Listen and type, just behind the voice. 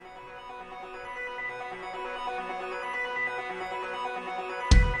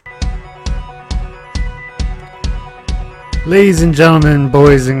Ladies and gentlemen,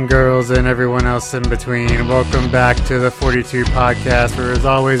 boys and girls, and everyone else in between, welcome back to the 42 podcast, where as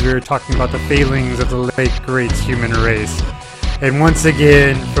always we are talking about the failings of the late great human race. And once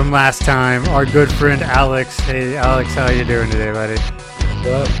again, from last time, our good friend Alex. Hey Alex, how you doing today, buddy?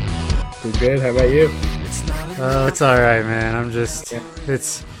 What's up? Doing good. How about you? It's alright, man. I'm just,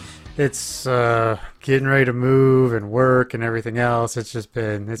 it's getting ready to move and work and everything else. It's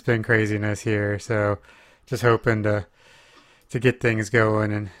been craziness here, so just hoping to get things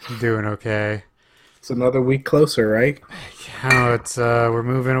going and doing okay. It's another week closer, right? Yeah, we're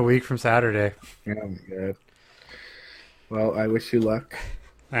moving a week from Saturday. Oh my god. Well, I wish you luck.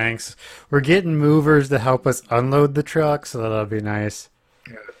 Thanks. We're getting movers to help us unload the truck, so that'll be nice.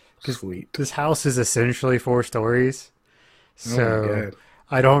 Yeah, sweet. This house is essentially 4 stories, Oh my so god.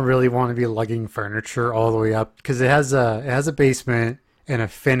 I don't really want to be lugging furniture all the way up because it has a basement and a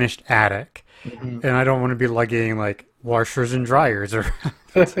finished attic, and I don't want to be lugging like washers and dryers or.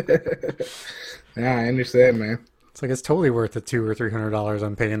 Yeah, I understand, man. It's like it's totally worth the $200 or $300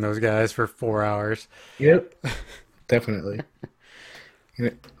 I'm paying those guys for 4 hours. Yep. Definitely. Yeah.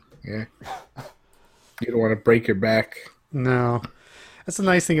 You don't want to break your back. No, that's the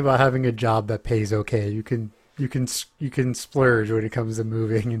nice thing about having a job that pays okay. You can splurge when it comes to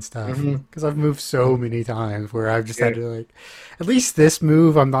moving and stuff. Because I've moved so many times where I've just had to like, at least this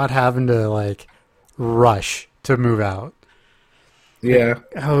move I'm not having to like rush to move out. Yeah.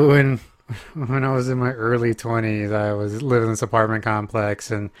 Oh, when I was in my early 20s, I was living in this apartment complex,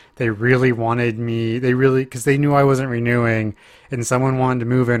 and they really wanted me. Because they knew I wasn't renewing, and someone wanted to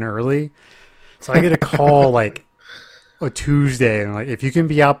move in early. So I get a call like a Tuesday, and like, if you can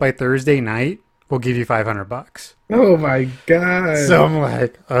be out by Thursday night, we'll give you $500. Oh my god. So I'm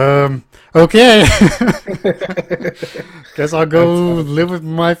like, okay. Guess I'll go live with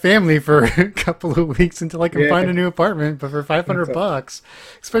my family for a couple of weeks until I can find a new apartment. But for $500,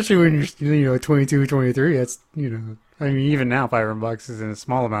 especially when you're 22, 23, that's I mean, even now $500 isn't a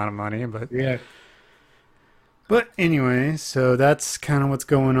small amount of money, but Yeah. But anyway, so that's kind of what's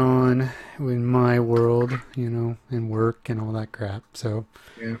going on in my world, and work and all that crap. So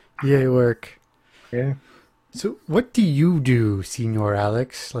yay, work. Yeah. So what do you do, Senor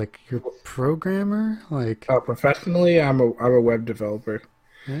Alex? Like, you're a programmer? Like, Professionally, I'm a web developer.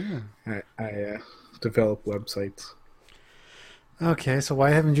 yeah. I develop websites. Okay, so why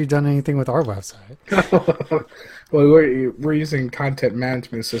haven't you done anything with our website? Well, we're using content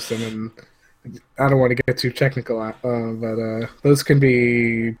management system, and I don't want to get too technical, but those can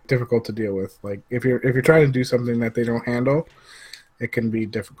be difficult to deal with. Like if you're trying to do something that they don't handle, it can be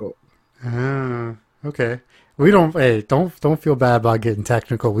difficult. Ah, okay. Don't feel bad about getting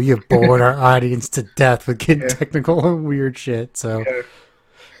technical. We have bored our audience to death with getting technical and weird shit. So, Yeah.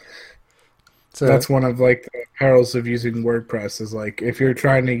 so That's one of like the perils of using WordPress is like if you're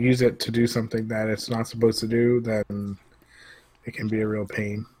trying to use it to do something that it's not supposed to do, then it can be a real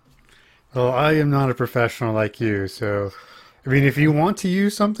pain. Well, I am not a professional like you, so I mean, if you want to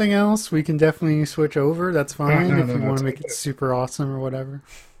use something else, we can definitely switch over. That's fine. No, If you want that's to make it good. super awesome or whatever.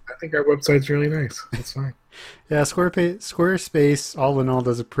 I think our website's really nice. That's fine. Yeah, Squarespace, all in all,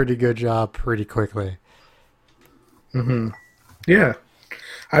 does a pretty good job pretty quickly. Yeah,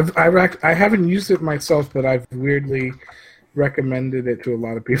 I haven't used it myself, but I've weirdly recommended it to a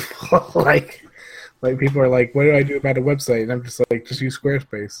lot of people. like people are like, "What do I do about a website?" And I'm just like, "Just use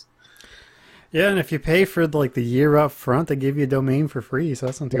Squarespace." Yeah, and if you pay for like the year up front, they give you a domain for free, so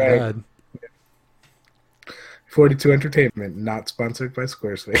that's not too Right. bad. 42 Entertainment, not sponsored by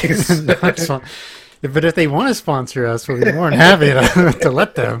Squarespace. Not spon- But if they want to sponsor us, we'll be more than happy to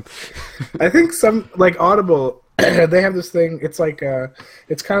let them. I think some like Audible, they have this thing. It's like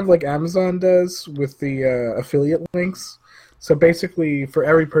it's kind of like Amazon does with the affiliate links. So basically, for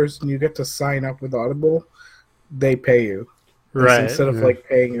every person you get to sign up with Audible, they pay you. Right. Instead of yeah. like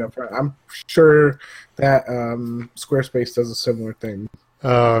paying you upfront. I'm sure that Squarespace does a similar thing.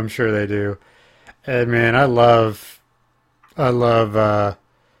 Oh, I'm sure they do. And man, I love Audible.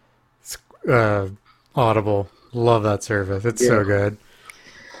 Love that service. It's so good.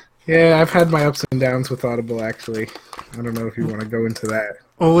 Yeah, I've had my ups and downs with Audible, actually. I don't know if you want to go into that.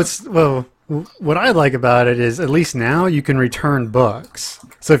 What I like about it is at least now you can return books.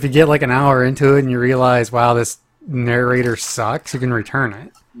 So if you get like an hour into it and you realize, wow, this narrator sucks, you can return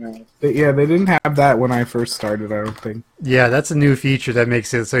it. No. They didn't have that when I first started, I don't think. Yeah, that's a new feature that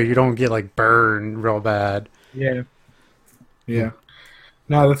makes it so you don't get like burned real bad. Yeah. Yeah.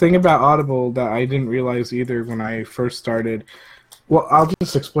 Now, the thing about Audible that I didn't realize either when I first started, well, I'll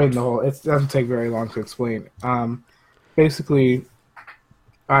just explain the whole, it doesn't take very long to explain. Basically,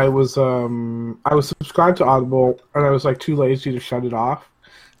 I was subscribed to Audible, and I was like too lazy to shut it off,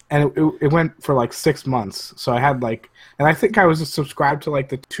 and it went for like 6 months. So I had like, and I think I was subscribed to like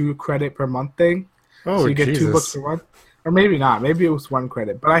the 2 credit per month thing, so Oh, you get 2 books Jesus. per month, or maybe not. Maybe it was 1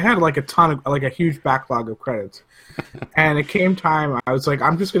 credit, but I had like a ton of like a huge backlog of credits, and it came time. I was like,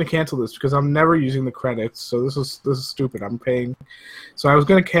 I'm just gonna cancel this because I'm never using the credits. So this is stupid. I'm paying. So I was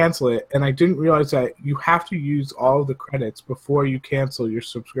going to cancel it, and I didn't realize that you have to use all of the credits before you cancel your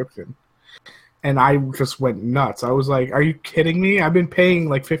subscription. And I just went nuts. I was like, "Are you kidding me? I've been paying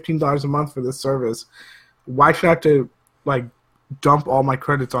like $15 a month for this service. Why should I have to like dump all my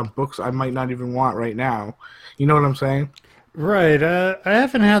credits on books I might not even want right now?" You know what I'm saying? Right. I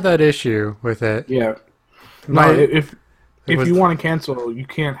haven't had that issue with it. Yeah. No, My it if was you want to cancel, you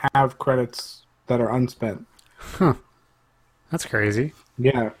can't have credits that are unspent. Huh. That's crazy.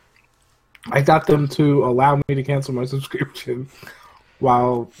 Yeah. I got them to allow me to cancel my subscription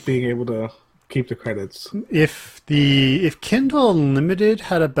while being able to keep the credits. If Kindle Unlimited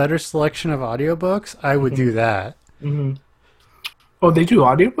had a better selection of audiobooks, I would do that. Hmm. Oh, they do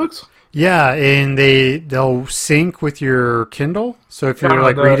audiobooks? Yeah, and they'll sync with your Kindle. So if you're No,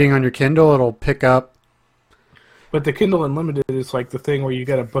 like reading on your Kindle, it'll pick up. but the Kindle Unlimited is like the thing where you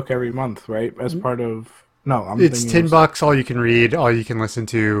get a book every month, right? As part of no, I'm It's thinking $10, all you can read, all you can listen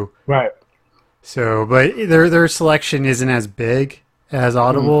to. right. So, but their selection isn't as big as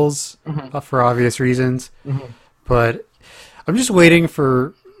Audible's for obvious reasons. But I'm just waiting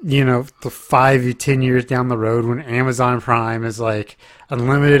for, the 5 to 10 years down the road when Amazon Prime is like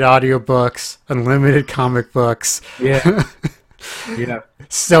unlimited audiobooks, unlimited comic books. Yeah, yeah,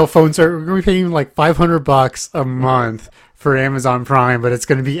 Cell phones are we're gonna be paying like $500 a month for Amazon Prime, but it's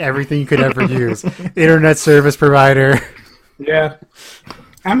gonna be everything you could ever use. Internet service provider. yeah.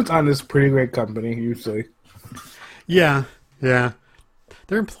 Amazon is a pretty great company usually. Yeah, yeah.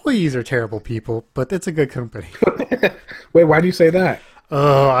 Their employees are terrible people, but it's a good company. Wait, why do you say that?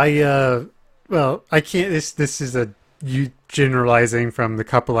 Oh, well, I can't. This is you generalizing from the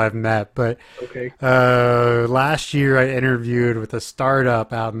couple I've met, but Okay. last year I interviewed with a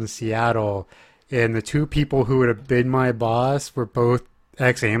startup out in Seattle, and the two people who would have been my boss were both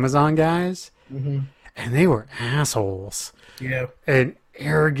ex-Amazon guys, Hmm. and they were assholes Yeah. and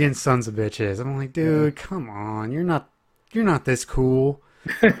arrogant sons of bitches. I'm like, dude, come on, you're not this cool.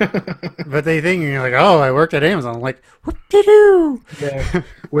 But they think you're like, oh, I worked at Amazon. I'm like, whoop-de-doo. Yeah.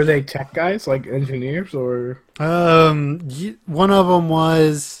 Were they tech guys, like engineers, or? One of them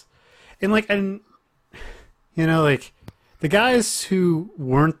was, and like the guys who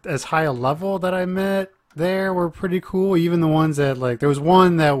weren't as high a level that I met there were pretty cool. Even the ones that like, there was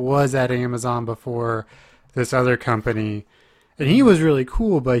one that was at Amazon before this other company, and he was really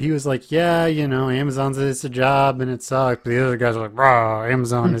cool. But he was like, yeah, Amazon's it's a job and it sucked. But the other guys were like, rah,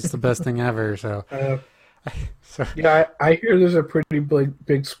 Amazon is the best thing ever. So, so Yeah, I hear there's a pretty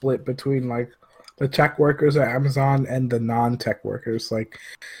big split between like the tech workers at Amazon and the non-tech workers. Like,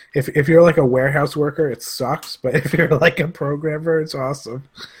 if you're like a warehouse worker, it sucks, but if you're like a programmer, it's awesome.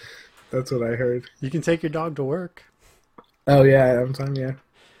 That's what I heard. you can take your dog to work. Oh yeah, Amazon, yeah.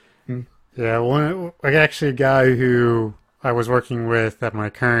 Yeah, actually a guy who I was working with at my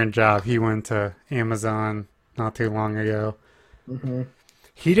current job, he went to Amazon not too long ago. Hmm.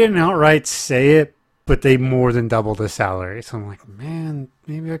 He didn't outright say it, but they more than doubled his salary. So I'm like, man,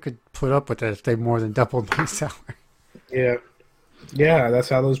 maybe I could put up with it if they more than doubled my salary. Yeah, yeah. That's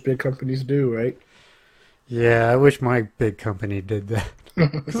how those big companies do, right? Yeah, I wish my big company did that.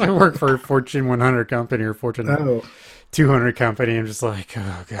 Because I work for a Fortune 100 company or Fortune Oh, 200 company. I'm just like,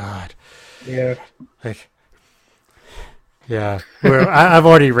 oh, God. yeah. Like, yeah. Well, I've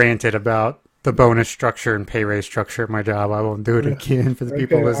already ranted about the bonus structure and pay raise structure at my job. I won't do it again for the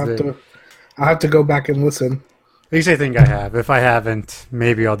people Okay, listening. I'll have to go back and listen. At least I think I have. If I haven't,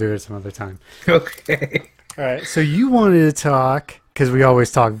 maybe I'll do it some other time. Okay. All right. So you wanted to talk, because we always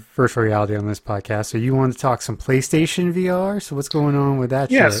talk virtual reality on this podcast. So you wanted to talk some PlayStation VR. So what's going on with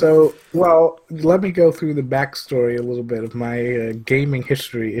that Yeah, shit? so, well, let me go through the backstory a little bit of my gaming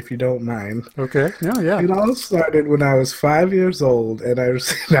history, if you don't mind. Okay. No, yeah. It all started when I was 5 years old, and I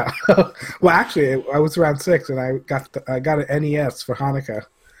was no, well, actually, I was around 6, and I got an NES for Hanukkah,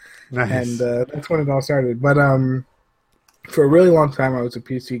 Nice. and that's when it all started. But for a really long time, I was a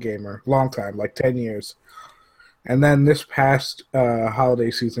PC gamer, long time, like 10 years. And then this past holiday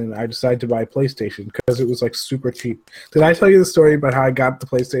season, I decided to buy a PlayStation because it was like super cheap. Did I tell you the story about how I got the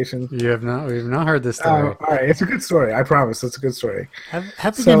PlayStation? You have not. We've not heard this story. All right, it's a good story. I promise, it's a good story. Having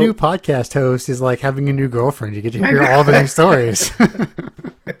a So new podcast host is like having a new girlfriend. You get to hear all the new stories.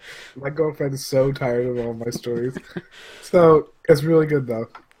 my girlfriend is so tired of all my stories. So it's really good though.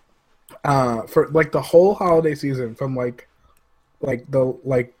 For like the whole holiday season, from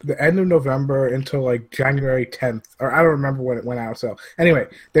the end of November until like January 10th, or I don't remember when it went out. So anyway,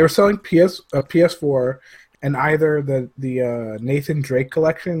 they were selling PS4 and either the Nathan Drake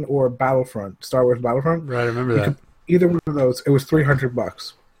collection or Battlefront, Star Wars Battlefront. Right, I remember that. Either one of those, it was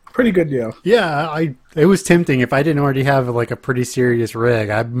 $300. Pretty good deal. Yeah, it was tempting. If I didn't already have like a pretty serious rig,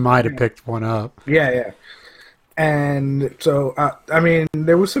 I might have picked one up. Yeah. And so, I mean,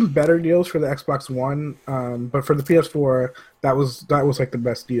 there was some better deals for the Xbox One, but for the PS4, that was like the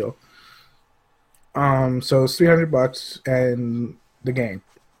best deal. So it's $300 and the game,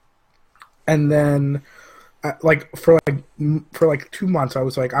 and then, for 2 months, I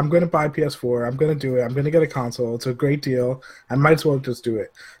was like, I'm gonna buy PS4. I'm gonna do it. I'm gonna get a console. It's a great deal. I might as well just do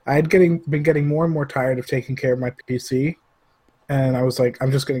it. I had been getting more and more tired of taking care of my PC, and I was like,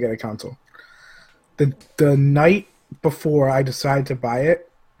 I'm just gonna get a console. The night before I decide to buy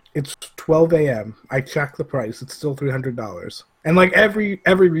it, it's 12 a.m. I check the price. It's still $300. And like every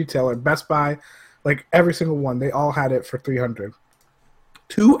retailer, Best Buy, like every single one, they all had it for $300.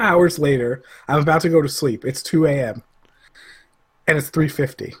 2 hours later, I'm about to go to sleep. It's 2 a.m. and it's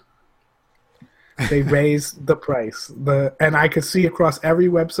 $350. They raised the price. And I could see across every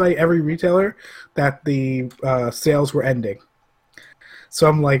website, every retailer, that the sales were ending. So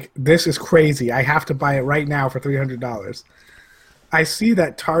I'm like, this is crazy. I have to buy it right now for $300. I see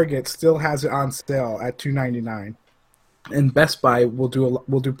that Target still has it on sale at $299, and Best Buy will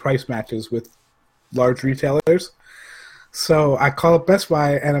do price matches with large retailers. So I call up Best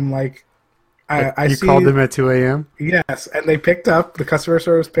Buy and I'm like, You called them at 2 a.m.? Yes, and they picked up. The customer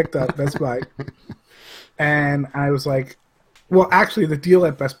service picked up Best Buy, and I was like, well, actually, the deal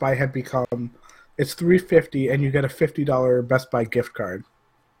at Best Buy had become, it's $350 and you get a $50 Best Buy gift card.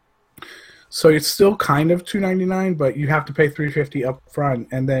 So it's still kind of $299, but you have to pay $350 up front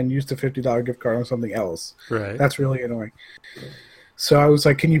and then use the $50 gift card on something else. Right. That's really annoying. So I was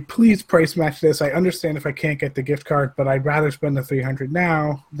like, can you please price match this? I understand if I can't get the gift card, but I'd rather spend the $300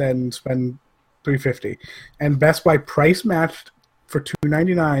 now than spend $350. And Best Buy price matched for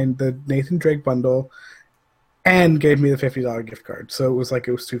 $299 the Nathan Drake bundle and gave me the $50 gift card. So it was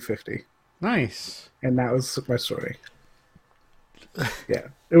 $250. Nice. And that was my story. Yeah,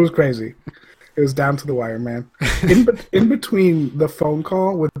 it was crazy. It was down to the wire, man. In between the phone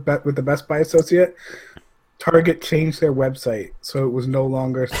call with the Best Buy associate, Target changed their website, so it was no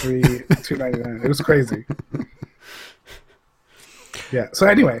longer $299. It was crazy. Yeah. So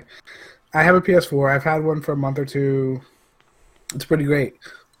anyway, I have a PS4. I've had one for a month or two. It's pretty great,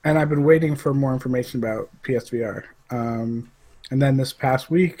 and I've been waiting for more information about PSVR. And then this past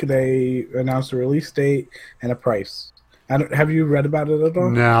week, they announced a release date and a price. Have you read about it at all?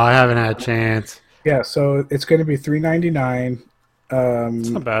 No, I haven't had a chance. Yeah, so it's going to be $399. It's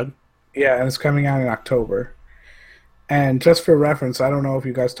not bad. Yeah, and it's coming out in October. And just for reference, I don't know if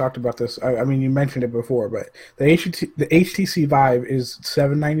you guys talked about this. I mean, you mentioned it before, but the HTC Vive is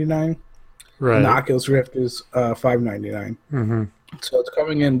 $799. Right. And the Oculus Rift is $599. Mm-hmm. So it's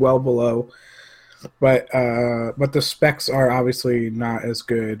coming in well below. But the specs are obviously not as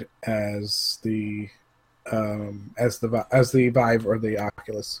good as the Vive or the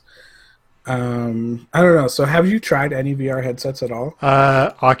Oculus. I don't know. So have you tried any VR headsets at all?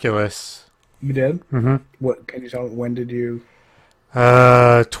 Oculus. You did? Mm-hmm. What can you tell? When did you?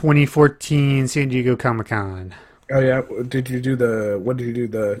 2014 San Diego Comic-Con. Oh yeah. What did you do?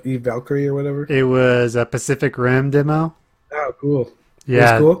 The Eve Valkyrie or whatever? It was a Pacific Rim demo. Oh, cool.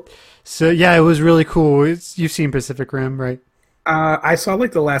 Yeah. It was cool? So yeah, it was really cool. You've seen Pacific Rim, right? I saw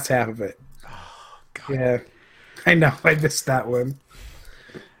like the last half of it. Oh, God. Yeah, I know. I missed that one.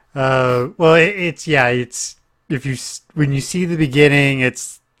 Well, it's when you see the beginning,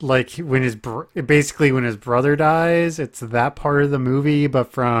 it's like when his brother dies. It's that part of the movie,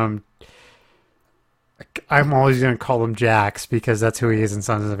 but from I'm always gonna call him Jax because that's who he is in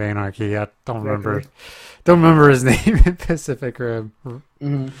Sons of Anarchy. I don't remember his name in Pacific Rim.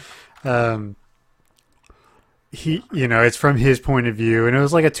 Mm-hmm. It's from his point of view, and it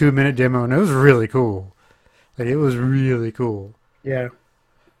was like a 2-minute demo, and it was really cool. Like, it was really cool. Yeah.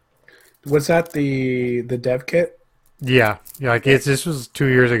 Was that the dev kit? Yeah. This was 2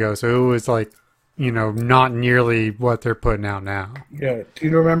 years ago, so it was like not nearly what they're putting out now. Yeah. Do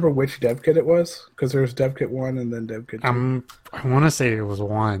you remember which dev kit it was? Because there was dev kit 1 and then dev kit 2. I want to say it was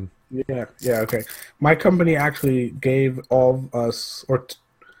 1. Yeah. Yeah. Okay. My company actually gave all of us,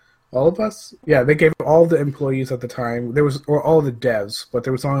 all of us? Yeah, they gave all the employees at the time. Or all the devs, but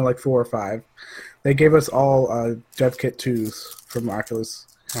there was only like 4 or 5. They gave us all dev kit 2s from Oculus.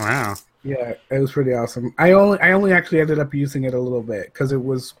 Wow. Yeah, it was pretty awesome. I only actually ended up using it a little bit because it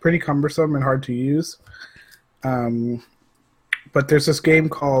was pretty cumbersome and hard to use. But there's this game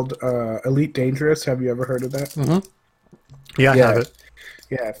called Elite Dangerous. Have you ever heard of that? Mm-hmm. Yeah, I have it.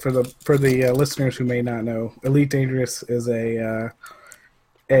 Yeah, for the listeners who may not know, Elite Dangerous is a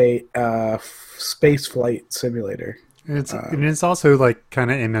space flight simulator. And it's also like kind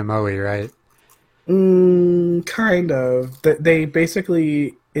of MMO-y, right? Kind of. They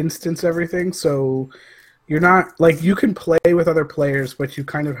basically instance everything, so you're not like you can play with other players, but you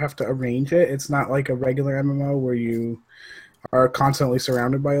kind of have to arrange it. It's not like a regular MMO where you are constantly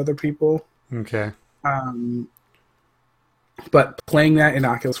surrounded by other people. Okay. But playing that in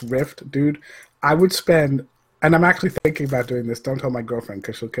Oculus Rift, dude, I would spend, and I'm actually thinking about doing this. Don't tell my girlfriend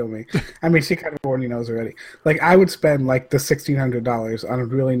because she'll kill me. I mean, she kind of already knows already. Like, I would spend like the $1,600 on a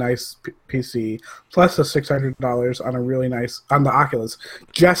really nice PC, plus the $600 on a really nice on the Oculus,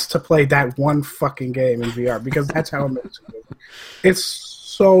 just to play that one fucking game in VR because that's how amazing it is. It's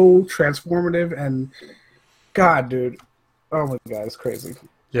so transformative and, God, dude, oh my God, it's crazy.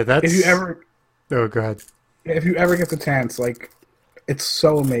 Yeah, that's. If you ever. Oh, go ahead. If you ever get the chance, like, it's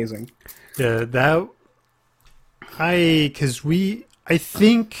so amazing. Yeah, I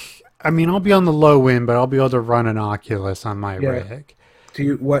think, I mean, I'll be on the low end, but I'll be able to run an Oculus on my rig.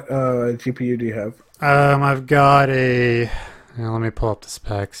 What GPU do you have? I've got let me pull up the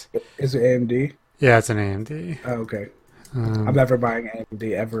specs. Is it AMD? Yeah, it's an AMD. Oh, okay. I'm never buying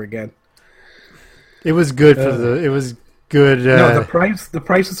AMD ever again. It was good it was good. No, the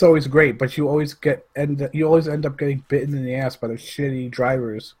price is always great, but you always end up getting bitten in the ass by the shitty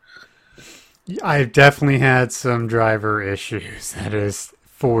drivers. I've definitely had some driver issues, that is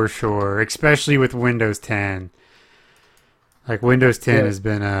for sure, especially with Windows 10. Like, Windows 10 has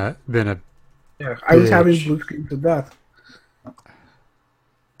been a Yeah, I was having blue screens of death.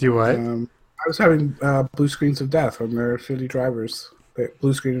 Do what? I was having blue screens of death from their shitty drivers.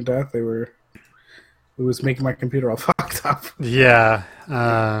 Blue screen of death, it was making my computer all fucked up. Yeah.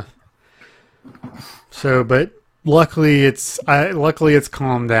 But luckily it's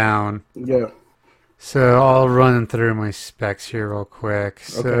calmed down. Yeah. So I'll run through my specs here real quick.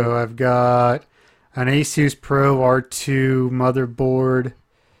 So Okay. I've got an Asus Pro R2 motherboard,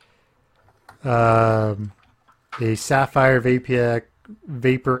 a Sapphire VaporX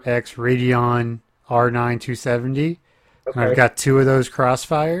Radeon R9 270. Okay. And I've got 2 of those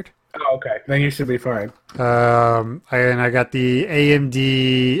cross-fired. Oh, okay. Then you should be fine. And I got the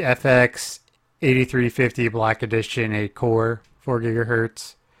AMD FX 8350 Black Edition 8-core, 4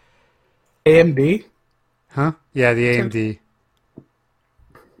 gigahertz. AMD? Huh? Yeah, the AMD.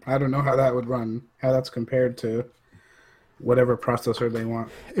 I don't know how that would run. How that's compared to whatever processor they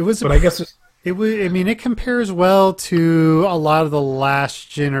want. But I guess it compares well to a lot of the last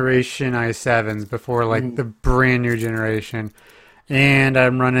generation i7s before the brand new generation. And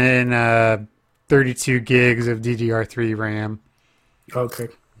I'm running 32 gigs of DDR3 RAM. Okay.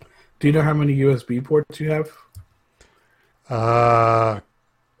 Do you know how many USB ports you have?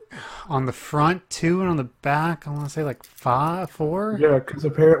 On the front 2 and on the back, I want to say 4. Yeah, because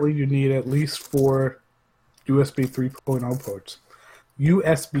apparently you need at least 4 USB 3.0 ports.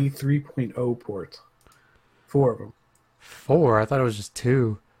 USB 3.0 ports. 4 of them. 4? I thought it was just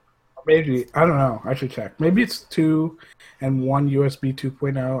 2. Maybe. I don't know. I should check. Maybe it's 2 and 1 USB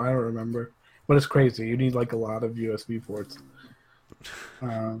 2.0. I don't remember. But it's crazy. You need a lot of USB ports.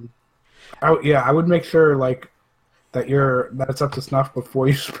 I would make sure that it's up to snuff before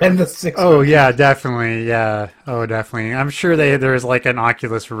you spend the $600. Oh yeah, definitely. Yeah. Oh, definitely. I'm sure there's an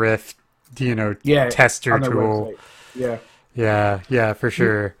Oculus Rift, tester tool. Website. Yeah. Yeah, for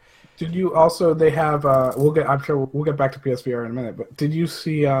sure. Did you also? They have. I'm sure we'll get back to PSVR in a minute. But did you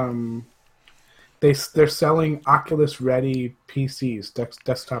see? They're selling Oculus Ready PCs,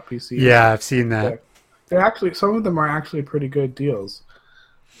 desktop PCs. Yeah, I've seen that. Yeah. They're actually, some of them are actually pretty good deals.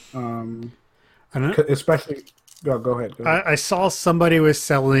 Especially. Go ahead. I saw somebody was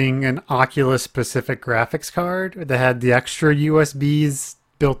selling an Oculus specific graphics card that had the extra USBs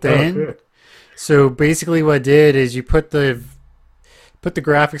built in. Good. So basically what it did is you put the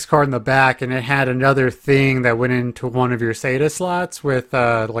graphics card in the back, and it had another thing that went into one of your SATA slots with two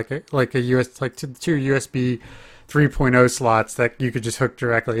USB 3.0 slots that you could just hook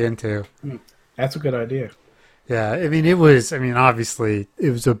directly into. That's a good idea. Yeah, I mean, it was. I mean, obviously,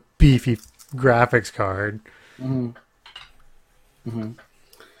 it was a beefy graphics card. Hmm. Hmm.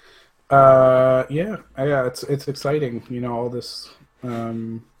 Yeah, yeah. It's exciting. All this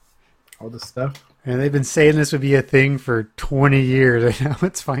stuff. And they've been saying this would be a thing for 20 years. And now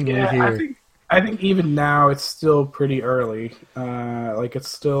it's finally Yeah, here. I think even now it's still pretty early. Like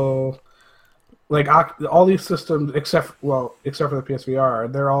it's still like all these systems except for the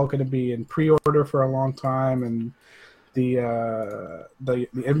PSVR, they're all going to be in pre-order for a long time, and the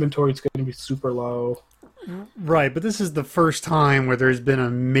inventory is going to be super low. Right, but this is the first time where there's been a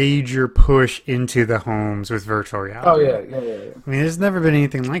major push into the homes with virtual Oh reality. yeah, yeah, yeah, yeah. I mean, there's never been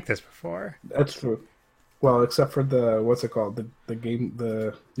anything like this before. That's true. Well, except for the what's it called, the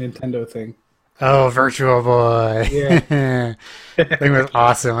Nintendo thing. Oh, Virtual Boy. Yeah. That thing was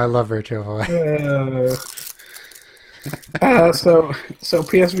awesome. I love Virtual Boy. Uh, so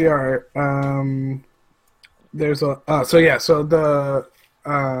PSVR. There's a so yeah. So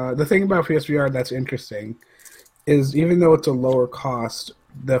the thing about PSVR that's interesting is even though it's a lower cost,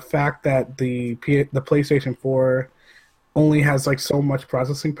 the fact that the PlayStation 4 only has like so much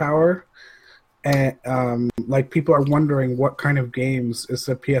processing power, and like people are wondering what kind of games is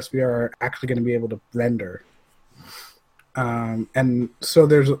the PSVR actually going to be able to render. And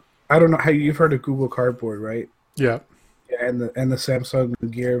so I don't know how you've heard of Google Cardboard, right? Yeah. Yeah, and the Samsung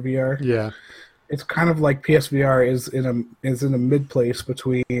Gear VR. Yeah. It's kind of like PSVR is in a mid place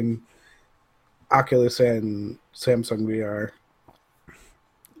between Oculus and Samsung VR.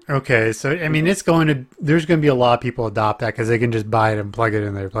 Okay, so I mean, there's going to be a lot of people adopt that because they can just buy it and plug it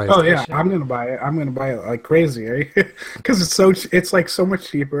in their PlayStation. Oh yeah, I'm gonna buy it. I'm gonna buy it like crazy, right? Because it's like so much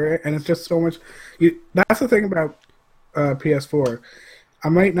cheaper, and it's just so much. That's the thing about PS4. I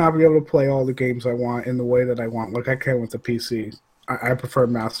might not be able to play all the games I want in the way that I want, like I can with the PC. I prefer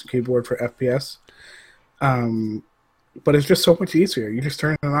mouse and keyboard for FPS. But it's just so much easier. You just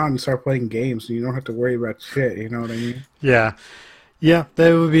turn it on and start playing games, and you don't have to worry about shit. You know what I mean? Yeah, yeah,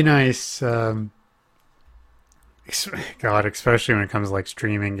 that would be nice. God, especially when it comes to like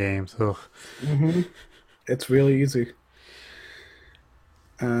streaming games. Ugh. Hmm. It's really easy.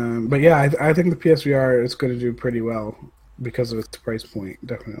 But yeah, I think the PSVR is going to do pretty well because of its price point,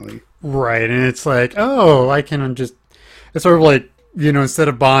 definitely. Right, and it's like, oh, I can just. It's sort of like, instead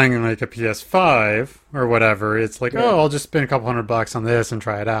of buying like a PS5 or whatever, it's like, Yeah. oh, I'll just spend a couple $100 on this and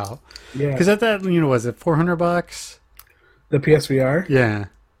try it out. Yeah, Because at that, was it $400? the PSVR. Yeah.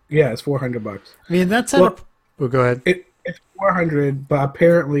 Yeah, it's $400. I mean, that's Well, oh, go ahead. it's 400, but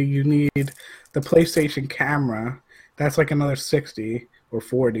apparently you need the PlayStation camera. That's like another 60 or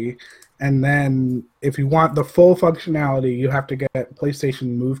 40. And then if you want the full functionality, you have to get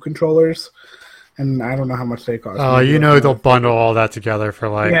PlayStation Move controllers. And I don't know how much they cost. Oh, Maybe they'll bundle all that together for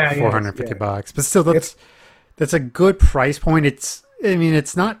like Yeah, $450. But still, that's a good price point. It's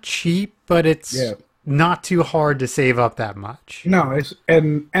not cheap, but it's Yeah. not too hard to save up that much. No,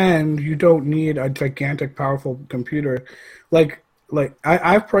 and you don't need a gigantic, powerful computer.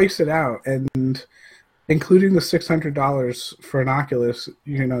 I've priced it out, and including the $600 for an Oculus,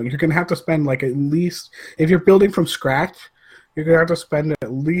 you're gonna have to spend like at least, if you're building from scratch, you're gonna have to spend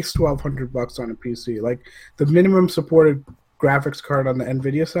at least $1,200 on a PC. Like the minimum supported graphics card on the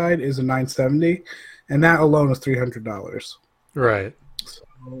Nvidia side is a 970, and that alone is $300. Right. So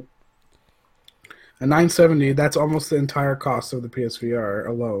a 970, that's almost the entire cost of the PSVR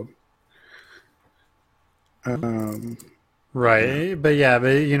alone. Right. But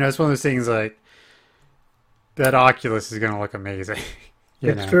it's one of those things like that Oculus is going to look amazing.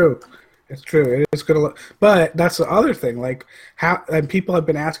 It's true. It's true. It is going to look. But that's the other thing. Like how, and people have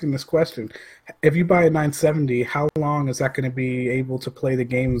been asking this question: if you buy a 970, how long is that going to be able to play the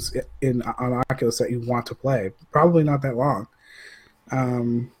games on Oculus that you want to play? Probably not that long.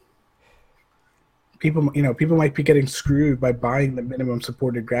 People might be getting screwed by buying the minimum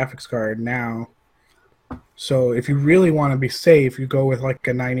supported graphics card now. So if you really want to be safe, you go with like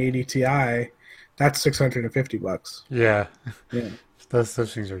a 980 Ti. That's $650. Yeah. Yeah. Those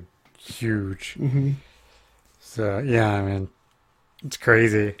things are huge. Mm-hmm. So, yeah, I mean, it's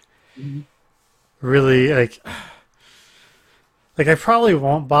crazy. Mm-hmm. Really, like I probably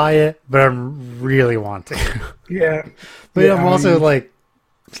won't buy it, but I really want to. Yeah. But Yeah, I'm also like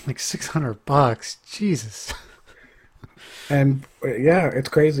 $600. Jesus. And yeah, it's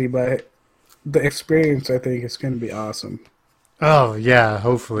crazy, but the experience, I think, is going to be awesome. Oh, yeah,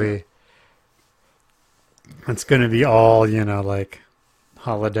 hopefully. It's going to be all, like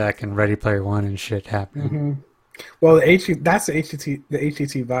holodeck and Ready Player One and shit happening. Mm-hmm. Well, that's the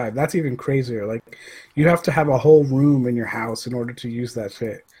HTC Vive. That's even crazier. Like, you have to have a whole room in your house in order to use that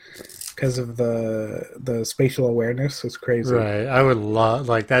shit. because of the spatial awareness. It's crazy. Right. I would love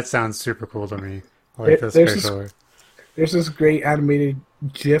like that sounds super cool to me. I like There, the there's this spatial. there's this great animated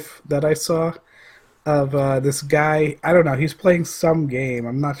GIF that I saw of this guy. I don't know. He's playing some game.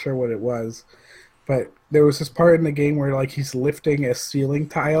 I'm not sure what it was, but there was this part in the game where like he's lifting a ceiling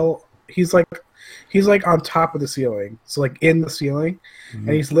tile. He's like on top of the ceiling, so like in the ceiling, and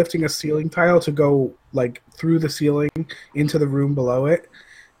Mhm. he's lifting a ceiling tile to go like through the ceiling into the room below it.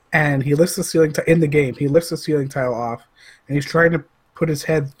 And he lifts the ceiling in the game. He lifts the ceiling tile off, and he's trying to put his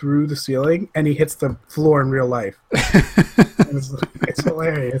head through the ceiling, and he hits the floor in real life. And it's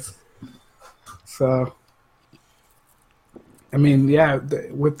hilarious. So, I mean, yeah,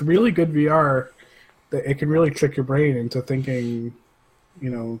 with really good VR, it can really trick your brain into thinking,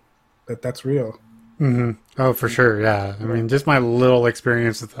 that that's real. Hmm. Oh, for sure. Yeah. I mean, just my little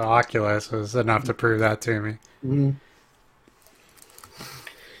experience with the Oculus was enough to prove that to me. Mm-hmm.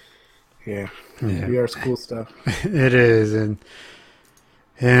 Yeah, Yeah, VR's cool stuff. it is, and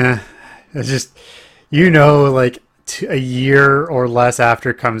yeah, it's just like a year or less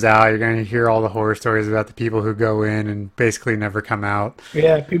after it comes out, you're going to hear all the horror stories about the people who go in and basically never come out.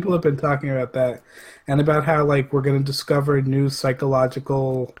 Yeah, people have been talking about that, and about how like we're going to discover new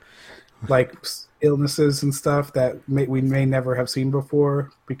psychological like illnesses and stuff that we may never have seen before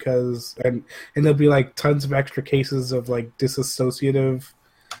because and there'll be like tons of extra cases of like dissociative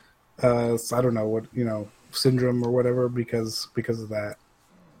I don't know what syndrome or whatever because of that.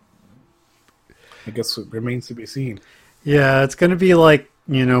 I guess it remains to be seen. Yeah, it's going to be like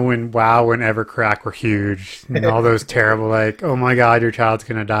when WoW and Evercrack were huge, and all those terrible like, oh my God, your child's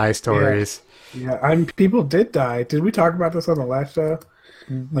going to die Yeah, stories. yeah. People did die. Did we talk about this on the last show?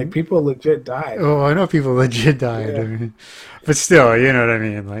 Like people legit died. Oh, I know people legit died. I Yeah. mean, but still, you know what I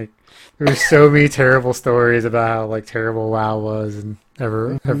mean. Like, there were so many terrible stories about how like terrible WoW was and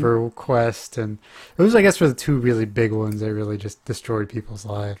Hmm. EverQuest, and those I guess were the two really big ones that really just destroyed people's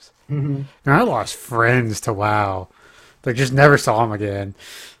lives. Hmm. And I lost friends to WoW. Like, just never saw them again.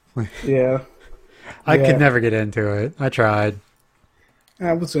 Yeah, I could yeah. never get into it. I tried.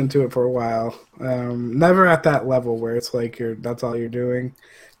 I was into it for a while. Never at that level where it's like that's all you're doing,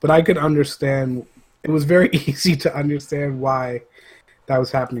 but I could understand. It was very easy to understand why that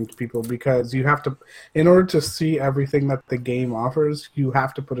was happening to people because you have to, in order to see everything that the game offers, you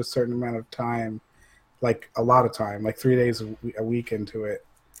have to put a certain amount of time, like a lot of time, like 3 days a week into it.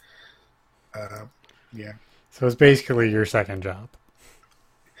 Uh, yeah, So it's basically your second job.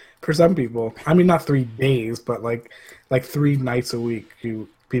 for some people, I mean not 3 days, but like 3 nights a week,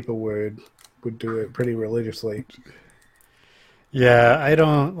 people would do it pretty religiously. Yeah, I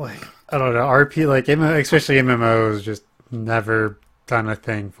don't like. I don't know. RP like especially MMOs just never done a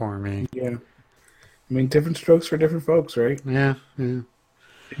thing for me. Yeah. I mean, different strokes for different folks, right? Yeah, yeah.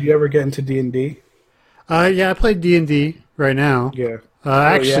 Did you ever get into D&D? Yeah, I play D&D right now. Yeah. Oh yeah.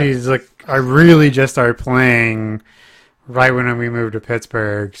 Actually, it's like I really just started playing right when we moved to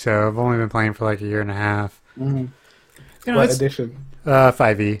Pittsburgh, so I've only been playing for like a year and a half. Hmm. What It's edition?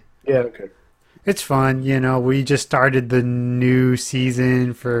 5e. Yeah. Okay. It's fun. We just started the new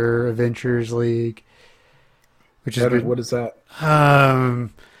season for Adventures League, which has been What is that?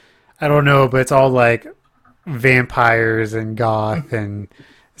 um I don't know, but it's all like vampires and goth, and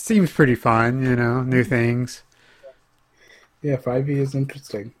it seems pretty fun. New things. Yeah, 5e is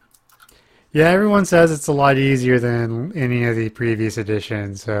interesting. Yeah, everyone says it's a lot easier than any of the previous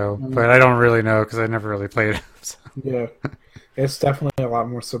editions, so Mhm. but I don't really know because I never really played it. So. Yeah, it's definitely a lot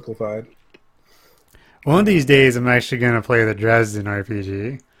more simplified. One of these days, I'm actually gonna play the Dresden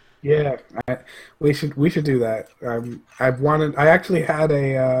RPG. Yeah, I, we should do that. I actually had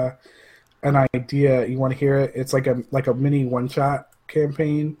an idea. You want to hear it? It's like a mini one shot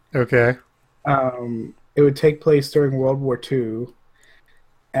campaign. Okay. It would take place during World War II,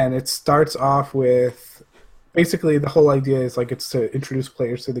 and it starts off with basically the whole idea is like it's to introduce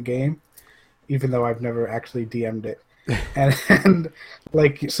players to the game, even though I've never actually DM'd it. And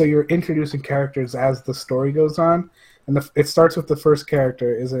like so you're introducing characters as the story goes on, and it starts with the first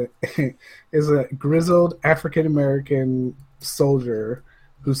character is a is a grizzled African American soldier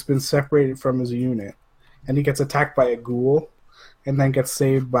who's been separated from his unit, and he gets attacked by a ghoul, and then gets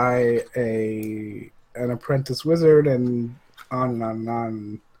saved by a an apprentice wizard, and on and on and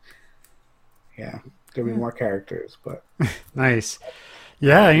on. Yeah, there'll be more characters, but Nice.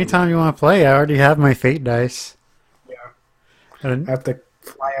 Yeah, anytime you want to play, I already have my fate dice. yeah, And I have to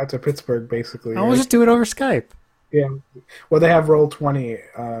fly out to Pittsburgh basically, I'll right? just do it over Skype. Yeah. Well, they have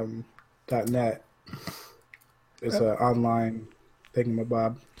Roll20 .net is an online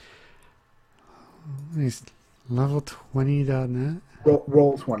thingamabob. Let me Level20.net?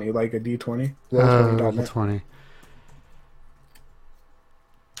 Roll 20, like a D20. Level Roll20.net. 20.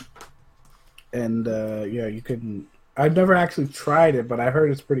 And yeah, you can. I've never actually tried it, but I heard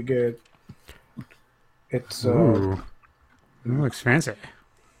it's pretty good. It's Ooh. It looks fancy.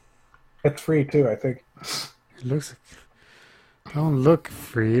 it's free too, I think. It looks... Don't look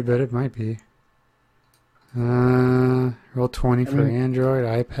free, but it might be. Roll20 for Android,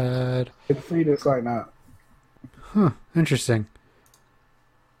 iPad. It's free to sign up. Huh, interesting.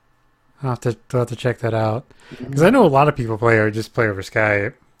 I'll have to check that out. Because I know a lot of people play over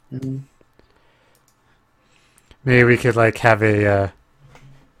Skype. Mm-hmm. Maybe we could like have a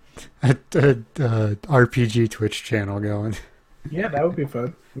RPG Twitch channel going. Yeah, that would be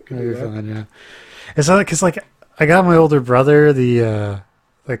fun. We could do That'd be that. fun, yeah. It's not because like I got my older brother the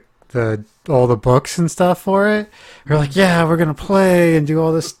all the books and stuff for it. We're like, yeah, we're gonna play and do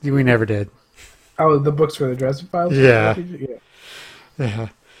all this. We never did. Oh, the books for the Dresden Files? Yeah.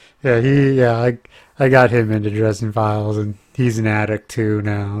 Yeah. I got him into Dresden Files, and he's an addict too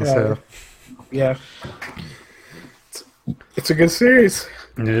now. So Yeah. It's a good series.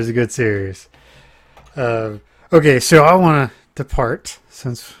 it is a good series. Okay, so I want to depart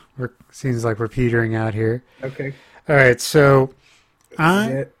since seems like we're petering out here. Okay. All right, so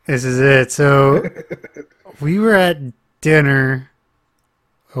this is it. So we were at dinner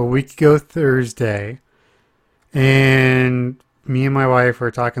a week ago Thursday, and me and my wife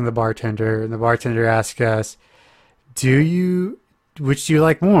were talking to the bartender, and the bartender asked us, which do you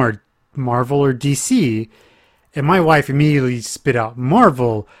like more, Marvel or DC? And my wife immediately spit out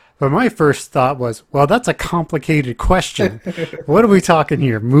Marvel, but my first thought was, well, that's a complicated question. What are we talking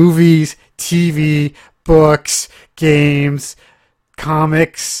here? Movies, TV, books, games,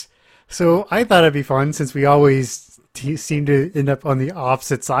 comics. So I thought it'd be fun, since we always seem to end up on the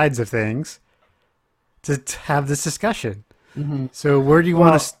opposite sides of things, to have this discussion. Mm-hmm. So where do you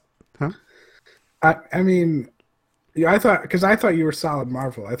want to... Huh? I mean, yeah, I thought you were solid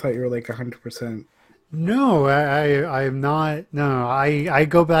Marvel. I thought you were like 100%. No, I'm not. No, I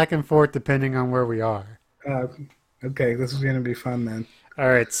go back and forth depending on where we are. Okay, this is gonna be fun then. All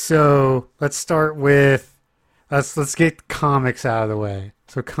right, so let's start with let's get comics out of the way.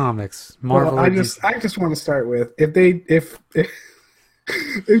 So comics, Marvel. Well, I just want to start with if if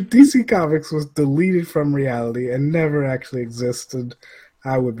DC Comics was deleted from reality and never actually existed,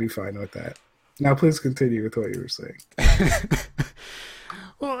 I would be fine with that. Now, please continue with what you were saying.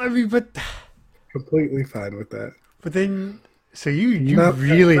 Well, I mean, but completely fine with that. But then, so you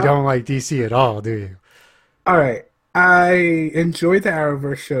really don't like DC at all, do you? All right. I enjoy the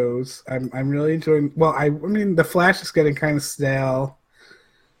Arrowverse shows. I'm really enjoying. Well, I mean, the Flash is getting kind of stale.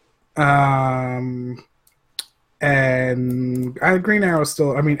 And Green Arrow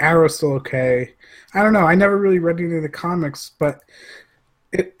still. I mean, Arrow's still okay. I don't know. I never really read any of the comics, but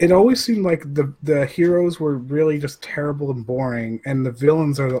it always seemed like the heroes were really just terrible and boring, and the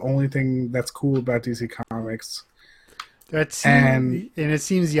villains are the only thing that's cool about DC Comics. And it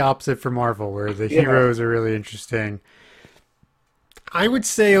seems the opposite for Marvel, where the heroes are really interesting. I would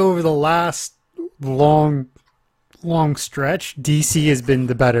say over the last long stretch, DC has been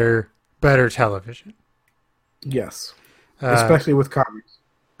the better television. Yes, especially with comics.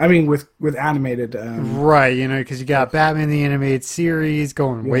 I mean, with animated. Right, because you got Batman the Animated Series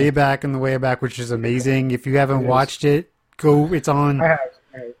going way back, which is amazing. If you haven't watched it, go. It's on. I have.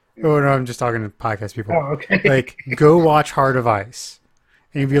 Oh no, I'm just talking to podcast people. Oh, okay. Like, go watch Heart of Ice,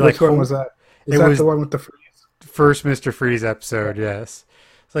 and you'd be like, "Which one was that? Is that the one with the Freeze?" First Mr. Freeze episode, yes.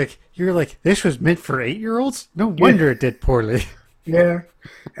 It's like you're like, this was meant for 8-year-olds. No wonder it did poorly. Yeah,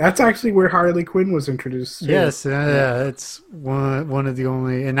 that's actually where Harley Quinn was introduced. Too. Yes, it's one of the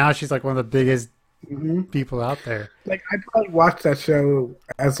only, and now she's like one of the biggest people out there. Like, I probably watched that show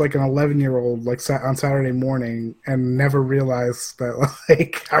as like an 11-year-old, like on Saturday morning, and never realized that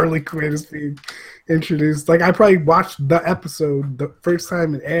like Harley Quinn is being introduced. Like, I probably watched the episode the first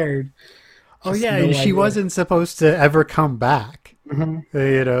time it aired. Oh yeah, and she wasn't supposed to ever come back. So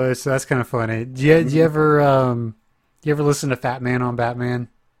that's kind of funny. Do you ever listen to Fat Man on Batman?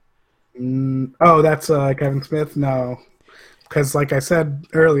 Oh, that's Kevin Smith? No. Because, like I said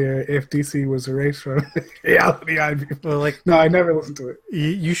earlier, if DC was erased from reality, I'd be... Well, no, I never listened to it.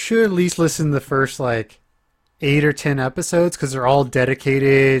 You should at least listen to the first, 8 or 10 episodes, because they're all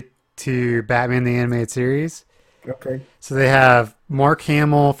dedicated to Batman the Animated Series. Okay. So they have Mark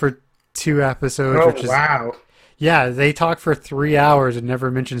Hamill for 2 episodes. Oh, which is, wow. Yeah, they talk for 3 hours and never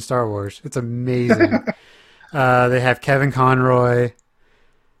mention Star Wars. It's amazing. They have Kevin Conroy.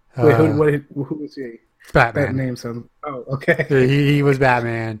 Wait, who was he? Batman. That name sounds... Oh, okay. He was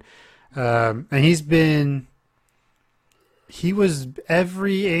Batman. And he's been he was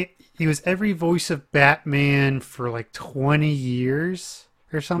every voice of Batman for like 20 years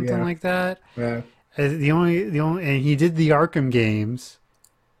or something Yeah, like that. yeah. The only and he did the Arkham games,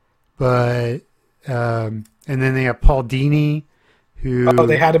 but and then they have Paul Dini, Oh,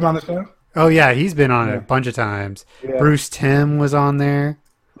 they who had him on the show. oh yeah, he's been on it a Yeah, bunch of times. yeah. Bruce Timm was on there.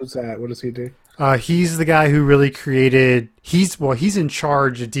 Who's that? What does he do? He's the guy who really created. He's in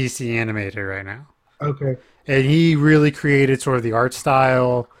charge of DC Animated right now, Okay. and he really created sort of the art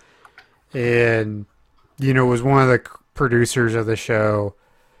style, and was one of the producers of the show.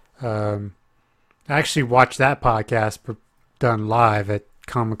 Um, I actually watched that podcast done live at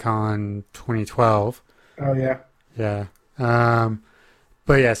Comic Con 2012. Oh yeah. Yeah.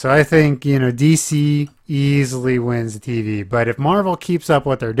 But yeah, so I think, DC easily wins the TV. But if Marvel keeps up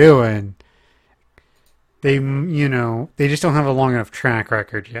what they're doing, they just don't have a long enough track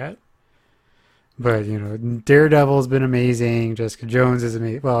record yet. But, Daredevil's been amazing. Jessica Jones is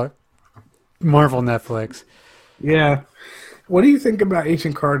amazing. Well, Marvel Netflix. Yeah. What do you think about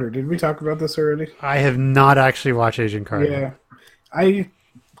Agent Carter? Did we talk about this already? I have not actually watched Agent Carter. Yeah.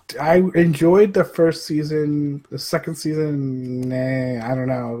 I enjoyed the first season. The second season, nah, I don't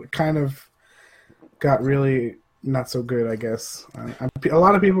know. It kind of got really not so good, I guess. A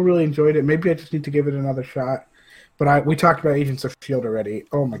lot of people really enjoyed it. Maybe I just need to give it another shot. But we talked about Agents of S.H.I.E.L.D. already.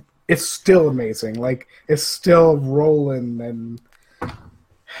 Oh my, it's still amazing. Like, it's still rolling and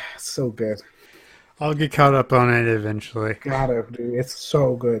it's so good. I'll get caught up on it eventually. Gotta, dude. It's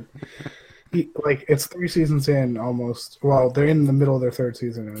so good. It's 3 seasons in almost. Well, they're in the middle of their 3rd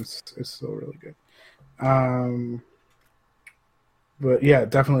season, and it's still really good. But yeah,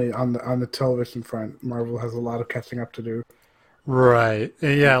 definitely on the television front, Marvel has a lot of catching up to do. Right.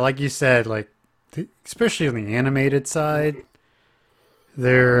 And yeah, like you said, like especially on the animated side,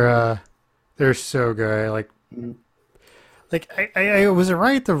 they're so good. I was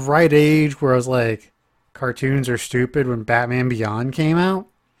right at the right age where I was like, cartoons are stupid when Batman Beyond came out.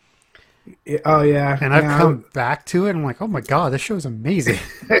 Oh yeah, And I've come back to it and I'm like, oh my god, this show's amazing.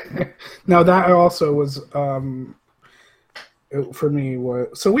 Now that also was for me was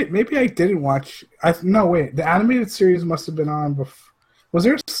so wait, maybe I didn't watch. No, wait, the animated series must have been on before. Was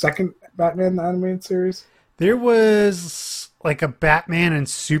there a second Batman animated series? There was like a Batman and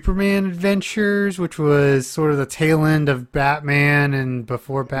Superman Adventures, which was sort of the tail end of Batman and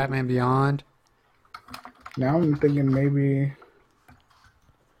before Batman Beyond. Now I'm thinking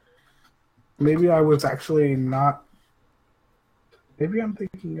maybe I was actually not. Maybe I'm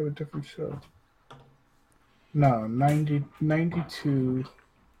thinking of a different show. No, 92.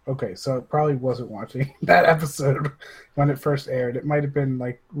 Okay, so it probably wasn't watching that episode when it first aired. It might have been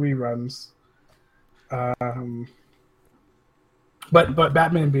like reruns. But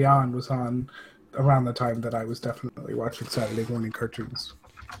Batman Beyond was on around the time that I was definitely watching Saturday morning cartoons.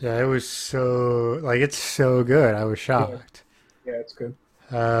 Yeah, it was it's so good. I was shocked. Yeah, it's good.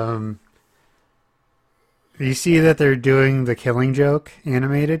 You see that they're doing the Killing Joke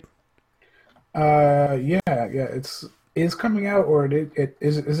animated? Yeah. Is coming out or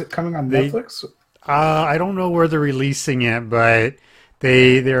is it coming on Netflix? I don't know where they're releasing it, but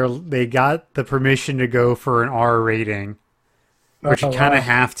they got the permission to go for an R rating, which you kind of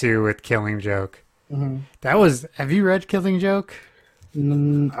have to with Killing Joke. Mm-hmm. Have you read Killing Joke?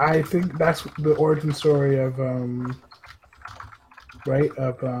 I think that's the origin story of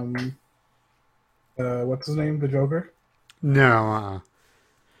what's his name, the Joker? No,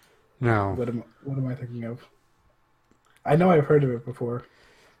 no. What am I thinking of? I know I've heard of it before.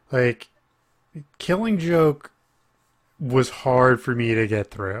 Like, Killing Joke was hard for me to get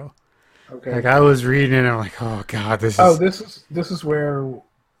through. Okay. Like, I was reading it and I'm like, oh god, this is... Oh, this is where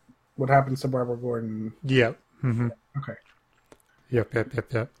what happens to Barbara Gordon. Yep. Mm-hmm. Okay. Yep.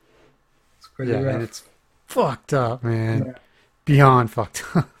 It's pretty Yeah, rough. and it's fucked up, man. Yeah. Beyond fucked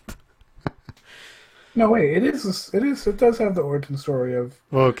up. No, wait, it is. It does have the origin story of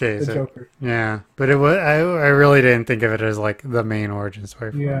Okay, the so Joker. yeah, but it was I really didn't think of it as like the main origin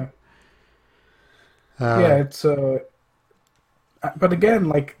story. Yeah. Uh, Yeah, it's but again,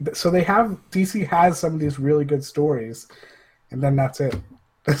 like, so they have DC has some of these really good stories, and then that's it.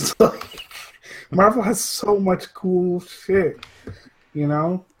 It's like Marvel has so much cool shit, you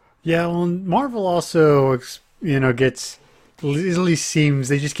know. Yeah, well, Marvel also gets easily seems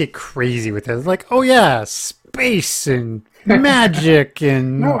they just get crazy with it. It's like, oh yeah, space and magic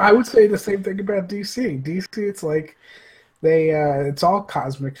and No, I would say the same thing about DC. DC, it's like it's all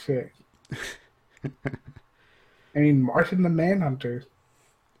cosmic shit. I mean, Martian the Manhunter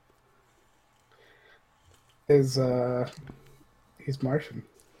is he's Martian.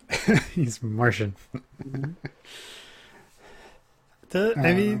 he's Martian.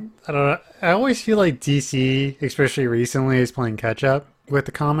 I Uh, mean, I don't know. I always feel like DC, especially recently, is playing catch up with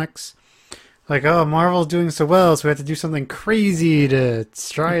the comics. Like, oh, Marvel's doing so well, so we have to do something crazy to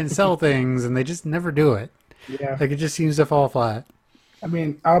try and sell things, and they just never do it. yeah. Like, it just seems to fall flat. I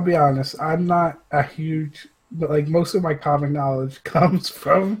mean, I'll be honest. I'm not a huge, but like most of my comic knowledge comes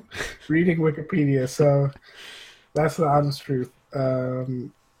from reading Wikipedia. So that's the honest truth. But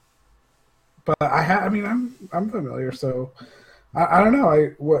I mean, I'm familiar. So I don't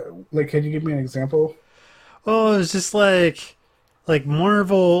know. What like? Can you give me an example? Oh, it's just like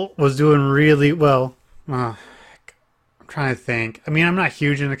Marvel was doing really well. I'm trying to think. I mean, I'm not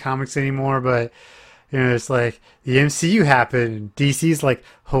huge into comics anymore, but it's like the MCU happened, and DC's like,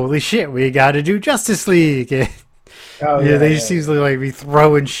 holy shit, we got to do Justice League. Oh Yeah, yeah, they just yeah, seems to like be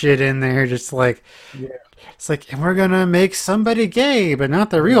throwing shit in there, just like yeah, it's like, and we're gonna make somebody gay, but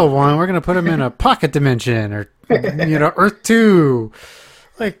not the real one. We're gonna put him in a pocket dimension, or yeah. Earth 2.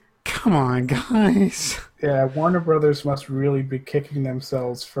 Like, come on, guys. Yeah, Warner Brothers must really be kicking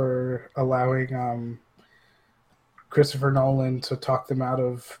themselves for allowing Christopher Nolan to talk them out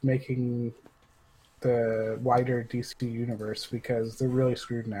of making the wider DC universe because they're really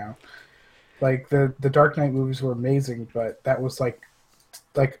screwed now. Like the Dark Knight movies were amazing, but that was like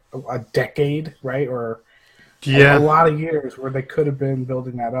a decade, right? Or a Yeah, lot of years where they could have been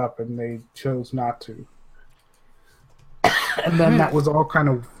building that up and they chose not to. And then that was all kind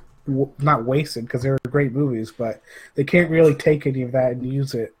of not wasted because they were great movies, but they can't really take any of that and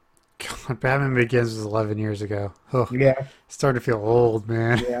use it. God, Batman Begins was 11 years ago. Oh, Yeah, starting to feel old,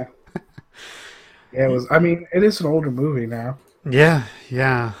 man. yeah, yeah. It was. I mean, it is an older movie now. Yeah,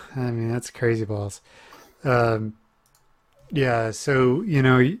 yeah. I mean, that's crazy balls. Um, yeah, so,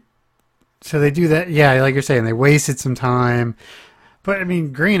 so they do that. Yeah, like you're saying, they wasted some time. But, I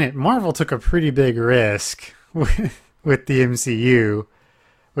mean, granted, Marvel took a pretty big risk with the MCU,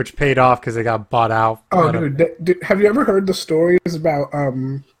 which paid off because they got bought out. Oh, dude, have you ever heard the stories about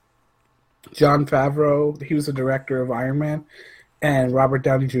Jon Favreau? He was the director of Iron Man, and Robert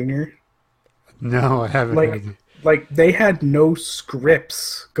Downey Jr. No, I haven't Like, heard. like they had no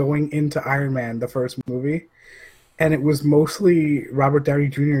scripts going into Iron Man, the first movie, and it was mostly Robert Downey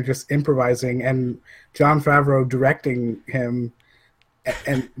Jr. just improvising and Jon Favreau directing him,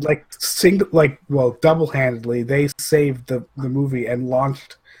 and like well, double-handedly, they saved the movie and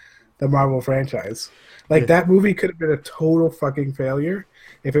launched the Marvel franchise. Like Yeah. that movie could have been a total fucking failure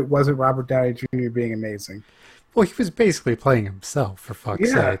if it wasn't Robert Downey Jr. being amazing. Well, he was basically playing himself, for fuck's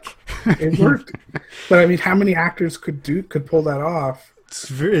Yeah, sake. it worked. But I mean, how many actors could pull that off?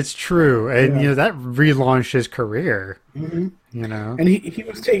 It's true. And, Yeah. that relaunched his career, Hmm. you know? And he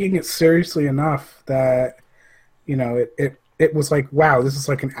was taking it seriously enough that it was like, wow, this is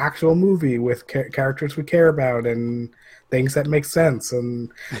like an actual movie with characters we care about and things that make sense. And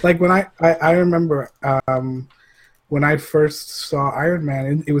like when I remember when I first saw Iron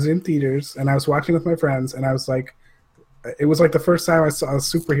Man, it was in theaters, and I was watching with my friends, and I was like, it was like the first time I saw a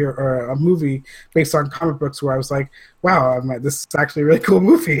superhero or a movie based on comic books where I was like, wow, this is actually a really cool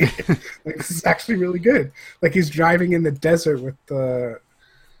movie. Like this is actually really good. Like he's driving in the desert with the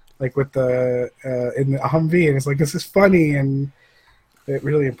in the Humvee, and it's like this is funny, and it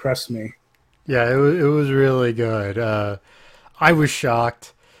really impressed me. Yeah, it was really good. I was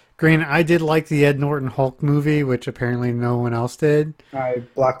shocked. Granted, I did like the Ed Norton Hulk movie, which apparently no one else did. I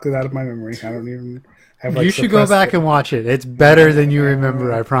blocked it out of my memory. I don't even have You like should go suppressed back it. and watch it. It's better than you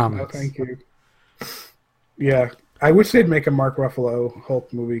remember, I No, promise. thank you. Yeah, I wish they'd make a Mark Ruffalo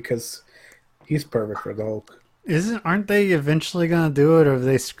Hulk movie because he's perfect for the Hulk. Aren't they eventually gonna do it, or have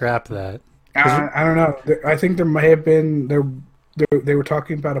they scrapped that? 'Cause I don't know. I think there may have been they were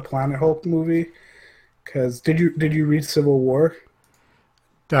talking about a Planet Hulk movie. Because did you read Civil War?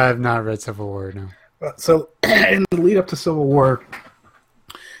 I have not read Civil War, no. So in the lead up to Civil War,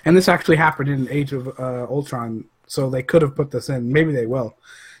 and this actually happened in Age of Ultron, so they could have put this in. Maybe they will.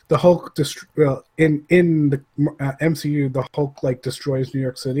 The Hulk in the MCU, the Hulk like destroys New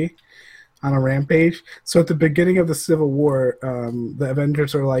York City on a rampage. So at the beginning of the Civil War, the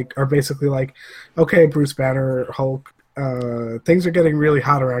Avengers are basically like, okay, Bruce Banner, Hulk, things are getting really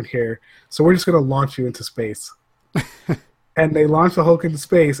hot around here, so we're just going to launch you into space. And they launch the Hulk into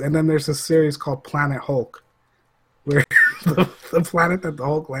space, and then there's a series called Planet Hulk, where the planet that the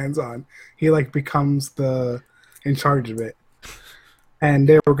Hulk lands on, he like becomes in charge of it. And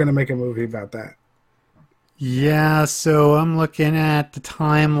they were going to make a movie about that. Yeah, so I'm looking at the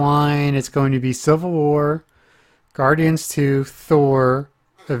timeline. It's going to be Civil War, Guardians 2, Thor,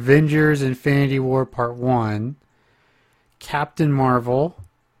 Avengers Infinity War Part 1, Captain Marvel,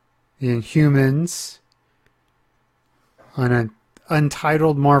 The Inhumans,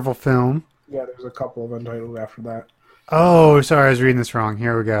 untitled Marvel film. Yeah, there's a couple of untitled after that. Oh, sorry, I was reading this wrong.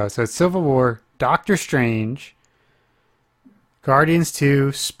 Here we go. So it's Civil War, Doctor Strange, Guardians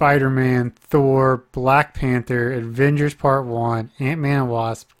 2, Spider-Man, Thor, Black Panther, Avengers Part 1, Ant-Man and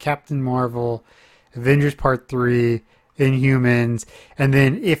Wasp, Captain Marvel, Avengers Part 3, Inhumans, and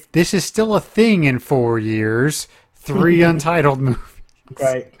then if this is still a thing in 4 years, 3 untitled movies.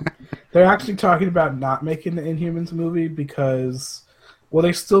 Right. They're actually talking about not making the Inhumans movie because, well,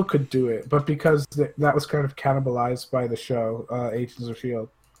 they still could do it, but because that was kind of cannibalized by the show, Agents of S.H.I.E.L.D.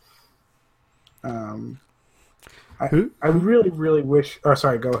 I really, really wish. Oh,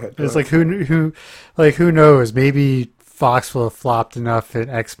 sorry. Go ahead. It's like who knows? Maybe Fox will have flopped enough that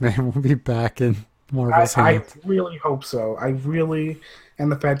X-Men will be back in Marvel's I hands. really hope so.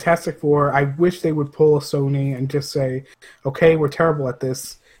 And the Fantastic Four. I wish they would pull a Sony and just say, "Okay, we're terrible at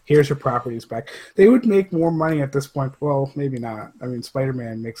this. Here's your properties back." They would make more money at this point. Well, maybe not. I mean,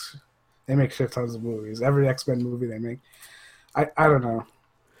 Spider-Man make shit tons of movies. Every X-Men movie they make. I don't know.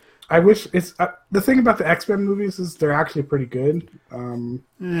 I wish it's the thing about the X-Men movies is they're actually pretty good. I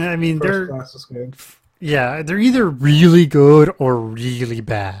mean, First Class is good. they're either really good or really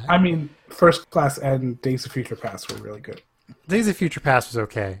bad. I mean, First Class and Days of Future Past were really good. Days of Future Past was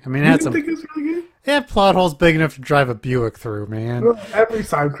okay. I mean, it You had didn't some. think it was really good? It had plot holes big enough to drive a Buick through, man. Well, every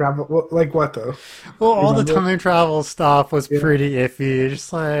time travel, well, like what though? Well, all the Remember? time travel stuff was Yeah. pretty iffy.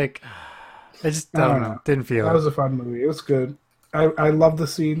 Just like, I don't know. Didn't feel That it. was a fun movie. It was good. I love the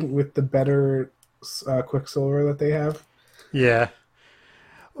scene with the better Quicksilver that they have. Yeah.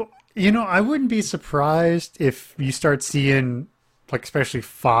 You know, I wouldn't be surprised if you start seeing, like, especially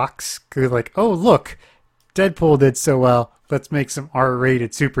Fox, go like, oh, look, Deadpool did so well. Let's make some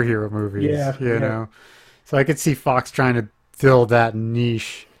R-rated superhero movies. Yeah, You yeah. know? So I could see Fox trying to fill that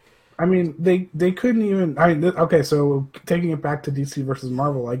niche. I mean, they couldn't even. Okay, so taking it back to DC versus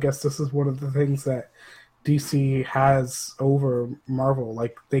Marvel, I guess this is one of the things that DC has over Marvel.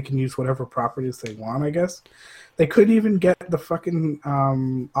 Like, they can use whatever properties they want, I guess. They couldn't even get the fucking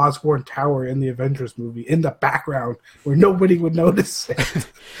Osborn Tower in the Avengers movie in the background where nobody would notice it.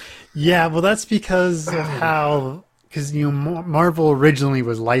 Yeah, well, that's because of how... Because, you know, Marvel originally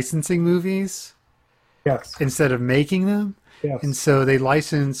was licensing movies Yes. instead of making them. Yes. And so they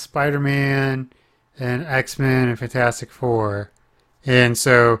licensed Spider-Man and X-Men and Fantastic Four. And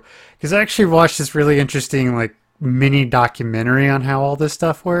so, because I actually watched this really interesting, like, mini documentary on how all this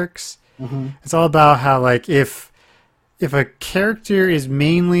stuff works. Mm-hmm. It's all about how, like, if a character is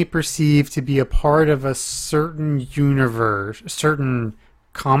mainly perceived to be a part of a certain universe, a certain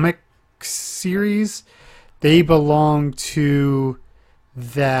comic series, they belong to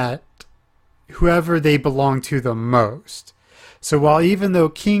that, whoever they belong to the most. So while even though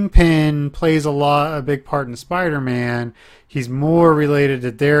Kingpin plays a big part in Spider-Man, he's more related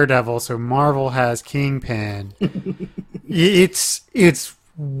to Daredevil, so Marvel has Kingpin. it's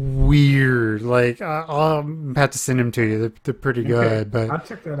weird. Like, I'll have to send them to you. They're pretty good, Okay. but I'll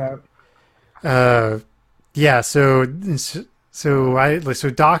check that out. yeah. So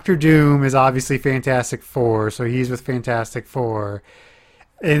Doctor Doom is obviously Fantastic Four, so he's with Fantastic Four,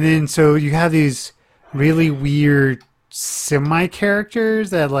 and then so you have these really weird semi characters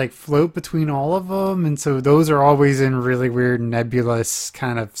that like float between all of them, and so those are always in really weird nebulous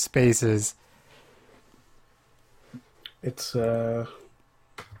kind of spaces. It's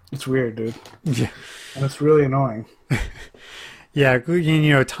weird, dude. Yeah. And it's really annoying. Yeah, you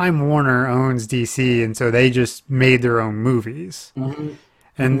know, Time Warner owns DC, and so they just made their own movies. Mm-hmm.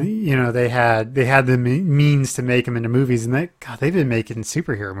 And you know, they had the means to make them into movies, and they've been making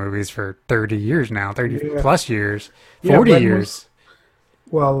superhero movies for 30 years now, 30 Yeah. plus years, Yeah, 40 when years.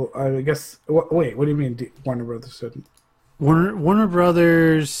 Well, I guess. Wait, what do you mean Warner Brothers didn't? Warner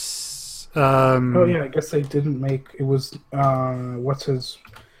Brothers. Oh yeah, I guess they didn't make. It was what's his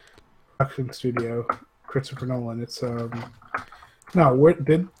production studio? Christopher Nolan. It's no. Wait,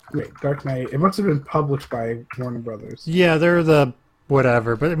 Dark Knight. It must have been published by Warner Brothers. Yeah, they're the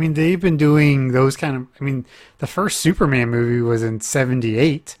whatever, but I mean, they've been doing those kind of. I mean, the first Superman movie was in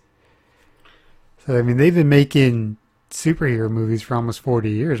 '78, so I mean, they've been making superhero movies for almost 40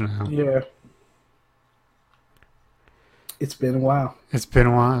 years now. Yeah. It's been a while. It's been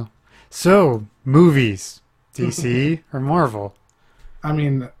a while. So, movies, DC or Marvel? I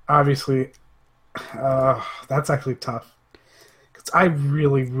mean, obviously, that's actually tough. Because I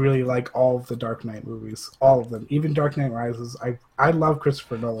really, really like all of the Dark Knight movies. All of them. Even Dark Knight Rises. I love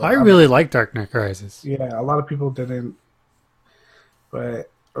Christopher Nolan. I really like Dark Knight Rises. Yeah, a lot of people didn't. But,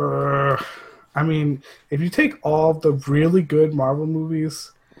 I mean, if you take all the really good Marvel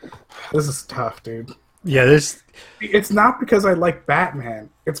movies, this is tough, dude. Yeah, this. It's not because I like Batman.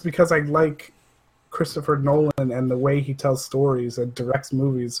 It's because I like Christopher Nolan and the way he tells stories and directs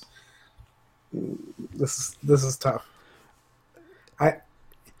movies. This is tough. I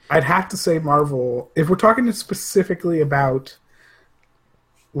I'd have to say Marvel. If we're talking specifically about,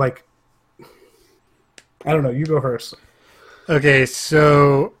 like, I don't know, you go first. Okay,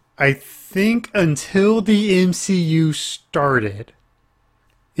 so I think until the MCU started,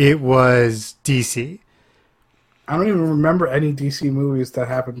 it was DC. I don't even remember any DC movies that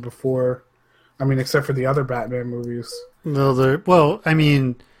happened before. I mean, except for the other Batman movies. Well, I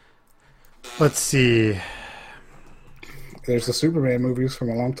mean, let's see. There's the Superman movies from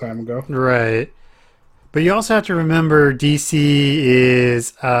a long time ago. Right. But you also have to remember DC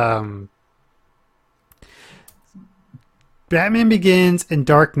is Batman Begins and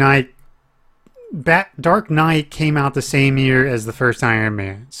Dark Knight. Dark Knight came out the same year as the first Iron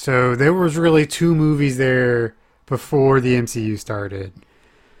Man. So there was really two movies there before the MCU started.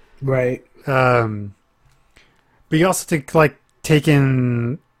 Right. But you also take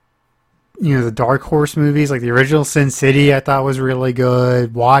in the Dark Horse movies, like the original Sin City. I thought was really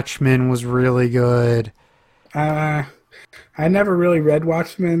good. Watchmen was really good. I never really read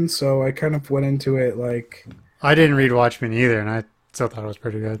Watchmen, so I kind of went into it like, I didn't read Watchmen either, and I still thought it was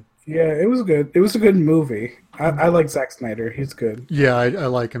pretty good. yeah, it was good. It was a good movie. I like Zack Snyder. He's good. Yeah, I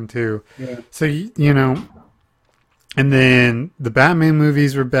like him too. Yeah. So and then the Batman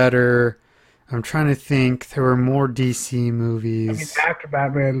movies were better. I'm trying to think. There were more DC I mean, movies. after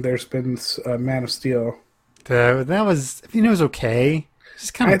Batman, there's been Man of Steel. That was, it was okay. It's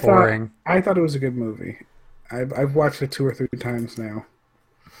just kind I of thought boring. I thought it was a good movie. I've watched it 2 or 3 times now.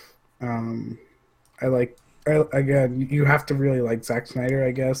 Again, you have to really like Zack Snyder,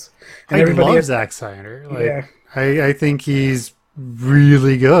 I guess. And I everybody love Zack Snyder. Like, yeah, I think he's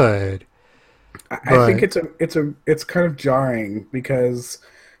really good. I think it's kind of jarring because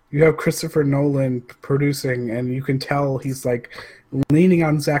you have Christopher Nolan producing, and you can tell he's like leaning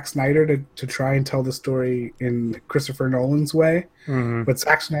on Zack Snyder to try and tell the story in Christopher Nolan's way, but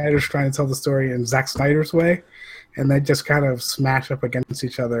Zack Snyder's trying to tell the story in Zack Snyder's way, and they just kind of smash up against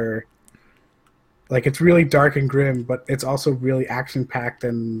each other. Like, it's really dark and grim, but it's also really action packed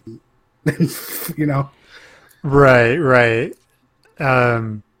and Right.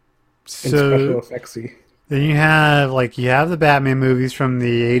 and special effectsy. Then you have the Batman movies from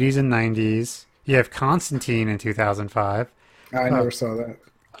the 80s and 90s. You have Constantine in 2005. I never saw that.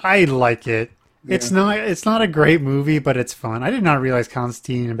 I like it. Yeah. It's not a great movie, but it's fun. I did not realize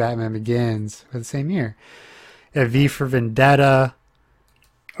Constantine and Batman Begins were the same year. You have V for Vendetta.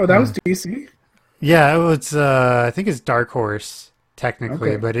 Oh, that was DC? Yeah, it was. I think it's Dark Horse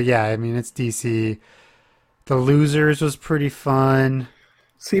technically, Okay. but yeah, I mean it's DC. The Losers was pretty fun.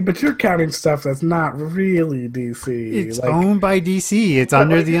 See, but you're counting stuff that's not really DC. It's Like, owned by DC. It's But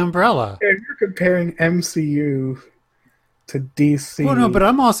under like- the umbrella. if you're comparing MCU to DC. Well, no, but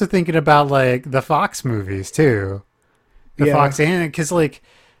I'm also thinking about like the Fox movies too. The Yeah. Fox and because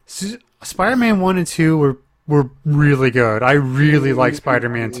Spider-Man 1 and 2 were really good. I really like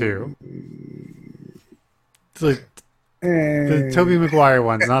Spider-Man 2. It's like the Eh, Tobey Maguire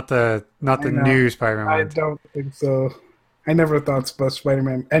ones, not the I know. new Spider-Man I ones. don't think so. I never thought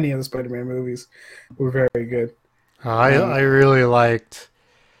Spider-Man, any of the Spider-Man movies, were very good. I really liked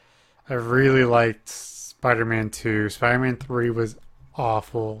Spider-Man 2. Spider-Man 3 was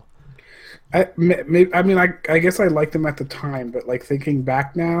awful. I guess I liked them at the time, but like thinking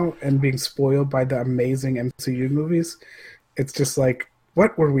back now and being spoiled by the amazing MCU movies, it's just like,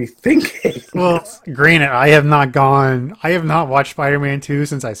 what were we thinking? Well, granted, I have not watched Spider-Man 2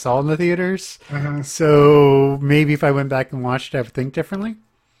 since I saw it in the theaters. Uh-huh. So maybe if I went back and watched it, I would think differently.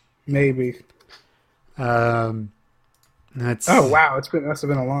 Maybe. That's Oh wow, must have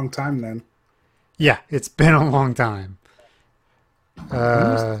been a long time then. Yeah, it's been a long time. When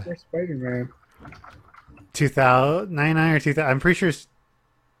was the first Spider-Man? 2099 or 2000. I'm pretty sure.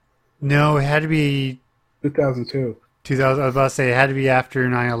 No, it had to be 2002. 2000. I was about to say it had to be after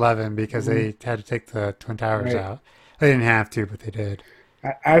 9/11 because they had to take the Twin Towers Right. out. They didn't have to, but they did.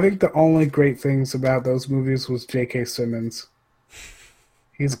 I think the only great things about those movies was J.K. Simmons.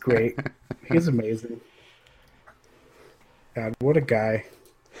 He's great. He's amazing. God, what a guy.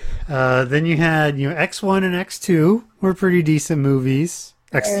 Then you had X1 and X2 were pretty decent movies.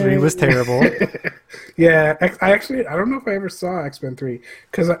 X3 was terrible. Yeah, I don't know if I ever saw X-Men 3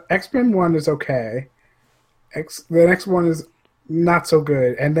 because X-Men 1 is okay. The next one is not so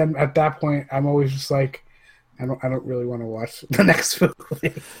good, and then at that point, I'm always just like, I don't really want to watch the next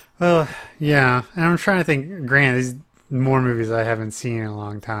movie. Well, yeah, and I'm trying to think. Granted, these more movies I haven't seen in a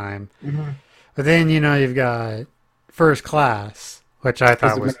long time. But then, you've got First Class, which I It's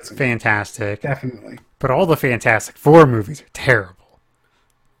thought was amazing. fantastic. Definitely. But all the Fantastic Four movies are terrible.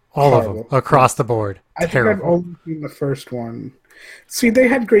 All of them, Horrible. across the board. I think I've Terrible. only seen the first one. See, they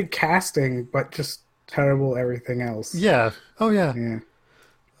had great casting, but just terrible everything else. Yeah. Oh, yeah. Yeah.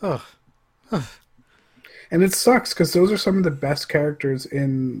 Ugh. And it sucks because those are some of the best characters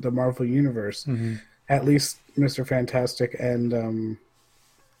in the Marvel Universe. Hmm. At least Mr. Fantastic and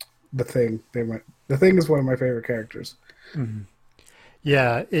the Thing. The Thing is one of my favorite characters. Hmm.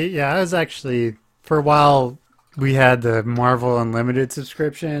 Yeah, I was actually, for a while, we had the Marvel Unlimited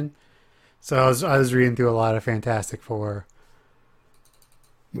subscription. So I was reading through a lot of Fantastic Four.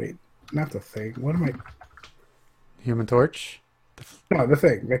 Wait, not the Thing. What am I? Human Torch? No, the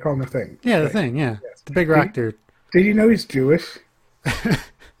Thing. They call him the Thing. Yeah, the Thing. thing, yeah. Yes. The big rock dude. Did you know he's Jewish?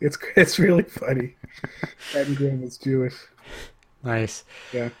 It's really funny. Ed Grimm is Jewish. Nice.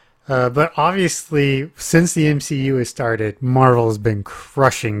 Yeah. But obviously, since the MCU has started, Marvel has been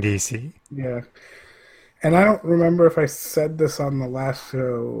crushing DC. Yeah. And I don't remember if I said this on the last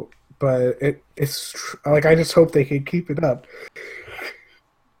show, but like I just hope they can keep it up.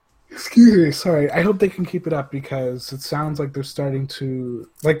 Excuse me, sorry. I hope they can keep it up because it sounds like they're starting to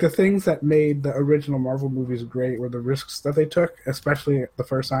like the things that made the original Marvel movies great were the risks that they took, especially the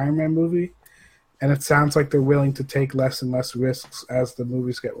first Iron Man movie. And it sounds like they're willing to take less and less risks as the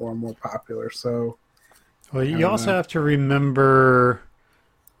movies get more and more popular. So Well, I you don't also know. have to remember.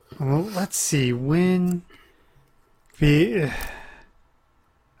 Well, let's see when the.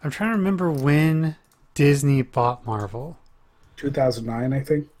 I'm trying to remember when Disney bought Marvel. 2009, I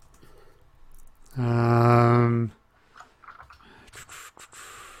think. Um,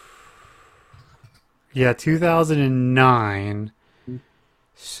 yeah, 2009.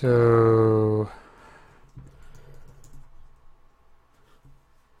 So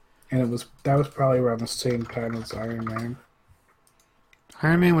And that was probably around the same time as Iron Man.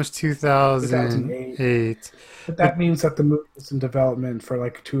 Iron Man was 2008. 2008. But But that means that the movie was in development for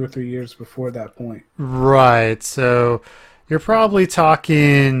like 2 or 3 years before that point. right, so you're probably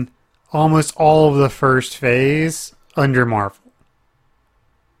talking almost all of the first phase under Marvel.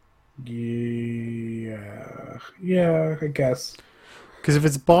 Yeah. Yeah, I guess. Because if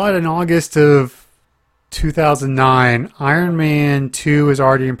it's bought in August of 2009, Iron Man 2 is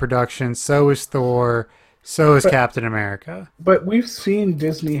already in production, so is Thor, so is But Captain America. but we've seen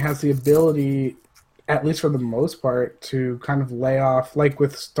Disney has the ability, at least for the most part, to kind of lay off like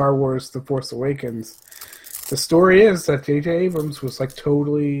with Star Wars The Force Awakens. The story is that J.J. Abrams was like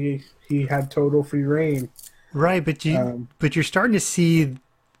totally he had total free reign. Right, but you Um, but you're starting to see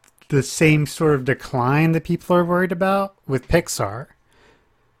the same sort of decline that people are worried about with Pixar.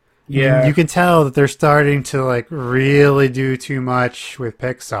 You yeah, can tell that they're starting to like really do too much with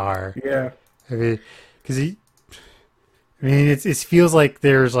Pixar. yeah, I mean, because it feels like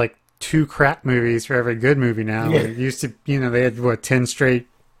there's like two crap movies for every good movie now. yeah, It used to, they had what 10 straight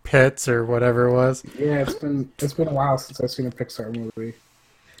pits or whatever it was. yeah. It's been a while since I've seen a Pixar movie.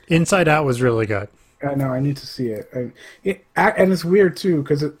 Inside Out was really good. I know I need to see it. And it's weird too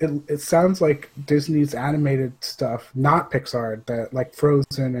because it sounds like Disney's animated stuff, not Pixar, that like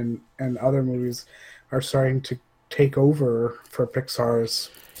Frozen and other movies are starting to take over for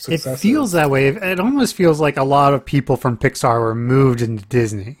Pixar's It feels successes. that way. It almost feels like a lot of people from Pixar were moved into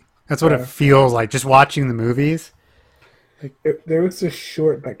Disney. That's what it Yeah. feels like just watching the movies. Like, There was this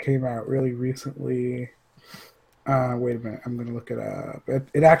short that came out really recently. Wait a minute, I'm gonna look it up.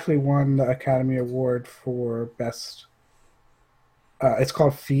 It actually won the Academy Award for best. It's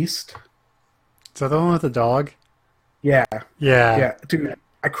called Feast. so the one with the dog? Yeah, Yeah. yeah, dude,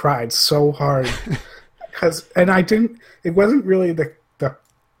 I cried so hard and I didn't. It wasn't really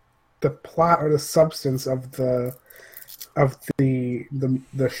the plot or the substance of the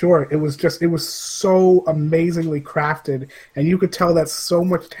short. It was so amazingly crafted, and you could tell that so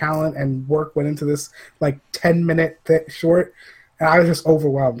much talent and work went into this like 10-minute short. And I was just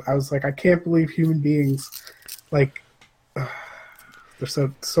overwhelmed. I was like, I can't believe human beings like there's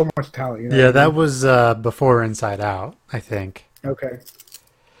so much talent. You know what Yeah, I that mean? was before Inside Out, I think. Okay,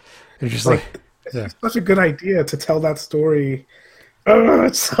 It's just like, like it's yeah. just such a good idea to tell that story. Oh,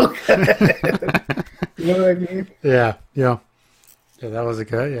 it's so good. You know what I mean? Yeah, yeah. Yeah, that was a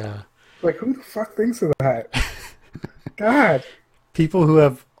good, yeah. Like, who the fuck thinks of that? God, People who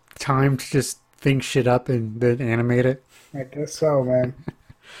have time to just think shit up and then animate it. I guess so, man.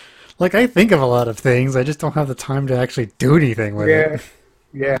 Like, I think of a lot of things, I just don't have the time to actually do anything with Yeah, it.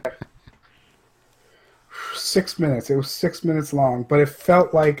 yeah. 6 minutes. It was 6 minutes long, but it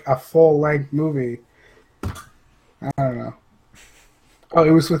felt like a full length movie. I don't know. Oh,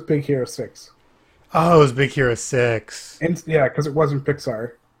 it was with Big Hero 6. Oh, it was Big Hero 6. And yeah, because it wasn't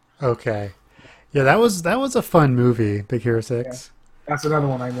Pixar. Okay. Yeah, that was a fun movie, Big Hero Yeah, 6. that's another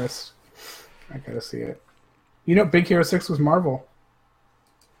one I missed. I gotta see it. You know, Big Hero 6 was Marvel.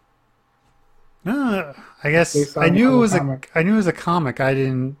 No, I guess Based on a Marvel comic. I knew it was a comic. I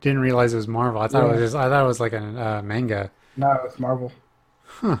didn't realize it was Marvel. Yeah. I thought it was like a manga. No, it's Marvel.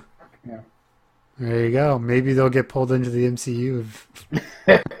 Huh. Yeah. There you go. Maybe they'll get pulled into the MCU.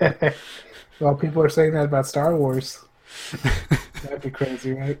 Well, people are saying that about Star Wars. That'd be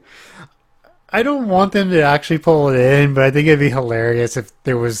crazy, right? I don't want them to actually pull it in, but I think it'd be hilarious if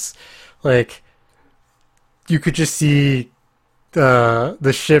there was like you could just see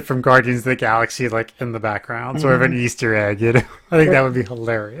the ship from Guardians of the Galaxy like in the background, sort of an Easter egg, you know? I think that would be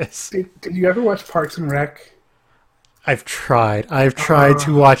hilarious. Did you ever watch Parks and Rec? I've tried. I've tried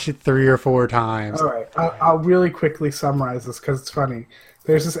to watch it 3 or 4 times. All right, I'll really quickly summarize this because it's funny.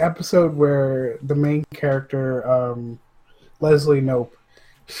 There's this episode where the main character, Leslie Nope,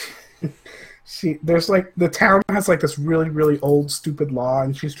 there's like the town has like this really really old stupid law,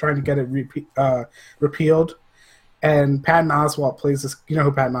 and she's trying to get it repealed. And Patton Oswalt plays this. You know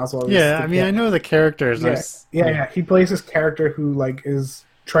who Patton Oswalt is? Yeah, I mean, I know the characters. Yeah. He plays this character who like is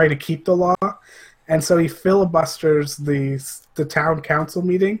trying to keep the law, and so he filibusters the town council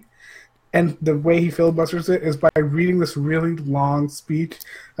meeting. And the way he filibusters it is by reading this really long speech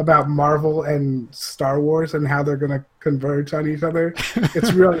about Marvel and Star Wars and how they're going to converge on each other.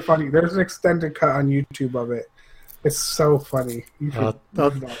 It's really funny. There's an extended cut on YouTube of it. It's so funny. You should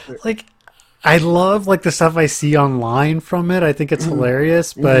watch it. Like, I love like the stuff I see online from it. I think it's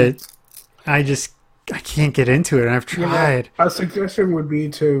hilarious, but I can't get into it. And I've tried. A suggestion would be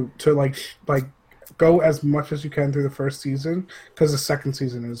to like go as much as you can through the first season, because the second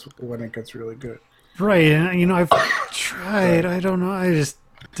season is when it gets really good. Right, and you know I've tried. I don't know. I just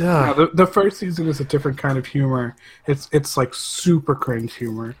No, the first season is a different kind of humor. It's like super cringe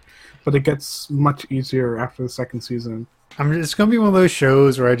humor, but it gets much easier after the second season. it's gonna be one of those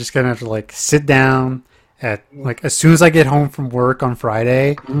shows where I just gonna have to like sit down at like as soon as I get home from work on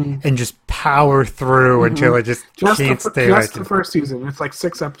Friday and just power through until I just can't stay. Just the first season. It's like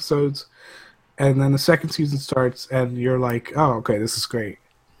 6 episodes. And then the second season starts, and you're like, "Oh, okay, this is great."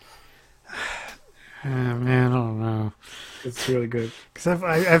 Man, I don't know. It's really good. Because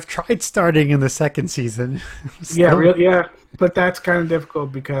I've tried starting in the second season. Yeah, but that's kind of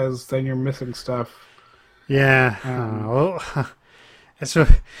difficult because then you're missing stuff. Yeah. Well, it's one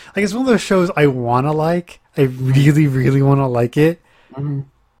of those shows I want to like. I really, really want to like it,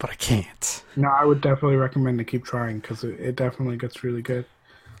 but I can't. No, I would definitely recommend to keep trying because it definitely gets really good.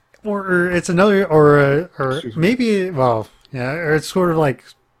 Or it's another, or maybe, well, yeah, or it's sort of like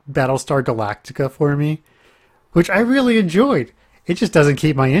Battlestar Galactica for me, which I really enjoyed. It just doesn't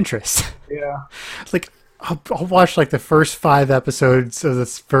keep my interest. Yeah. Like, I'll watch like the first 5 episodes of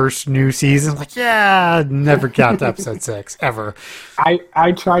this first new season. Like, yeah, never got to episode 6 ever.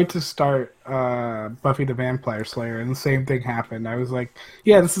 I tried to start Buffy the Vampire Slayer, and the same thing happened. I was like,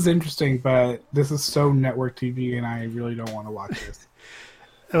 yeah, this is interesting, but this is so network TV, and I really don't want to watch this.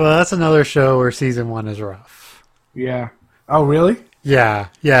 Well, that's another show where season 1 is rough. Yeah. Oh, really? Yeah.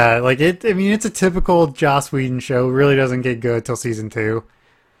 Like it. I mean, it's a typical Joss Whedon show. It really doesn't get good till season 2.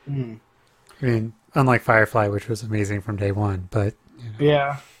 I mean, unlike Firefly, which was amazing from day 1. But you know.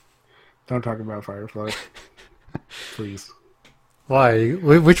 Yeah. Don't talk about Firefly, please. Why?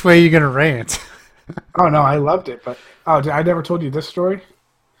 Which way are you gonna rant? Oh no, I loved it, but I never told you this story.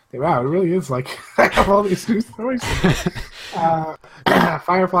 Wow, it really is like I have all these new stories.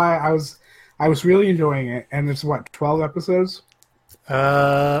 Firefly, I was really enjoying it, and it's 12 episodes.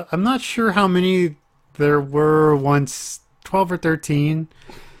 I'm not sure how many there were once, 12 or 13.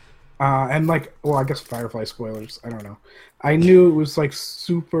 And like, well, I guess Firefly spoilers. I don't know. I knew it was like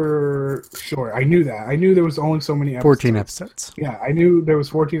super short. I knew that. I knew there was only so many episodes. 14 episodes. Yeah, I knew there was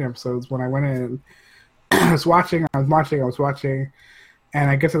 14 episodes when I went in. I was watching, and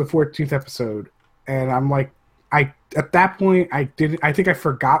I get to the 14th episode, and I'm like, at that point, I think I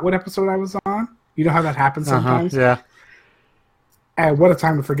forgot what episode I was on. You know how that happens sometimes? Yeah. And what a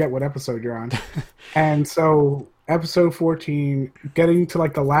time to forget what episode you're on. And so, episode 14, getting to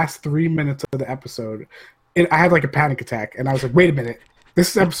like the last 3 minutes of the episode, I had like a panic attack, and I was like, wait a minute, this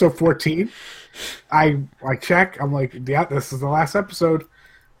is episode 14? I check, I'm like, yeah, this is the last episode.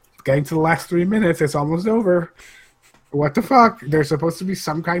 Getting to the last 3 minutes, it's almost over. What the fuck? There's supposed to be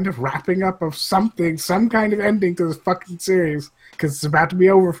some kind of wrapping up of something, some kind of ending to this fucking series, because it's about to be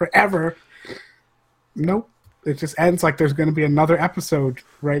over forever. Nope. It just ends like there's going to be another episode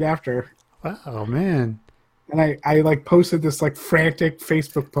right after. Wow, man. And I like posted this like frantic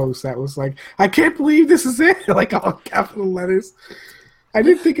Facebook post that was like, I can't believe this is it, like all capital letters. I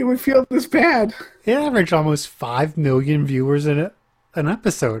didn't think it would feel this bad. It averaged almost 5 million viewers in an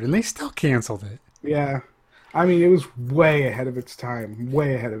episode, and they still canceled it. Yeah. I mean, it was way ahead of its time.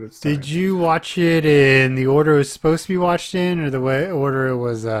 Way ahead of its time. Did you watch it in the order it was supposed to be watched in, or the way order it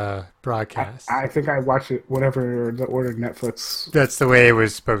was broadcast? I think I watched it whatever the order Netflix. That's the way it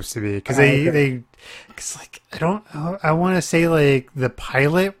was supposed to be, because because like I want to say like the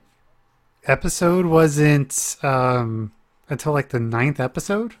pilot episode wasn't until like the 9th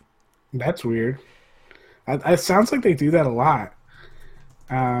episode. That's weird. It sounds like they do that a lot.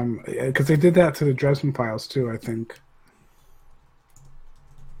 Because they did that to the Dresden Files too, I think.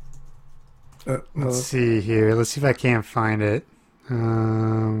 Let's see here. Let's see if I can't find it.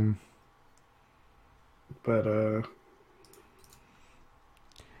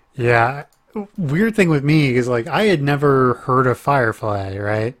 Yeah. Weird thing with me is like I had never heard of Firefly,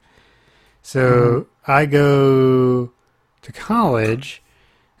 right? So I go to college,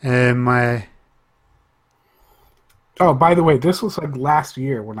 and my Oh, by the way, this was like last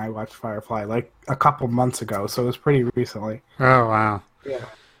year when I watched Firefly, like a couple months ago, so it was pretty recently. oh wow. Yeah.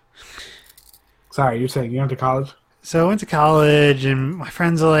 Sorry, you're saying you went to college? So I went to college, and my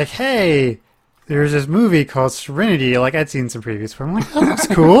friends are like, "Hey, there's this movie called Serenity." Like I'd seen some previews for. I'm like, "Oh, that's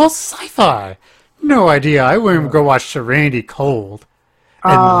cool, sci-fi." No idea. I wouldn't go watch Serenity cold,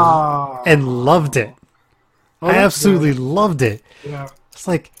 and loved it. I absolutely loved it. Yeah. It's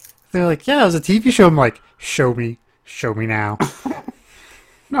like they're like, "Yeah, it was a TV show." I'm like, "Show me now."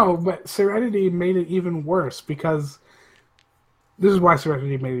 No, but Serenity made it even worse because this is why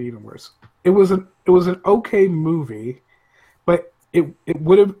Serenity made it even worse. It was an okay movie, but it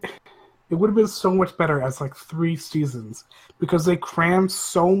would have been so much better as like 3 seasons because they crammed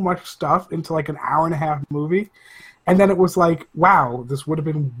so much stuff into like an hour-and-a-half movie, and then it was like, wow, this would have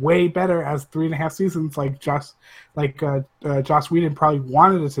been way better as 3.5 seasons, like Joss Whedon probably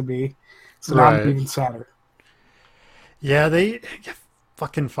wanted it to be. So now I'm even sadder. Yeah,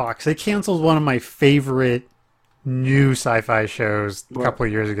 fucking Fox. They canceled one of my favorite new sci-fi shows a couple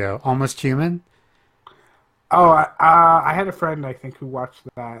of years ago, Almost Human. Oh, I had a friend I think who watched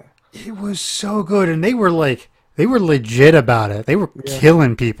that. It was so good, and they were legit about it. They were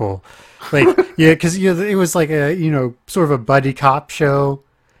killing people, like because it was like a sort of a buddy cop show,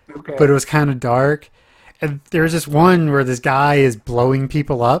 but it was kind of dark. And there's this one where this guy is blowing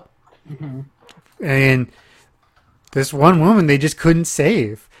people up, and this one woman they just couldn't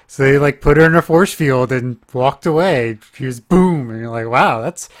save. So they like put her in a force field and walked away. She was boom, and you're like, wow,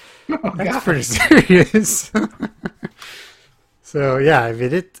 that's pretty serious. So yeah, I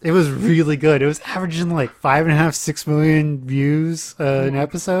mean it was really good. It was averaging like 5.5, 6 million views an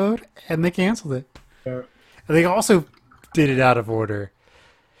episode, and they canceled it. Yeah. And they also did it out of order.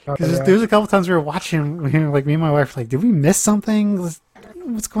 Because there was a couple times we were watching, like me and my wife were like, did we miss something?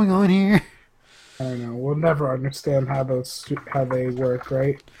 What's going on here? I don't know. We'll never understand how they work,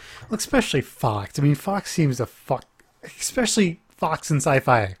 right? Well, especially Fox. I mean, Fox seems to especially Fox and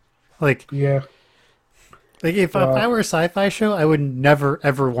sci-fi. Like, yeah. Like if I were a sci-fi show, I would never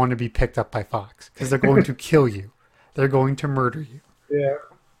ever want to be picked up by Fox because they're going to kill you. They're going to murder you. Yeah.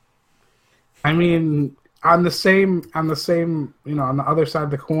 I mean, on the same, on the other side of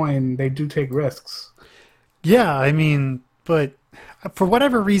the coin, they do take risks. Yeah, I mean, but for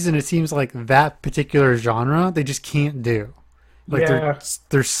whatever reason, it seems like that particular genre they just can't do. Like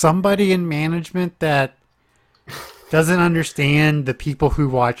there's somebody in management that doesn't understand the people who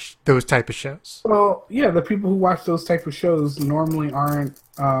watch those type of shows. Well, yeah, the people who watch those type of shows normally aren't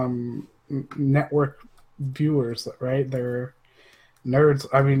network viewers, right? They're nerds.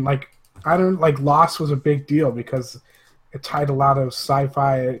 I mean, Lost was a big deal because it tied a lot of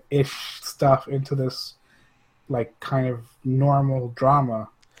sci-fi-ish stuff into this like kind of normal drama.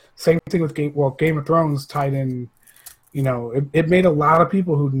 Same thing with Game of Thrones tied in. You know, it made a lot of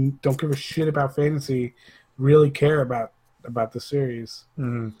people who don't give a shit about fantasy really care about the series.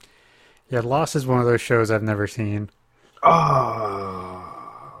 Mm. Yeah, Lost is one of those shows I've never seen. Oh,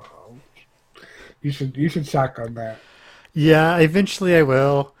 you should shotgun that. Yeah, eventually I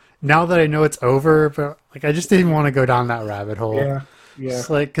will. Now that I know it's over, but like I just didn't want to go down that rabbit hole. Yeah. It's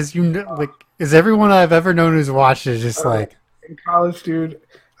like because is everyone I've ever known who's watched it just like in college, dude.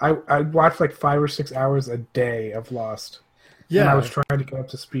 I watched like 5 or 6 hours a day of Lost. Yeah, and I was trying to get up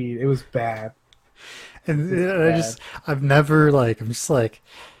to speed. It was bad. And I'm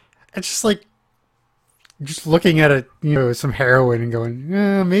just looking at some heroin and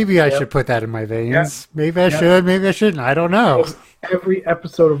going, maybe I should put that in my veins. Yeah. Maybe I should, maybe I shouldn't. I don't know. Every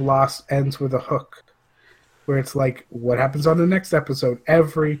episode of Lost ends with a hook. where it's like, what happens on the next episode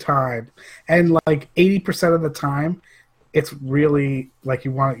every time, and like 80% of the time, it's really like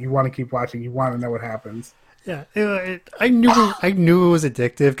you want to keep watching. You want to know what happens. Yeah, I knew it was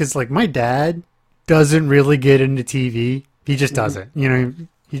addictive because like my dad doesn't really get into TV. He just doesn't. You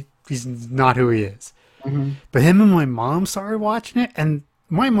know, he's not who he is. Mm-hmm. But him and my mom started watching it, and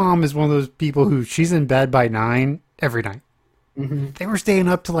my mom is one of those people who she's in bed by 9 every night. Mm-hmm. They were staying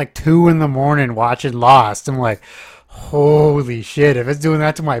up to like 2 in the morning watching Lost. I'm like, holy shit! If it's doing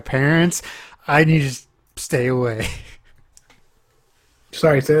that to my parents, I need to stay away.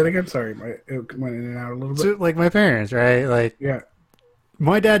 Sorry, say that again. Sorry, it went in and out a little bit. So, like my parents, right? Like Yeah.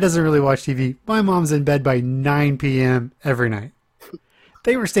 my dad doesn't really watch TV. My mom's in bed by 9 p.m. every night.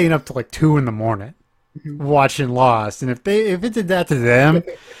 They were staying up to like 2 in the morning watching Lost, and if it did that to them,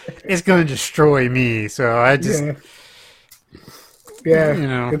 it's going to destroy me. So I just, Yeah, you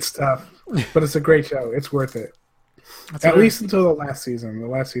know, it's tough, but it's a great show. It's worth it. that's At what, least until the last season. The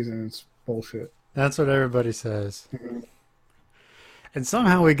last season is bullshit. that's what everybody says. Mhm. And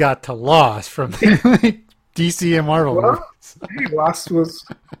somehow we got to Lost from like, DC and Marvel. Well, hey, Lost was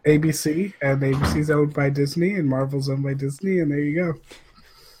ABC, and ABC's owned by Disney, and Marvel's owned by Disney, and there you go.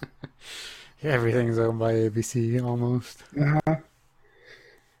 Everything's owned by ABC almost. Uh-huh.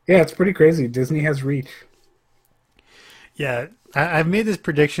 Yeah, it's pretty crazy. Disney has reach. Yeah, I've made this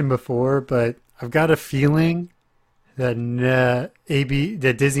prediction before, but I've got a feeling that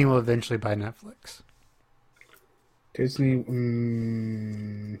that Disney will eventually buy Netflix. Disney,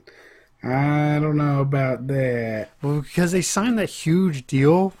 I don't know about that. Well, because they signed that huge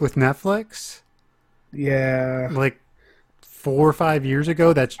deal with Netflix Yeah, like 4 or 5 years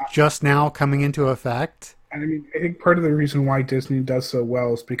ago. That's just now coming into effect. I mean, I think part of the reason why Disney does so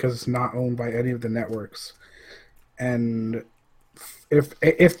well is because it's not owned by any of the networks. And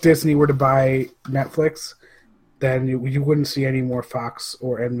if Disney were to buy Netflix, then you wouldn't see any more Fox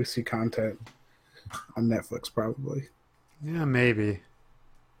or NBC content on Netflix, probably. Yeah, maybe.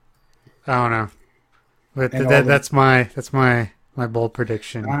 I don't know, but And that's my bold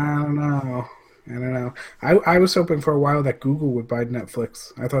prediction. I don't know. I was hoping for a while that Google would buy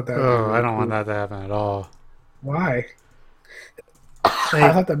Netflix. I thought that would be Oh, really I don't cool. want that to happen at all. Why? I They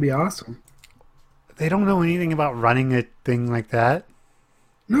thought that'd be awesome. they don't know anything about running a thing like that.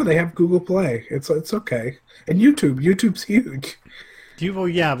 No, they have Google Play. It's okay. And YouTube. YouTube's huge. Well,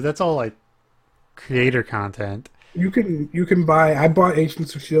 yeah, but that's all like creator content. You can buy. I bought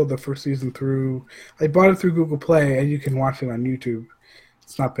Agents of Shield the first season through. I bought it through Google Play, and you can watch it on YouTube.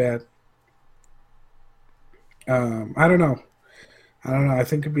 It's not bad. I don't know. I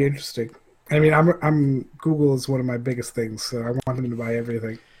think it'd be interesting. I mean, I'm Google is one of my biggest things, so I want them to buy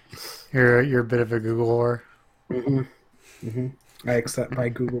everything. You're a bit of a Google whore. I accept my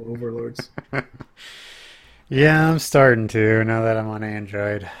Google overlords. Yeah, I'm starting to now that I'm on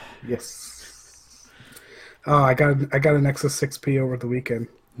Android. Yes. Oh, I got an Nexus 6P over the weekend.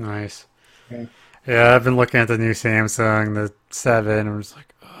 Nice. Yeah. Yeah, I've been looking at the new Samsung, the 7. I'm just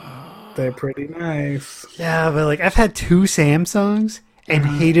like, They're pretty nice. yeah, but like I've had 2 Samsungs and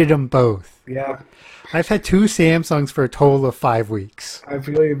hated them both. Yeah, I've had 2 Samsungs for a total of 5 weeks. I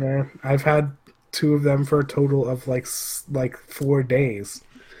feel you, man. I've had 2 of them for a total of like 4 days.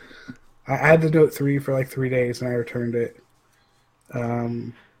 I had the Note 3 for like 3 days, and I returned it.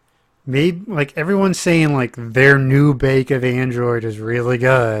 Maybe like everyone's saying like their new bake of Android is really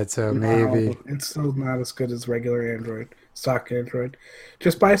good, so maybe. No, it's still not as good as regular Android, stock Android.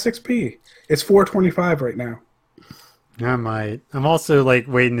 Just buy a 6P. It's $425 right now. I might. I'm also like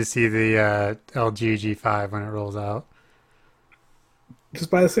waiting to see the LG G5 when it rolls out. Just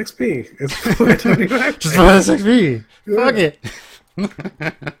buy a 6P. It's $425. Just buy the 6P. Fuck it.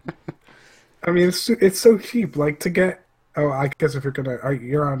 I mean, it's so cheap. Like to get. Oh, I guess if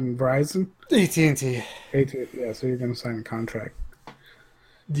you're on Verizon. AT&T. Yeah, so you're gonna sign a contract.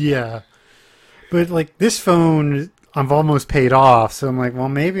 Yeah. But like this phone, I've almost paid off, so I'm like, well,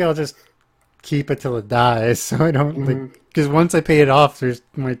 maybe I'll just keep it till it dies, so I don't like. Because once I pay it off,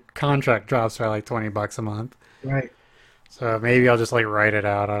 my contract drops by like $20 a month. Right. So maybe I'll just like write it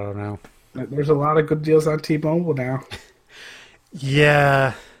out. I don't know. There's a lot of good deals on T-Mobile now.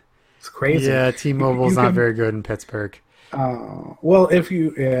 Yeah. It's crazy. Yeah, T-Mobile's You not can- very good in Pittsburgh. Well, if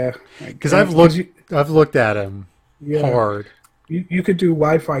you Because I've looked at them hard. You could do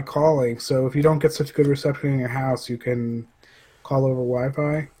Wi-Fi calling. So if you don't get such good reception in your house, you can call over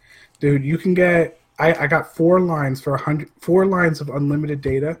Wi-Fi. Dude, you can get. I got 4 lines for 4 lines of unlimited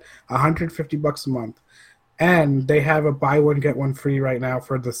data, $150 a month, and they have a buy one get one free right now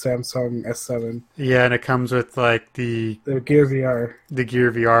for the Samsung S7, Yeah, and it comes with like the the Gear VR.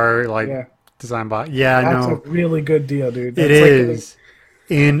 Gear VR like Yeah. design box. Yeah, I That's a know. really good deal, dude. It That's is.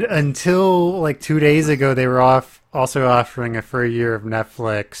 And until like 2 days ago, they were also offering it for a year of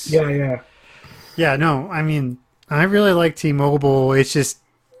Netflix. yeah, yeah. Yeah, no, I mean, I really like T-Mobile. It's just,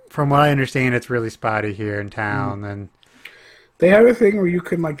 from what I understand, it's really spotty here in town. And They have a thing where you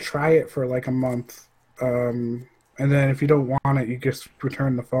can like try it for like a month, and then if you don't want it, you just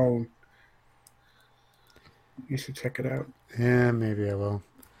return the phone. You should check it out. yeah, maybe I will.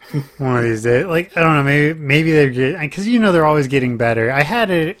 One of these days. Like, I don't know, maybe they're getting, because they're always getting better. I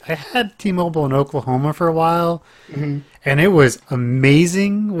had T-Mobile in Oklahoma for a while, and it was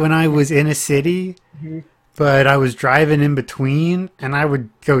amazing when I was in a city, but I was driving in between, and I would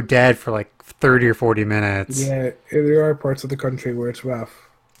go dead for like 30 or 40 minutes. Yeah, there are parts of the country where it's rough.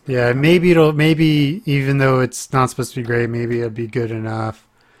 Yeah, maybe even though it's not supposed to be great, maybe it'll be good enough.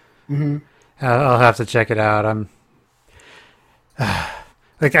 I'll have to check it out.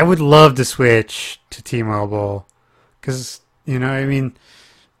 Like, I would love to switch to T-Mobile because, I mean,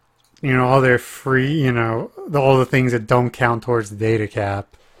 all their free, all the things that don't count towards the data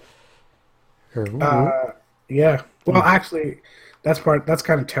cap. Yeah. Well, actually, that's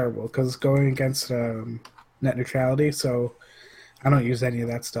kind of terrible because it's going against net neutrality. So I don't use any of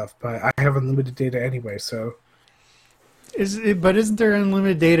that stuff, but I have unlimited data anyway. So But isn't there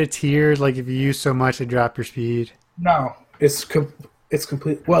unlimited data tiered? Like, if you use so much, they drop your speed. no, it's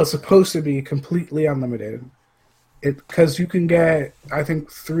complete. Well, it's supposed to be completely unlimited. Because you can get, I think,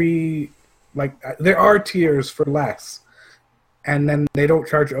 3. Like, there are tiers for less, and then they don't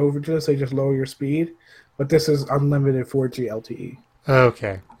charge overages; they just lower your speed. But this is unlimited 4G LTE.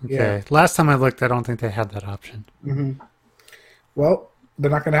 Okay. Yeah. Last time I looked, I don't think they had that option. Well, they're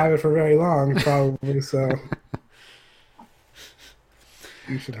not going to have it for very long, probably. So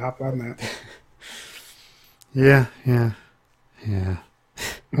you should hop on that. Yeah.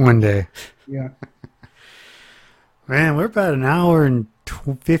 One day. Yeah. Man, we're about an hour and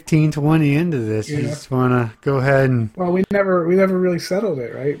 15, 20 into this. You just want to go ahead and... Well, we never really settled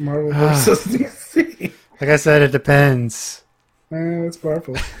it, right? Marvel versus DC. Like I said, it depends. It's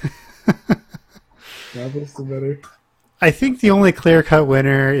Marvel. Marvel's the better. I think the only clear-cut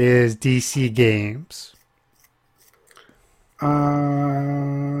winner is DC Games. Yeah,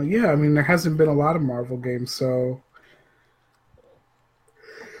 I mean, there hasn't been a lot of Marvel games, so...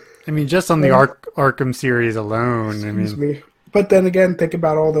 I mean, just on the Arkham series alone. Excuse me. But then again, think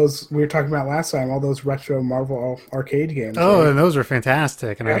about all those we were talking about last time, all those retro Marvel arcade games. Oh, right? and those were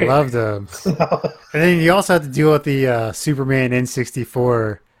fantastic, and Right. I loved them. And then you also have to deal with the Superman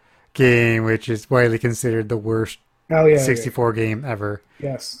N64 game, which is widely considered the worst Oh, yeah. 64 game ever.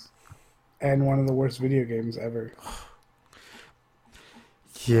 Yes. And one of the worst video games ever.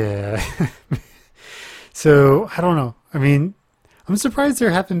 Yeah. So, I don't know. I mean, I'm surprised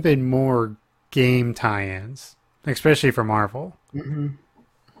there haven't been more game tie-ins, especially for Marvel. I'm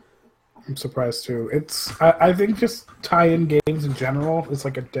surprised too. I think just tie-in games in general is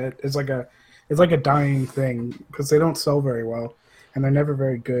like it's like a dying thing because they don't sell very well and they're never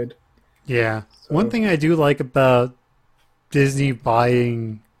very good. Yeah. So- One thing I do like about Disney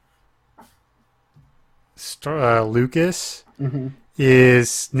buying Lucas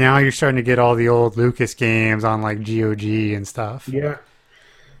is now you're starting to get all the old Lucas games on like GOG and stuff. Yeah.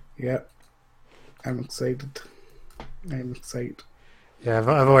 I'm excited. Yeah, I've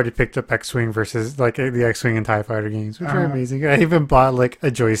already picked up X-Wing versus like the X-Wing and TIE Fighter games, which are amazing. I even bought like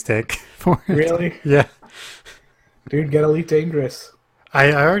a joystick for it. Really? Yeah. Dude, get Elite Dangerous.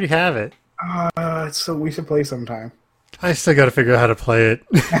 I already have it. So we should play sometime. I still got to figure out how to play it.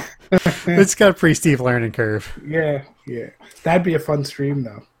 It's got a pretty steep learning curve. Yeah. That'd be a fun stream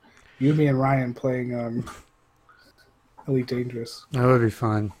though. You, me, and Ryan playing Elite Dangerous. That would be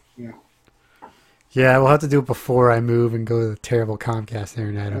fun. Yeah. Yeah, we'll have to do it before I move and go to the terrible Comcast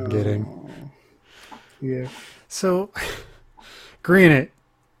internet I'm getting. Yeah. So, granted,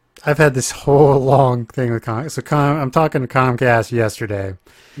 I've had this whole long thing with Comcast. I'm talking to Comcast yesterday.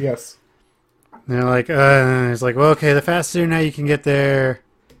 Yes. And they're like, it's like, well, okay, the fastest internet you can get there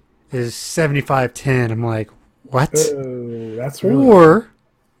is 7510. I'm like, what? Oh, that's really Or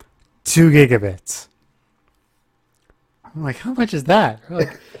 2 gigabits. I'm like, how much is that? They're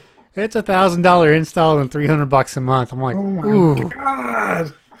like, it's $1,000 install and $300 a month. I'm like, Oh my ooh.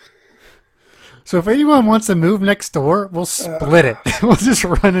 god. So if anyone wants to move next door, we'll split it. We'll just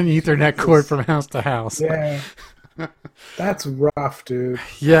run an Ethernet cord from house to house. Yeah. That's rough, dude.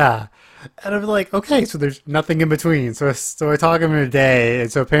 Yeah. And I'm like, okay, so there's nothing in between. So I talk them in a day,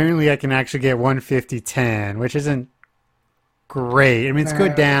 and so apparently I can actually get 150/10, which isn't great. I mean, it's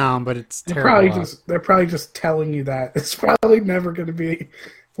good down, but it's terrible. They're probably just telling you that it's probably never going to be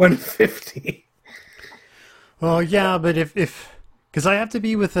 150. Well, yeah, but if because I have to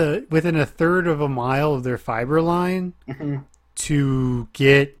be within a third of a mile of their fiber line Hmm. to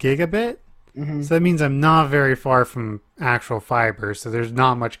get gigabit. Hmm. So that means I'm not very far from actual fiber, so there's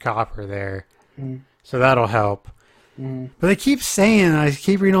not much copper there. Hmm. So that'll help. Hmm. But they keep saying, I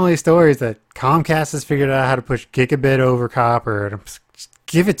keep reading all these stories that Comcast has figured out how to push gigabit over copper, and I'm just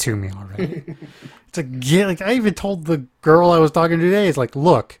give it to me already. It's like I even told the girl I was talking to today, it's like,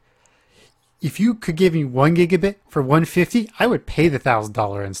 look, if you could give me 1 gigabit for 150, I would pay the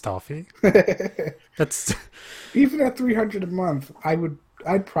 $1,000 install fee. That's Even at 300 a month,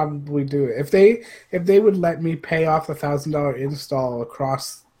 I'd probably do it. If they would let me pay off the $1,000 install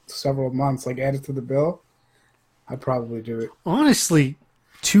across several months, like add it to the bill, I'd probably do it. honestly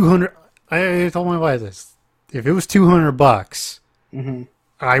 200. I told my wife this. If it was $200, Hmm.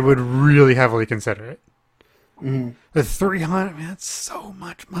 I would really heavily consider it. Hmm. The 300, man, that's so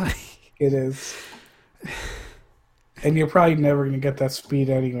much money. It is. And you're probably never going to get that speed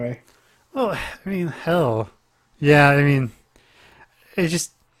anyway. Well, I mean, hell. Yeah, I mean, it's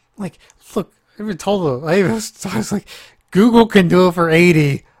just, like, look, I even told them, I was like, Google can do it for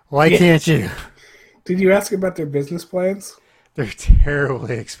 80. Why Yeah. can't you? Did you ask about their business plans? They're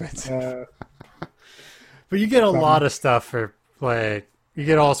terribly expensive. But you get a Something. lot of stuff for, like, you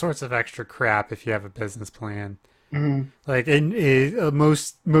get all sorts of extra crap if you have a business plan. Hmm. Like,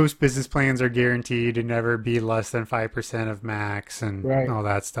 most business plans are guaranteed to never be less than 5% of max and Right. all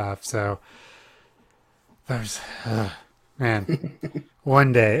that stuff. So, there's, man,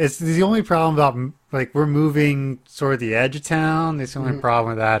 one day. It's the only problem about, like, we're moving toward the edge of town. The only problem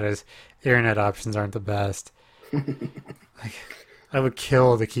with that is internet options aren't the best. Like, I would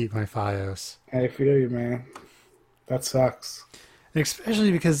kill to keep my FiOS. I feel you, man. That sucks.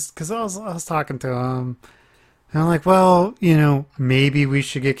 Especially because I was talking to him, and I'm like, well, maybe we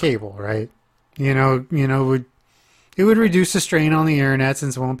should get cable, right? It would reduce the strain on the internet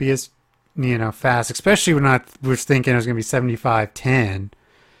since it won't be as fast. Especially when I was thinking it was going to be 7510,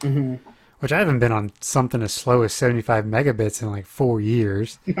 Hmm. which I haven't been on something as slow as 75 megabits in like 4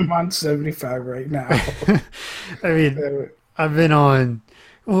 years. I'm on 75 right now. I mean, Uh, I've been on.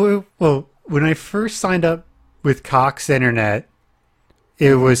 Well, when I first signed up with Cox Internet,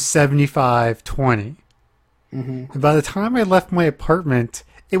 it was 7520. hmm. And by the time I left my apartment,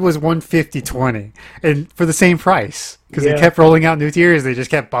 it was 15020, and for the same price because they Yeah. kept rolling out new tiers. They just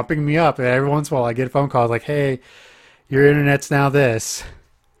kept bumping me up, and every once in a while I get a phone call like, "Hey, your internet's now this."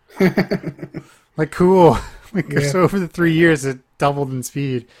 Like, cool. Like, Yeah. so over the 3 years, it doubled in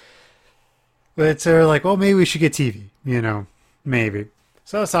speed. But they're like, well, maybe we should get TV, maybe.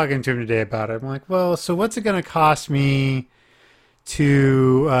 So I was talking to him today about it. I'm like, well, so what's it going to cost me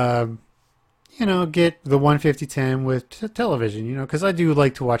to, get the 15010 with television, because I do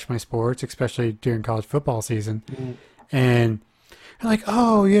like to watch my sports, especially during college football season. Mhm. And they're like,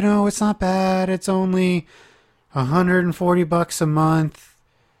 oh, it's not bad. It's only $140 a month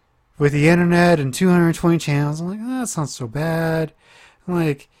with the internet and 220 channels. I'm like, oh, that sounds so bad. I'm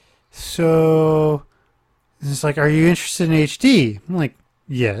like, so it's like, are you interested in HD? I'm like,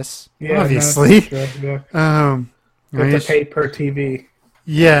 yes, Yeah, no, obviously. sure, yeah. I You mean, have to pay per TV.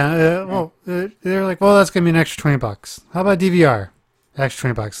 yeah. They're like, well, that's gonna be an extra $20. How about DVR?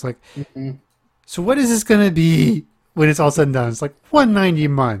 Extra $20. Like, Hmm. so what is this gonna be when it's all said and done? It's like $190 a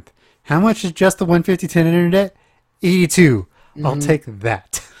month. How much is just the 15010 internet? 82. I'll Mhm. take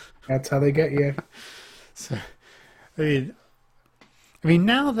that. That's how they get you. So, I mean,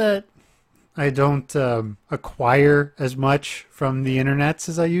 now that I don't acquire as much from the internets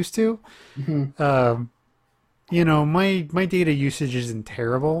as I used to, Hmm. my data usage isn't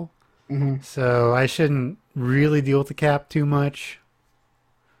terrible, Hmm. so I shouldn't really deal with the cap too much.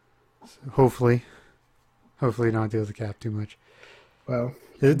 So hopefully not deal with the cap too much. Well,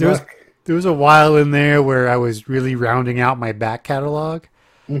 There was luck. there was a while in there where I was really rounding out my back catalog,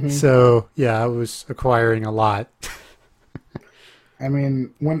 Mhm. so yeah, I was acquiring a lot. I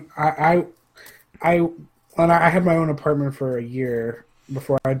mean, when I had my own apartment for a year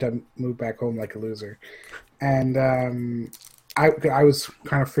before I done moved back home like a loser, and I was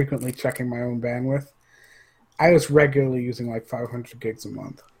kind of frequently checking my own bandwidth. I was regularly using like 500 gigs a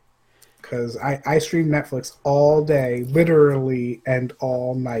month because I stream Netflix all day, literally, and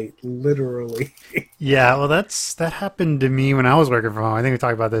all night, literally. Yeah, well, that happened to me when I was working from home. I think we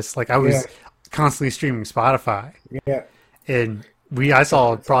talked about this. Like, I was Yeah. constantly streaming Spotify, Yeah. and I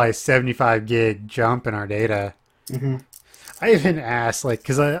saw probably a 75 gig jump in our data. Hmm. I even asked, like,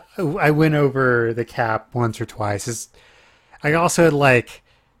 because I went over the cap once or twice. I also had like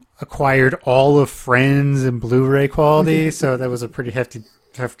acquired all of Friends in Blu-ray quality, so that was a pretty hefty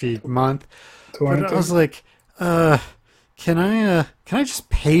hefty month. But 20. I was like, can I just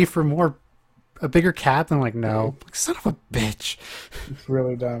pay for a bigger cap? And I'm like, no. Like, son of a bitch. It's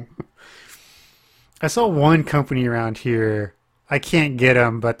really dumb. I saw one company around here. I can't get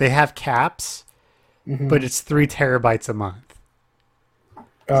them, but they have caps, but it's 3 terabytes a month.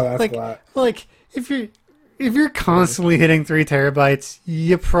 Oh, that's Like, a lot. like if you're constantly hitting 3 terabytes,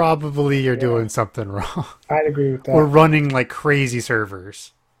 you probably are doing something wrong. I'd agree with that. Or running like crazy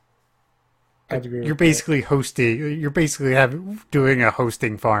servers. I'd agree You're with basically hosting. You're basically doing a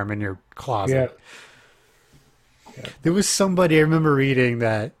hosting farm in your that. closet. Yeah. There was somebody I remember reading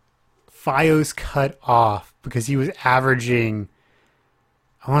that FiOS cut off because he was averaging,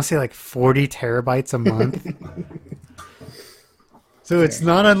 I want to say like 40 terabytes a month. So it's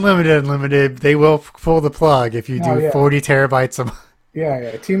not unlimited. They will pull the plug if you do 40 terabytes a month.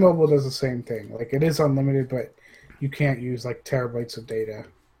 Yeah. T-Mobile does the same thing. Like, it is unlimited, but you can't use like terabytes of data.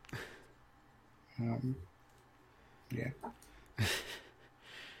 Yeah.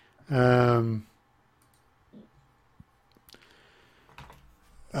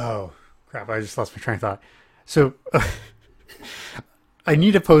 Oh crap! I just lost my train of thought. So I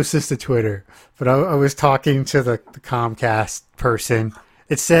need to post this to Twitter, but I was talking to the Comcast person.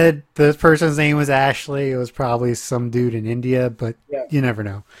 It said the person's name was Ashley. It was probably some dude in India, but you never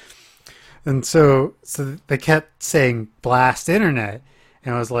know. And so they kept saying blast internet,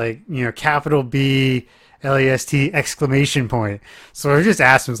 and I was like, capital B LAST exclamation point. So I just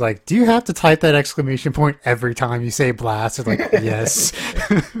asked him, like, do you have to type that exclamation point every time you say blast? It's like, yes.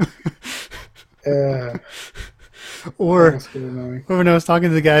 Or when I was talking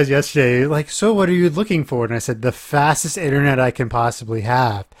to the guys yesterday, like, so what are you looking for? And I said, the fastest internet I can possibly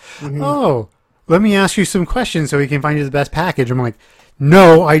have. Oh, let me ask you some questions so we can find you the best package. I'm like,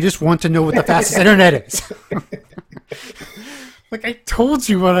 no, I just want to know what the fastest internet is. Like, I told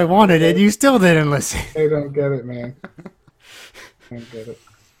you what I wanted, and you still didn't listen. They don't get it, man. Don't get it.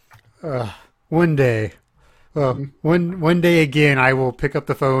 One day. Well, one day again, I will pick up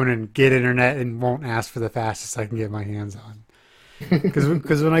the phone and get internet and won't ask for the fastest I can get my hands on.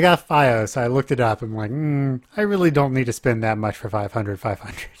 Because when I got FiOS, I looked it up. I'm like, I really don't need to spend that much for 500.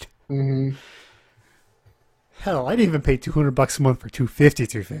 Hell, I didn't even pay $200 a month for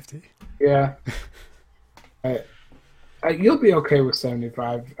 250. Yeah. You'll be okay with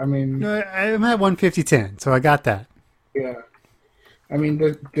 75. I mean, No, I'm at 150.10, so I got that. Yeah. I mean,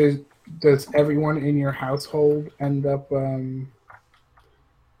 does everyone in your household end up doing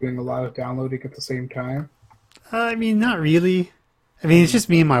a lot of downloading at the same time? I mean, not really. I mean, it's just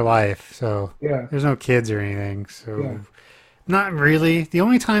me and my wife, so Yeah. there's no kids or anything, so not really. The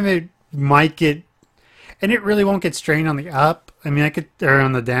only time it might get, and it really won't get strained on the up. I mean, or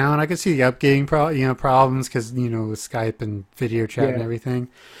on the down. I could see the up getting problems because with Skype and video chat and everything.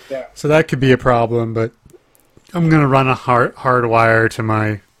 Yeah. So that could be a problem, but I'm gonna run a hardwire to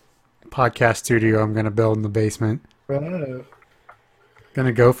my podcast studio. I'm gonna build in the basement. Gonna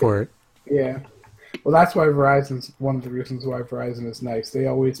go for it. Yeah. Well, that's why Verizon's one of the reasons why Verizon is nice. They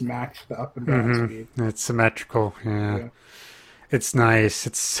always match the up and down speed. It's symmetrical. Yeah. It's nice.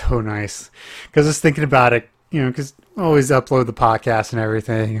 It's so nice. Because I was thinking about it, because I always upload the podcast and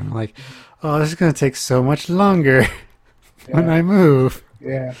everything. I'm like, oh, this is going to take so much longer when I move.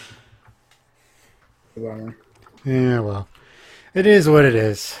 Yeah. Yeah, well, it is what it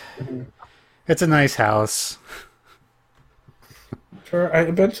is. It's a nice house. Sure.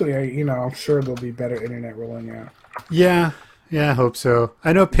 Eventually, I'm sure there'll be better internet rolling out. Yeah, I hope so.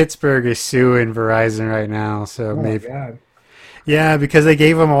 I know Pittsburgh is suing Verizon right now, so maybe. My God. Yeah, because they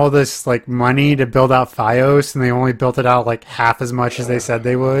gave them all this money to build out FiOS, and they only built it out half as much as they said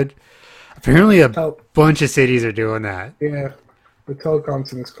they would. Apparently, a bunch of cities are doing that. Yeah, the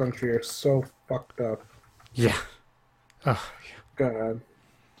telecoms in this country are so fucked up. Yeah. Oh, God.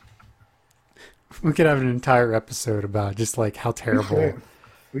 We could have an entire episode about just how terrible.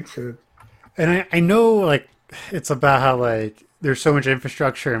 We should. And I know it's about how there's so much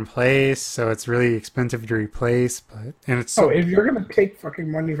infrastructure in place, so it's really expensive to replace. If you're gonna take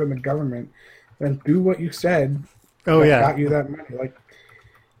fucking money from the government, then do what you said. Got you that money.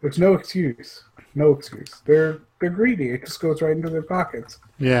 There's no excuse. No excuse. They're greedy. It just goes right into their pockets.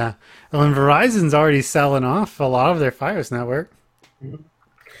 Yeah. Well, and Verizon's already selling off a lot of their FiOS network.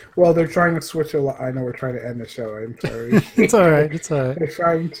 Well, they're trying to switch a lot. I know we're trying to end the show. I'm sorry. It's all right. They're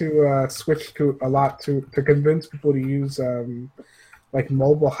trying to switch to a lot to convince people to use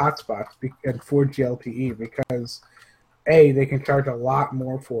mobile hotspots and 4G LTE because A, they can charge a lot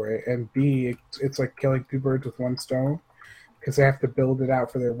more for it, and B, it's like killing two birds with one stone because they have to build it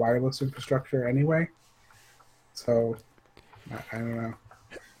out for their wireless infrastructure anyway. So, I don't know.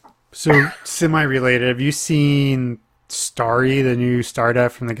 So semi-related. Have you seen Starry, the new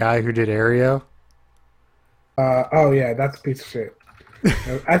Stardust from the guy who did Aereo? Oh yeah, that's a piece of shit.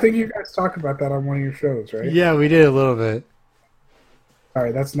 I think you guys talked about that on one of your shows, right? Yeah, we did a little bit. All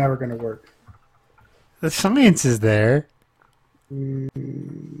right, that's never gonna work. The science is there.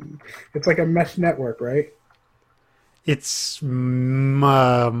 It's like a mesh network, right? It's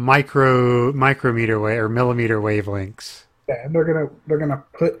micrometer wave or millimeter wavelengths. Yeah, and they're gonna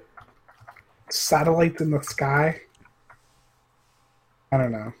put satellites in the sky. I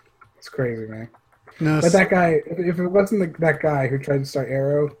don't know. It's crazy, man. No, But that guy, if it wasn't that guy who tried to start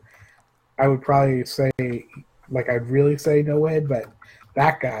Arrow, I would probably say, like, I'd really say no way. But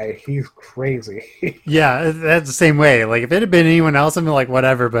that guy, he's crazy. yeah, that's the same way. Like if it had been anyone else, I'd be like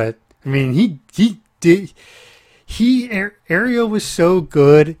whatever. But I mean, Aereo was so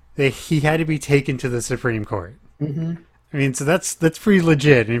good that he had to be taken to the Supreme Court. hmm I mean, so that's pretty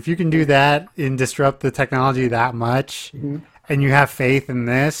legit. And if you can do that and disrupt the technology that much, hmm and you have faith in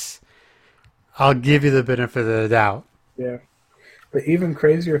this, I'll give you the benefit of the doubt. Yeah. The even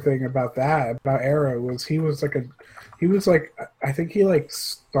crazier thing about Arrow, was he was like, I think he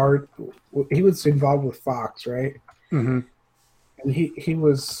was involved with Fox, right? Hmm. And he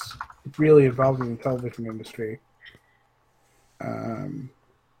was really involved in the television industry. Um,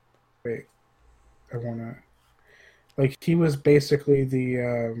 wait, I wanna like he was basically the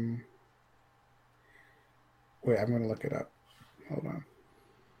wait, I'm gonna look it up. Hold on,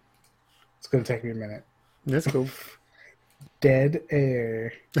 it's gonna take me a minute. That's cool. Dead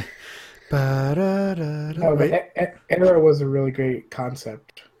Air. No, Wait. but Arrow was a really great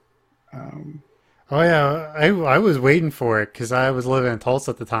concept. Um, Oh yeah, I was waiting for it because I was living in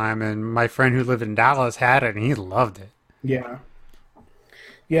Tulsa at the time, and my friend who lived in Dallas had it, and he loved it. yeah,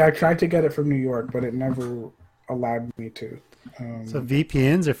 yeah. I tried to get it from New York, but it never allowed me to. So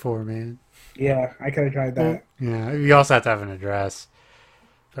VPNs are for, man. Yeah, I could have tried Well, that. yeah, you also have to have an address.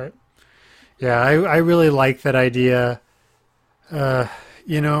 But yeah, I really like that idea. Uh,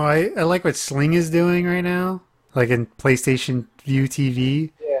 I like what Sling is doing right now, like in PlayStation View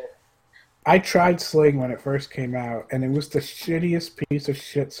TV. Yeah. I tried Sling when it first came out, and it was the shittiest piece of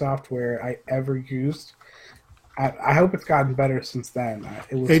shit software I ever used. I hope it's gotten better since then.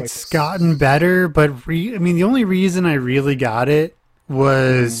 It was like, It's gotten better, but I mean, the only reason I really got it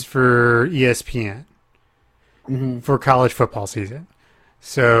was for ESPN mm-hmm, for college football season.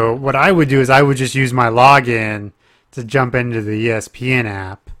 So what I would do is I would just use my login to jump into the ESPN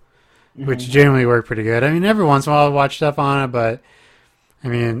app, which mm-hmm. generally worked pretty good. I mean, every once in a while I watch stuff on it, but I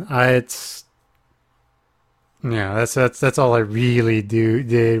mean, it's yeah, that's all I really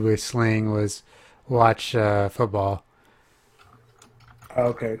did with Sling was watch football.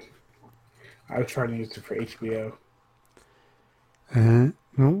 Okay, I was trying to use it for HBO.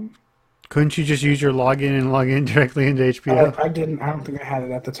 Well, couldn't you just use your login and log in directly into HBO? I didn't. I don't think I had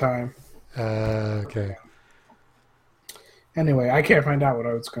it at the time. Okay. Anyway, I can't find out what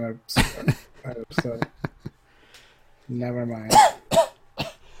I was gonna say. So never mind.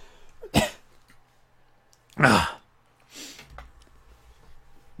 Ah,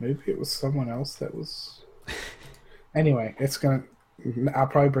 Maybe it was someone else that was. Anyway, it's gonna. I'll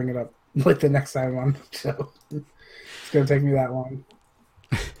probably bring it up like the next time I'm on the show. It's gonna take me that long.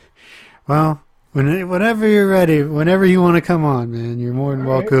 well, whenever you're ready, whenever you want to come on, man, you're more than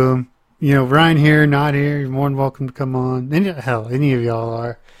All right. welcome. Ryan here, not here, you're more than welcome to come on. Any of y'all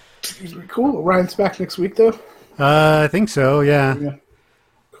are. Cool. Ryan's back next week, though. I think so, yeah. Yeah.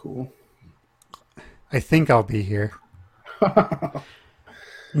 Cool. I think I'll be here.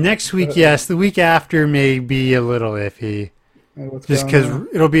 Next week, yes. The week after may be a little iffy. What's Just going because on?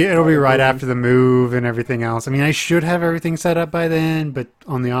 it'll be right after the move and everything else. I mean, I should have everything set up by then, but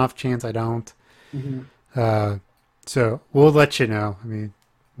on the off chance I don't, hmm so we'll let you know. I mean,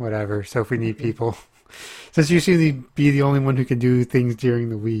 whatever. So if we need people, since you seem to be the only one who can do things during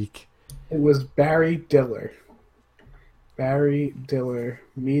the week. It was Barry Diller. Barry Diller,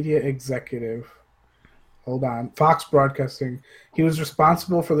 media executive. Hold on. Fox Broadcasting. He was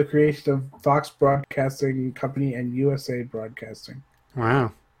responsible for the creation of Fox Broadcasting Company and USA Broadcasting.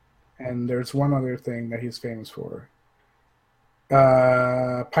 Wow. And there's one other thing that he's famous for.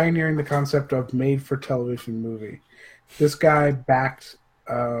 Pioneering the concept of made-for-television movie. This guy backed...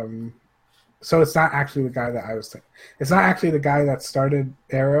 so it's not actually the guy that I was thinking. It's not actually the guy that started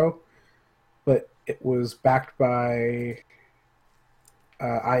Arrow, but it was backed by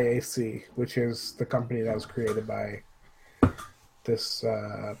IAC, which is the company that was created by this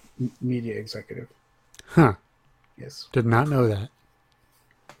media executive. Huh. Yes. Did not know that.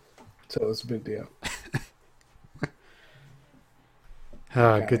 So it was a big deal.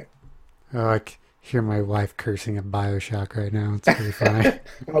 Uh, Got good. it. Oh, hear my wife cursing at Bioshock right now. It's pretty funny.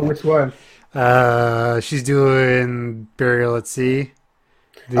 Oh, which one? She's doing Burial at Sea.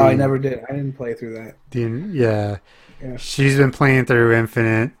 Oh, I The never did. I didn't play through that. yeah, Yeah. she's been playing through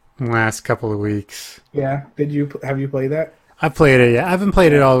Infinite the last couple of weeks. Yeah. Have you played that? I played it. Yeah, I haven't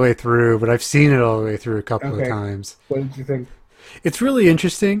played it all the way through, but I've seen it all the way through a couple of Okay. times. What did you think? It's really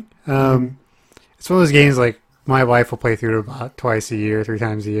interesting. Hmm. It's one of those games like my wife will play through it about twice a year, 3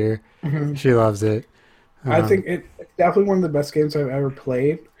 times a year. Hmm. She loves it. I Um, think it's definitely one of the best games I've ever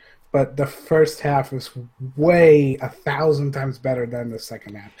played. But the first half is way 1,000 times better than the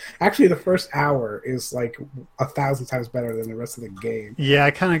second half. Actually, the first hour is like 1,000 times better than the rest of the game. yeah,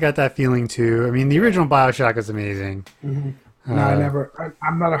 I kind of got that feeling too. I mean, the original Bioshock is amazing. Hmm. No, I Uh, never.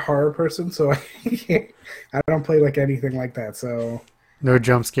 I'm not a horror person, so I don't play like anything like that. So no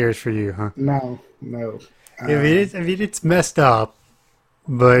jump scares for you, huh? no, no. I mean, it's messed up,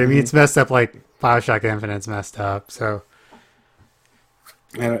 but I mean, Mhm. it's messed up like Bioshock Infinite's messed up. So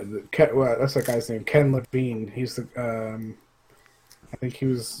And well, that's that guy's name, Ken Levine. He's the. I think he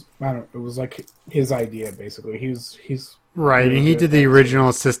was. I don't. It was like his idea, basically. He's right, and really he good did at the that.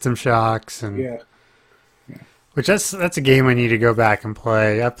 original System Shocks, and Yeah. which that's a game I need to go back and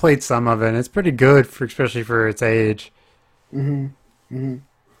play. I played some of it, and it's pretty good for especially for its age. Hmm. Hmm.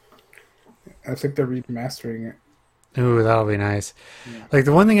 I think they're remastering it. Ooh, that'll be nice. Yeah. Like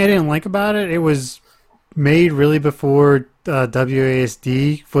the one thing I didn't like about it, it was made really before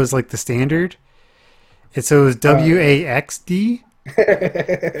WASD was like the standard, and so it was WAXD,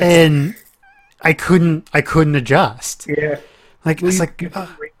 and I couldn't adjust. Yeah. Like Well, it's you like can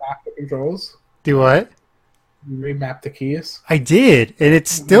remap the controls. do what? Remap the keys. I did, and it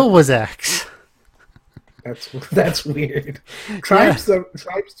still was X. That's weird. Yeah, Tribes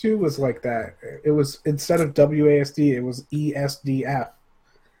 2 was like that. It was instead of WASD, it was ESDF.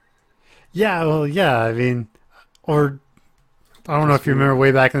 yeah, well, yeah. I mean, or I don't know Just if you weird. remember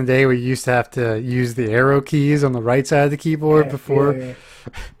way back in the day, we used to have to use the arrow keys on the right side of the keyboard Yeah, yeah, before. yeah.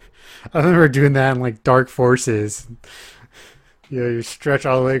 I remember doing that in like Dark Forces. You know, you stretch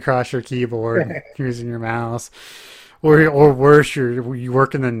all the way across your keyboard using your mouse, or worse, you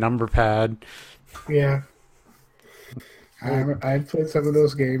work in the number pad. Yeah. I played some of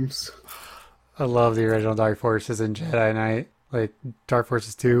those games. I love the original Dark Forces and Jedi Knight, like Dark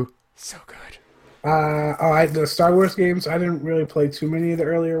Forces 2. So good. The Star Wars games. I didn't really play too many of the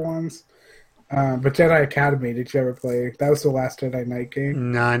earlier ones. But Jedi Academy, did you ever play? That was the last Jedi Knight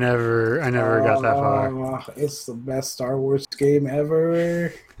game. No, I never got that far. It's the best Star Wars game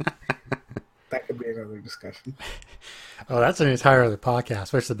ever. That could be another discussion. Oh, that's an entire other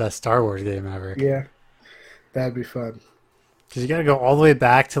podcast. What's the best Star Wars game ever? Yeah, that'd be fun. Because you got to go all the way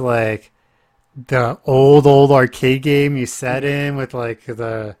back to like the old arcade game you set in with like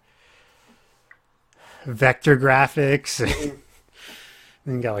the vector graphics.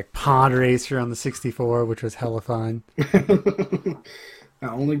 Then you got like Pod Racer on the 64, which was hella fun. The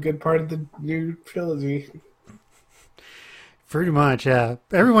only good part of the new trilogy. Pretty much, yeah.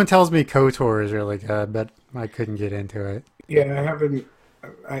 Everyone tells me KOTOR is really good, but I couldn't get into it. Yeah, I haven't.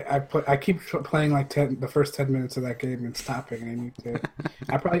 I keep playing like the first 10 minutes of that game and stopping. I need to.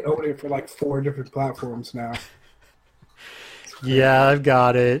 I probably own it for like 4 different platforms now. It's crazy. Yeah, I've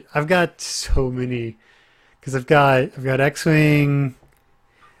got it. I've got so many because I've got X-wing.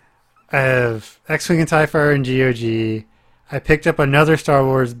 I have X-wing and TIE Fighter and GOG. I picked up another Star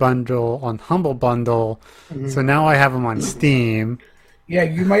Wars bundle on Humble Bundle, so Mhm. now I have them on Steam. Yeah,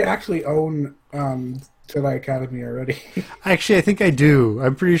 you might actually own Jedi Academy already. Actually, I think I do.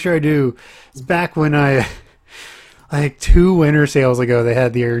 I'm pretty sure I do. It's back when I, like 2 winter sales ago, they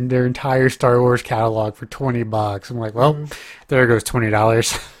had their entire Star Wars catalog for $20. I'm like, well, Mhm. there goes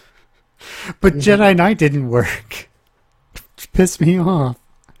 $20. But Mhm. Jedi Knight didn't work. It pissed me off.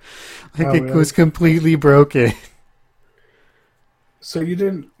 Like Oh, it really? was completely broken. So you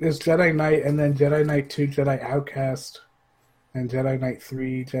didn't. There's Jedi Knight and then Jedi Knight 2, Jedi Outcast, and Jedi Knight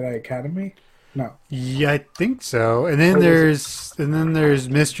 3, Jedi Academy? No. Yeah, I think so. Or was it? And then there's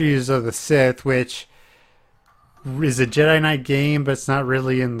Mysteries of the Sith, which is a Jedi Knight game, but it's not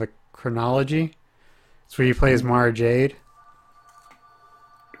really in the chronology. It's where you play as Mara Jade.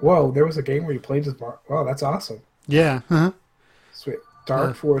 Whoa, there was a game where you played as Wow, that's awesome. Yeah. Uh-huh. Sweet.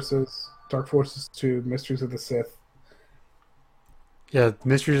 Uh, Dark Forces 2, Mysteries of the Sith. yeah,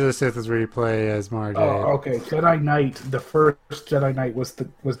 Mysteries of the Sith is where you play as Mara Jade. Oh, okay. Jedi Knight, the first Jedi Knight was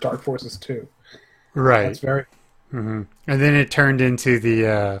Dark Forces 2. Right. That's very. And then it turned into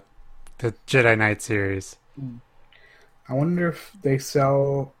the Jedi Knight series. I wonder if they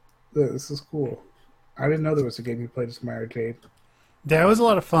sell. This is cool. I didn't know there was a game you played as Mara Jade. That was a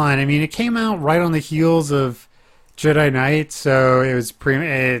lot of fun. I mean, it came out right on the heels of Jedi Knight, so it was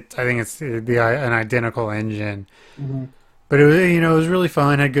I think it'd be an identical engine, Hmm. but it was it was really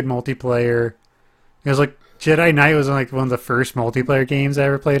fun. Had good multiplayer. It was like Jedi Knight was like one of the first multiplayer games I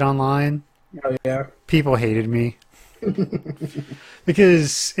ever played online. Oh yeah. People hated me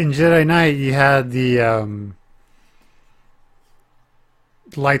because in Jedi Knight you had the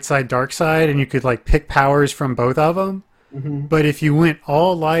light side, dark side, and you could like pick powers from both of them. Hmm. But if you went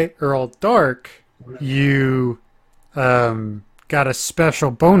all light or all dark, you got a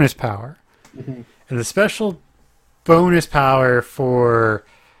special bonus power. Hmm. And the special bonus power for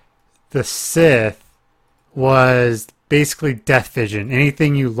the Sith was basically death vision.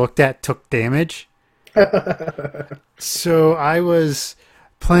 Anything you looked at took damage. So I was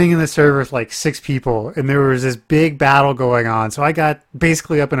playing in the server with like 6 people, and there was this big battle going on. So I got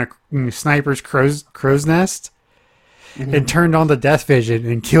basically up in a sniper's crow's nest and turned on the death vision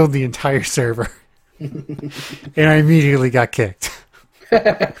and killed the entire server. And I immediately got kicked.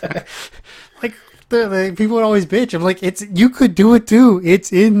 Like the people would always bitch. I'm like, you could do it too.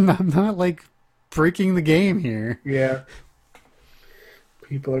 It's in. I'm not like breaking the game here. Yeah.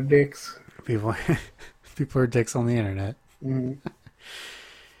 People are dicks. People, people are dicks on the internet. Hmm.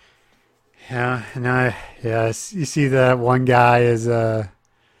 Yeah, and you see that one guy is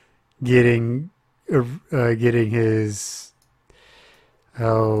getting getting his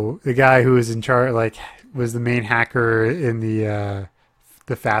the guy who was in charge, like was the main hacker in the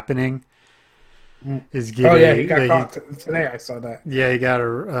Fappening, is getting. Oh yeah, he got like, caught today. I saw that. yeah, he got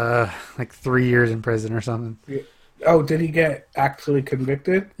like 3 years in prison or something. Yeah. Oh, did he get actually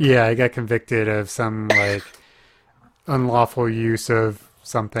convicted? Yeah, he got convicted of some like unlawful use of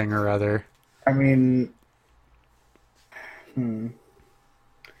something or other. I mean,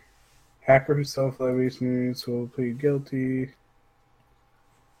 hacker who self-levies news will plead guilty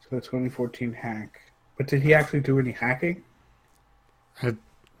to the 2014 hack. But did he actually do any hacking? I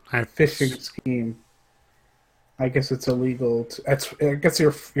Phishing scheme. I guess it's illegal. I guess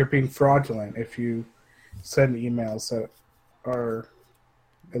you're being fraudulent if you send emails that are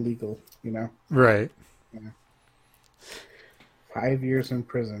illegal. You know, right. 5 years in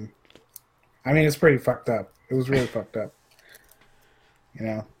prison. I mean, it's pretty fucked up. It was really fucked up. You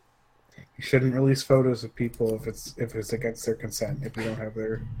know, you shouldn't release photos of people if it's against their consent. If you don't have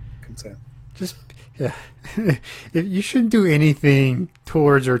their consent. Just yeah, you shouldn't do anything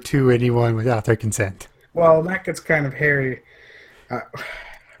towards or to anyone without their consent. Well, that gets kind of hairy.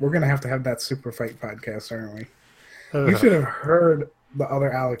 We're gonna have to have that super fight podcast, aren't we? You should have heard the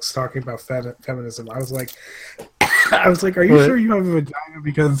other Alex talking about feminism. I was like, are you sure you have a vagina?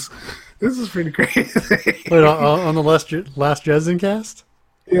 Because this is pretty crazy. Wait, on the last Dresden cast?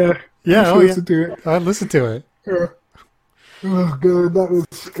 Yeah. Yeah, Listen to it. I listened to it. Yeah. Oh, good. That was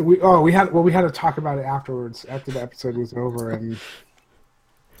we had to talk about it afterwards after the episode was over, and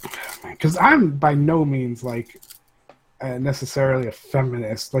because I'm by no means like necessarily a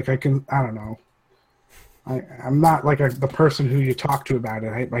feminist. Like I don't know. I'm not like the person who you talk to about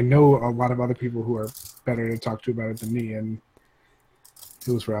it. I know a lot of other people who are better to talk to about it than me, and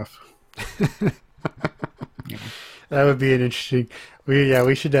it was rough. Yeah. That would be an interesting.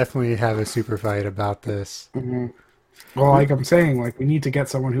 We should definitely have a super fight about this. Mm-hmm. Well, like I'm saying, like we need to get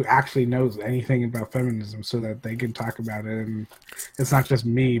someone who actually knows anything about feminism so that they can talk about it, and it's not just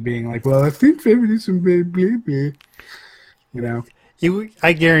me being like, "Well, I think feminism, blah blah blah." You know.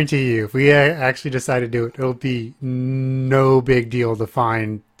 I guarantee you, if we actually decide to do it, it'll be no big deal to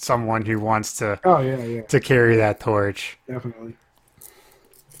find someone who wants to. Oh yeah. To carry that torch. Definitely.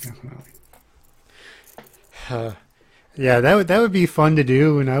 Yeah, that would be fun to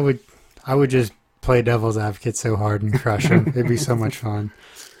do, and I would just play devil's advocate so hard and crush him. It'd be so much fun.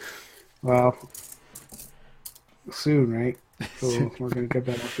 Well, soon, right? So we're gonna get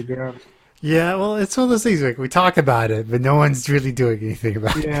that off the ground. Yeah, well, it's one of those things like we talk about it, but no one's really doing anything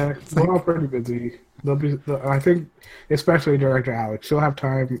about it. Yeah, we're all pretty busy. I think, especially Director Alex, she'll have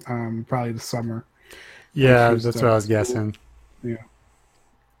time probably this summer. Yeah, that's what I was guessing. Yeah.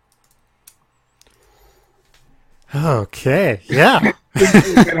 Okay, yeah.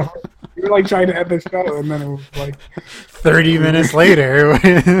 We were like trying to end the show, and then it was like 30 minutes later,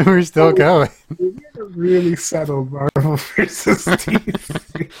 we're still going. We really settled Marvel versus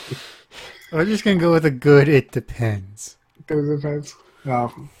DC. We're just gonna go with a good. It depends. It depends.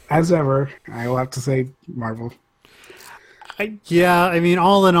 Well, as ever, I will have to say Marvel. I mean,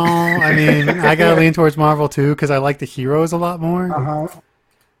 all in all, I mean, I gotta lean towards Marvel too because I like the heroes a lot more.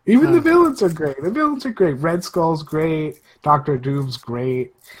 Even the villains are great. The villains are great. Red Skull's great. Doctor Doom's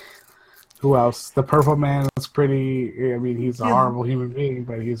great. Who else? The Purple Man is pretty. I mean, he's a Yeah. horrible human being,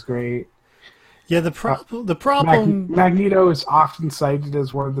 but he's great. Yeah, the problem. Magneto is often cited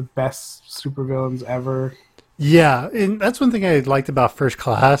as one of the best supervillains ever. Yeah, and that's one thing I liked about First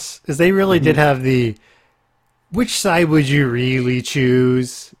Class is they really did have the which side would you really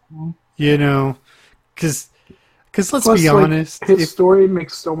choose? You know, because let's Plus, be like, honest, his story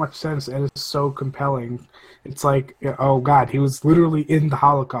makes so much sense and is so compelling. It's like, oh God, he was literally in the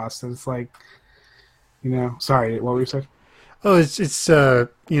Holocaust, and it's like, sorry, what were you saying? oh, it's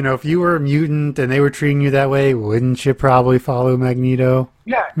if you were a mutant and they were treating you that way, wouldn't you probably follow Magneto?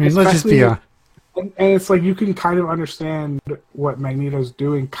 Yeah, I mean, let's just be honest. And it's like you can kind of understand what Magneto's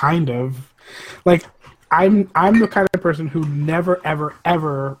doing, kind of. Like, I'm the kind of person who never, ever,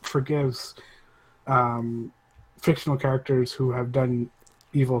 ever forgives fictional characters who have done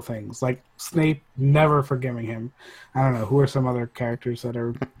evil things. Like Snape, never forgiving him. I don't know who are some other characters that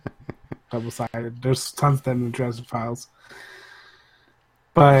are double-sided. There's tons of them in the Dresden Files,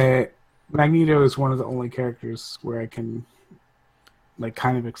 but Magneto is one of the only characters where I can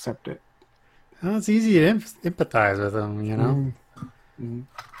kind of accept it. Well, it's easy to empathize with him, you know. Mm-hmm.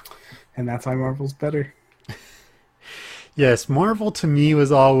 And that's why Marvel's better. Yes, Marvel to me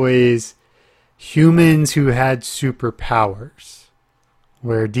was always humans who had superpowers,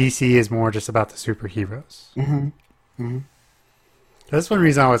 where DC is more just about the superheroes. Mm-hmm. Mm-hmm. That's one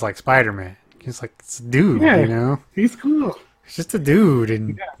reason I always like Spider-Man. He's like, it's a dude, Yeah, you know? he's cool. He's just a dude,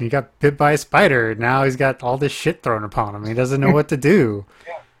 and he got bit by a spider, and now he's got all this shit thrown upon him. He doesn't know what to do.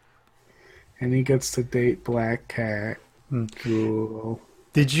 And he gets to date Black Cat. Cool.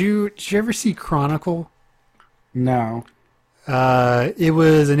 Did you ever see Chronicle? No. It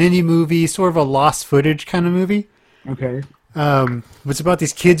was an indie movie, sort of a lost footage kind of movie. Okay. It's about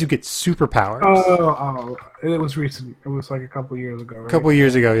these kids who get superpowers. Oh, it was recent. It was like a couple years ago, right? A couple of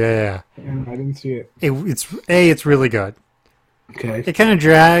years ago, yeah. And I didn't see it. It's really good. Okay. It kind of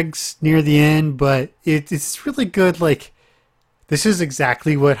drags near the end, but it's really good. Like, this is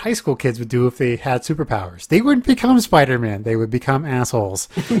exactly what high school kids would do if they had superpowers. They wouldn't become Spider-Man. They would become assholes.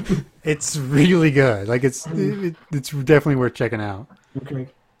 It's really good. Like, it's definitely worth checking out. Okay.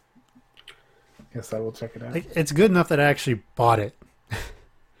 Guess I will check it out. Like, it's good enough that I actually bought it.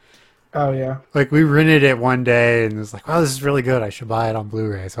 Oh, yeah. Like, we rented it one day and it was like, wow, this is really good. I should buy it on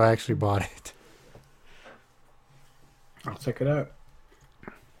Blu-ray. So I actually bought it. I'll check it out.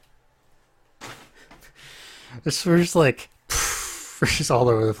 We're just like, we're just all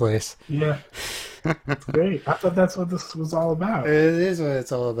over the place. Yeah. That's great. I thought that's what this was all about. It is what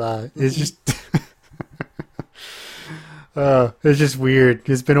it's all about. It's just... it's just weird.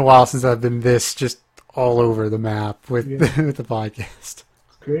 It's been a while since I've been this just all over the map with with the podcast.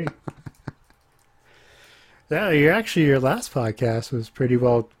 Great. Yeah, your last podcast was pretty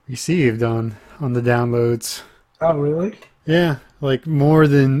well received on the downloads. Oh, really? Yeah, like more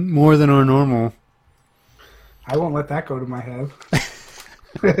than our normal. I won't let that go to my head.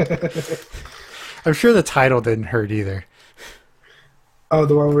 I'm sure the title didn't hurt either. Oh,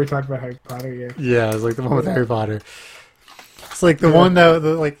 the one where we talked about Harry Potter, yeah. Yeah, it's like the one with Harry Potter. It's like the one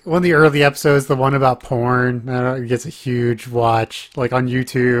that, one of the early episodes, the one about porn, it gets a huge watch, like on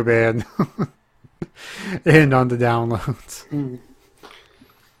YouTube and and on the downloads.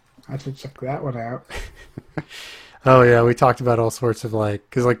 I should check that one out. Oh yeah, we talked about all sorts of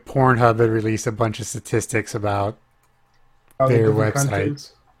because Pornhub had released a bunch of statistics about their different website.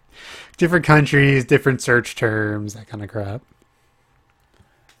 countries. Different countries, different search terms, that kind of crap.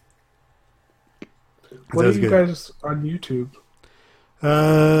 What are you guys on YouTube?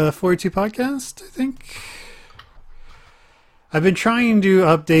 42 Podcast, I think. I've been trying to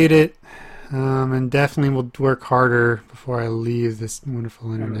update it, and definitely will work harder before I leave this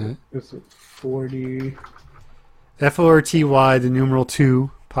wonderful internet. Is it 40? FORTY, the numeral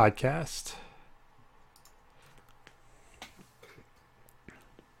 2 podcast.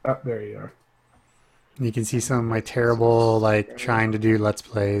 Oh, there you are. You can see some of my terrible, trying to do Let's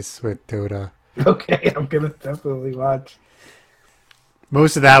Plays with Dota. Okay, I'm gonna definitely watch.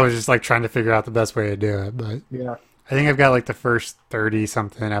 Most of that was just trying to figure out the best way to do it, but Yeah, I think I've got the first 30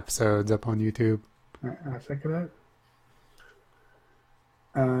 something episodes up on YouTube. I'll check it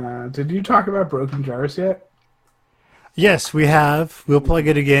out. Did you talk about Broken Jars yet? Yes, we have. We'll plug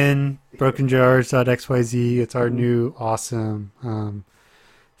it again. BrokenJars.xyz. It's our new awesome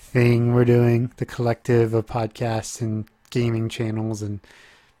thing we're doing. The collective of podcasts and gaming channels and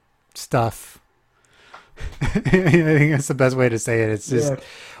stuff. I think that's the best way to say it. It's just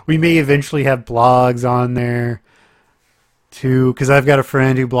we may eventually have blogs on there too, because I've got a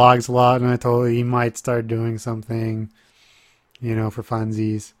friend who blogs a lot, and I told him he might start doing something, for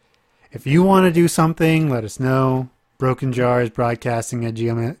funsies. if you want to do something, let us know.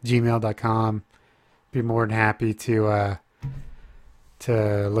 brokenjarsbroadcasting@gmail.com. Be more than happy to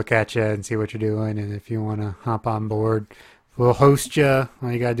look at you and see what you're doing. And if you want to hop on board, we'll host you.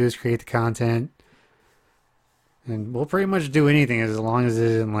 All you got to do is create the content. And we'll pretty much do anything as long as it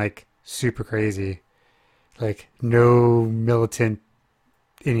isn't like super crazy. Like no militant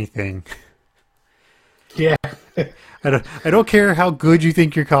anything. Yeah. I don't care how good you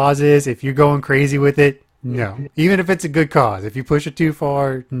think your cause is. If you're going crazy with it, no. Even if it's a good cause. If you push it too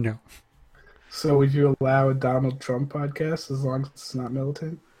far, no. So would you allow a Donald Trump podcast as long as it's not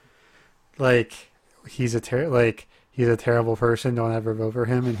militant? Like he's a terrible person. Don't ever vote for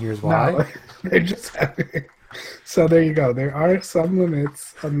him, and here's why. No, they're just having... So there you go. There are some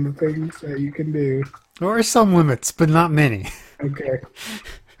limits on the things that you can do. There are some limits, but not many. Okay.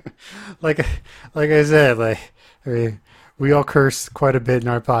 like I said, I mean, we all curse quite a bit in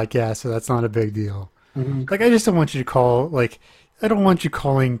our podcast, so that's not a big deal. Mm-hmm. Like I just don't want you to call I don't want you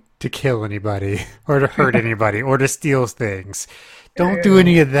calling to kill anybody or to hurt anybody or to steal things. Don't do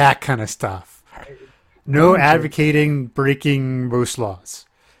any of that kind of stuff. No advocating breaking most laws.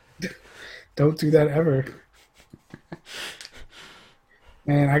 Don't do that ever.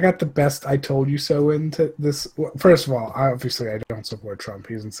 Man, I got the best I told you so into this. First of all, obviously I don't support Trump.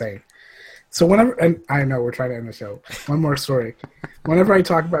 He's insane. So whenever, and I know we're trying to end the show. One more story. Whenever I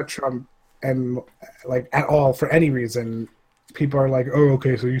talk about Trump and like at all for any reason, people are like, "Oh,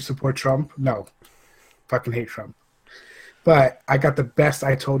 okay, so you support Trump?" No, fucking hate Trump. But I got the best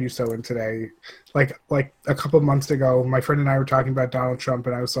I told you so in today. Like a couple months ago, my friend and I were talking about Donald Trump,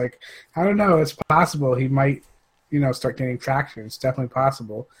 and I was like, I don't know, it's possible he might, start getting traction. It's definitely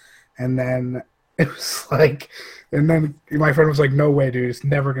possible. And then it was like, and then my friend was like, no way, dude, it's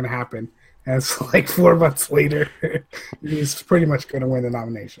never going to happen. And it's like 4 months later, he's pretty much going to win the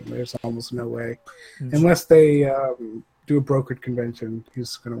nomination. There's almost no way. Unless they do a brokered convention,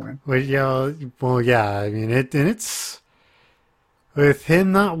 he's going to win. Well, yeah, I mean, it's... With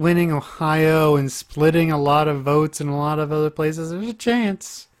him not winning Ohio and splitting a lot of votes in a lot of other places, there's a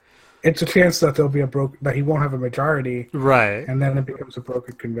chance. It's a chance that there'll be that he won't have a majority, right? And then it becomes a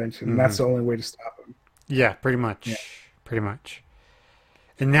brokered convention. Mm-hmm. And that's the only way to stop him. Yeah, pretty much. Yeah. Pretty much.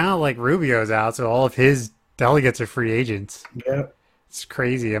 And now, Rubio's out, so all of his delegates are free agents. Yeah, it's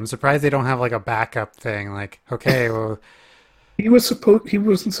crazy. I'm surprised they don't have a backup thing. Okay, well, he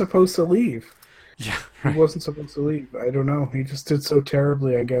wasn't supposed to leave. Yeah, right. He wasn't supposed to leave. I don't know. He just did so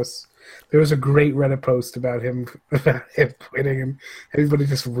terribly, I guess. There was a great Reddit post about him quitting and everybody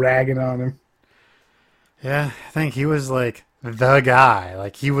just ragging on him. Yeah, I think he was the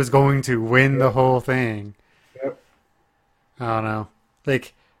guy. He was going to win the whole thing. Yep. I don't know.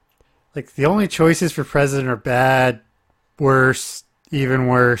 The only choices for president are bad, worse, even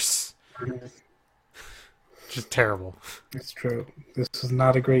worse. Just terrible. It's true. This is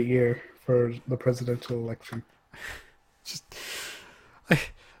not a great year for the presidential election.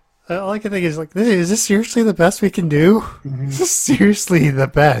 All I can think is is this seriously the best we can do? Mm-hmm. Is this seriously the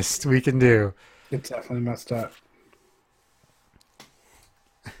best we can do? It's definitely messed up.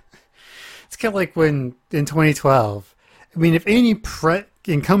 It's kind of like when in 2012. I mean, if any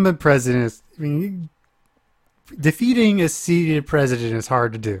incumbent president defeating a seated president is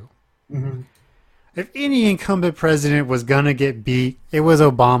hard to do. Mm-hmm. If any incumbent president was gonna get beat, it was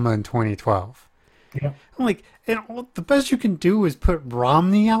Obama in 2012. Yeah. I'm and the best you can do is put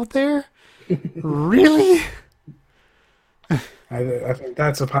Romney out there? Really? I think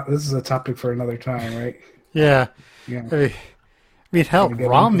this is a topic for another time, right? Yeah. Yeah. I mean, hell,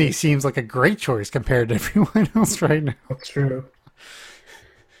 Romney seems like a great choice compared to everyone else right now. That's true.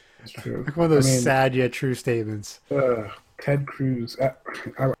 That's true. One of those sad yet true statements. Ted Cruz.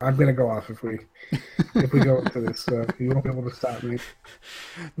 I'm gonna go off if we go into this. You won't be able to stop me.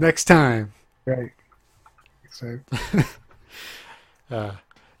 Next time. Right. So.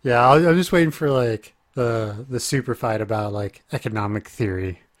 Yeah, I'm just waiting for the super fight about economic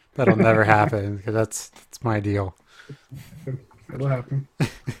theory. That'll never happen because that's my deal. It'll happen.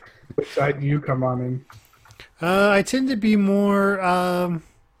 Which side do you come on in? I tend to be more,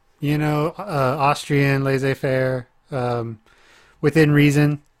 Austrian, laissez-faire, within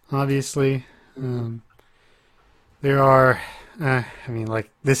reason, obviously. There are,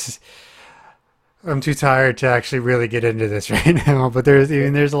 this is. I'm too tired to actually really get into this right now, but there's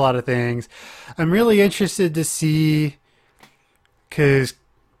a lot of things. I'm really interested to see, because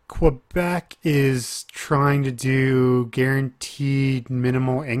Quebec is trying to do guaranteed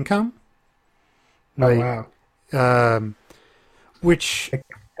minimal income. Oh, wow. Which...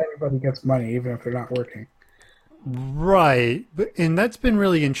 Everybody gets money, even if they're not working. Right. And that's been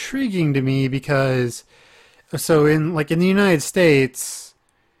really intriguing to me because so in the United States,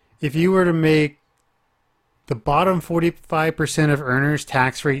 if you were to make the bottom 45% of earners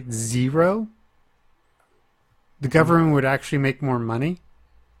tax rate zero, the government would actually make more money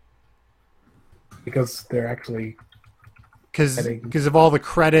because they're actually getting because of all the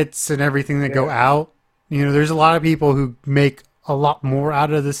credits and everything that go yeah, out. You know, there's a lot of people who make a lot more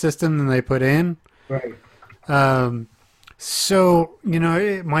out of the system than they put in. right. Um, so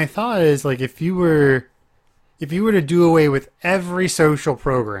my thought is like if you were to do away with every social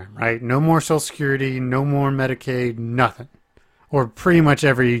program, right? No more Social Security, no more Medicaid, nothing, or pretty much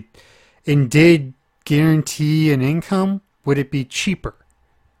every, and did guarantee an income, would it be cheaper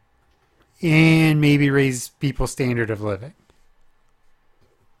and maybe raise people's standard of living?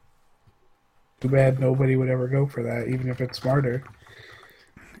 Too bad nobody would ever go for that, even if it's smarter.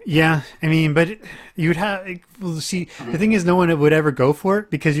 Yeah, I mean, but you'd have. Well, see, the thing is, no one would ever go for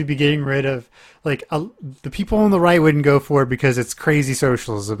it because you'd be getting rid of the people on the right wouldn't go for it because it's crazy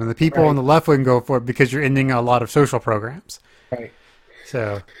socialism, and the people on Right. the left wouldn't go for it because you're ending a lot of social programs. Right.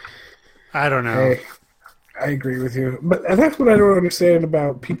 So I don't know. Hey, I agree with you, but that's what I don't understand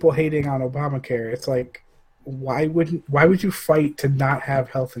about people hating on Obamacare. It's like, why would you fight to not have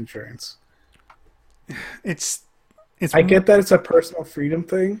health insurance? It's it's I get that it's a personal freedom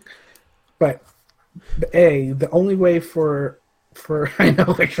thing, but the only way for I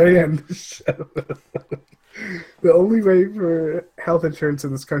know like right on the show, the only way for health insurance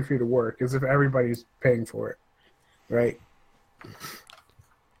in this country to work is if everybody's paying for it, right?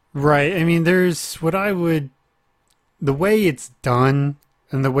 right. I mean, there's what I would the way it's done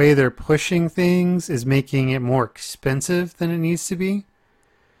and the way they're pushing things is making it more expensive than it needs to be.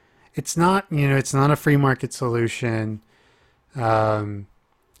 It's not, it's not a free market solution.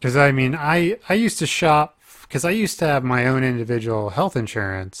 Because I mean, I used to shop because I used to have my own individual health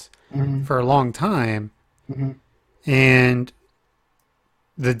insurance Mm-hmm. for a long time, Mm-hmm. and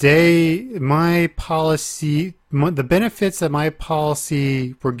the day the benefits that my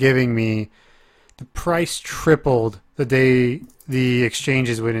policy were giving me, the price tripled the day the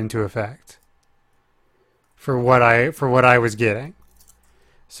exchanges went into effect for what I was getting.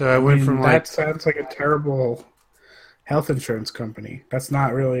 So I I went mean, from that sounds like a terrible health insurance company. That's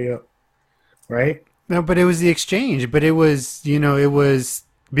not really right. no, but it was the exchange. But it was, it was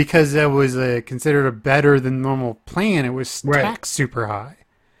because that was considered a better than normal plan. It was Right. taxed super high.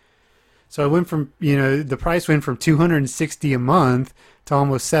 So I went from, the price went from 260 a month to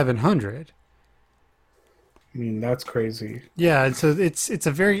almost 700. I mean, that's crazy. Yeah, and so it's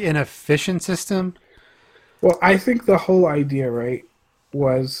a very inefficient system. Well, I think the whole idea, right,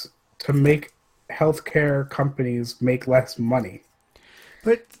 was to make healthcare companies make less money.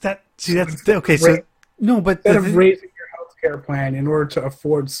 But see, So that's okay. So no, but instead of raising your healthcare plan in order to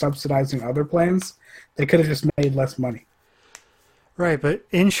afford subsidizing other plans, they could have just made less money. right, but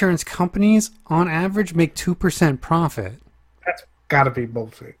insurance companies on average make 2% profit. That's got to be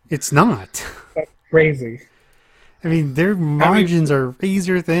bullshit. It's not. That's crazy. I mean, their margins are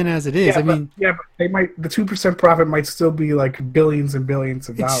razor thin as it is. Yeah, I mean, but they might the 2% profit might still be like billions and billions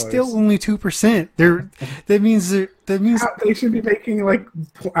of it's dollars. still only 2%. That means They should be making like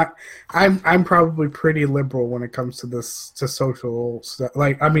I'm probably pretty liberal when it comes to this to social stuff.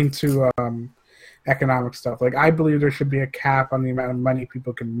 Like I mean to economic stuff. Like I believe there should be a cap on the amount of money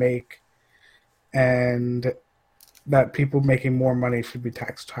people can make, and that people making more money should be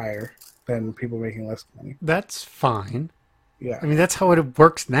taxed higher than people making less money. that's fine. Yeah, I mean, that's how it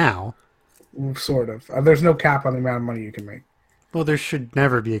works now. sort of. There's no cap on the amount of money you can make. Well, there should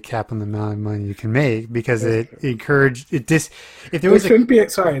never be a cap on the amount of money you can make because it encouraged it. If there was There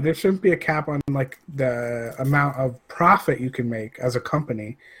shouldn't be a cap on like the amount of profit you can make as a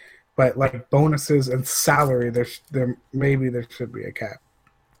company, but like bonuses and salary, maybe there should be a cap.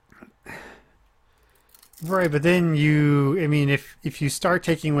 right, but then I mean, if you start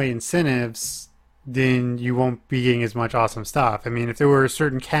taking away incentives, then you won't be getting as much awesome stuff. I mean, if there were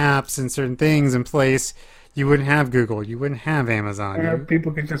certain caps and certain things in place, you wouldn't have Google, you wouldn't have Amazon.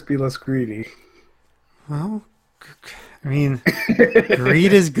 People can just be less greedy. Well, I mean,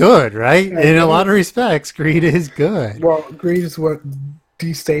 greed is good, right? In a lot of respects, greed is good. Well, greed is what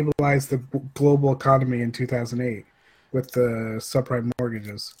destabilized the global economy in 2008 with the subprime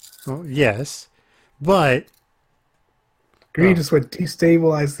mortgages. Well, yes, but Greed is what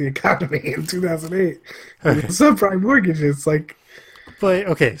destabilized the economy in 2008. okay. The subprime mortgages, like, But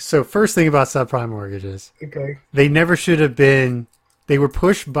okay, so first thing about subprime mortgages, okay, they never should have been. They were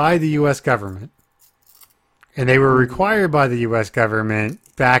pushed by the U.S. government, and they were required by the U.S. government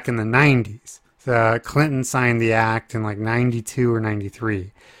back in the '90s. Clinton signed the act in like 92 or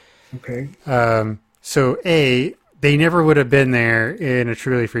 93. Okay. So A, they never would have been there in a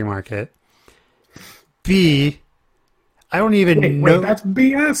truly free market. B, I don't even know. Wait, that's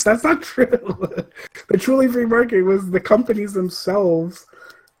BS. That's not true. The truly free market was the companies themselves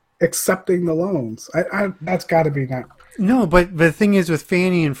accepting the loans. That's got to be not. No, but the thing is with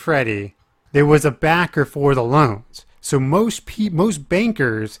Fannie and Freddie, there was a backer for the loans. So most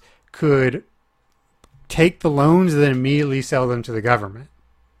bankers could take the loans and then immediately sell them to the government.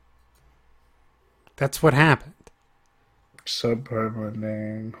 That's what happened. Subprime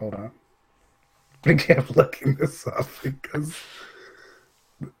lending. Hold on. I kept looking this up because.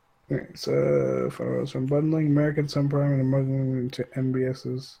 Okay, so, from bundling American subprime and bundling into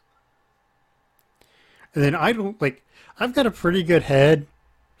MBSs. And then I've got a pretty good head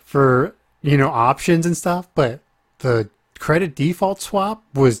for, options and stuff, but the credit default swap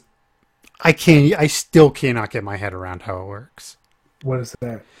I still cannot get my head around how it works. What is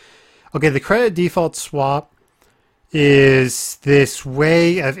that? Okay, the credit default swap is this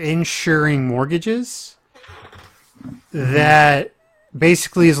way of insuring mortgages that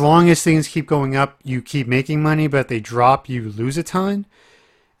basically, as long as things keep going up, you keep making money, but they drop, you lose a ton.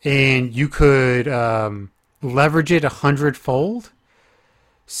 And you could leverage it 100-fold.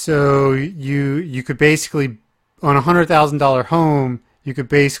 So you could basically, on a $100,000 home, you could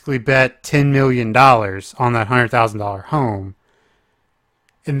basically bet $10 million on that $100,000 home.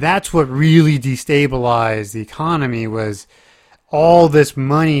 And that's what really destabilized the economy, was all this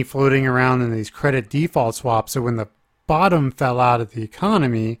money floating around in these credit default swaps. So when the bottom fell out of the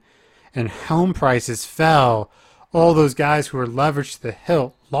economy and home prices fell, all those guys who were leveraged to the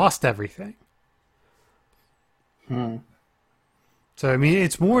hilt lost everything. So, I mean,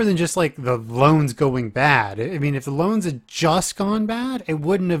 it's more than just like the loans going bad. I mean, if the loans had just gone bad, it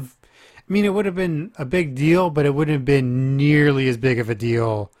would have been a big deal, but it wouldn't have been nearly as big of a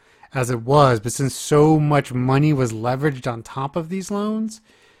deal as it was. But since so much money was leveraged on top of these loans,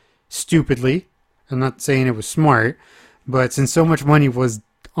 stupidly, I'm not saying it was smart, but since so much money was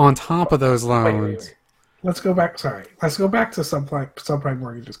on top of those loans. Wait. Let's go back. Sorry. Let's go back to subprime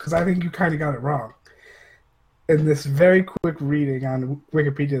mortgages, because I think you kind of got it wrong. In this very quick reading on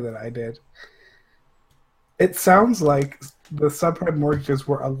Wikipedia that I did, it sounds like the subprime mortgages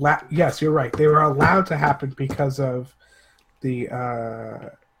were allowed. Yes, you're right. They were allowed to happen because of the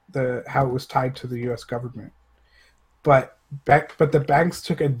how it was tied to the U.S. government. But the banks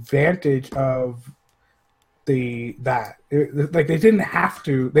took advantage of they didn't have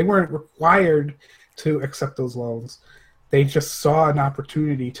to. They weren't required to accept those loans. They just saw an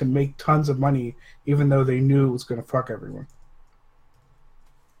opportunity to make tons of money, even though they knew it was going to fuck everyone.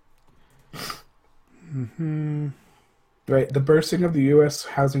 Mm-hmm. Right. The bursting of the U.S.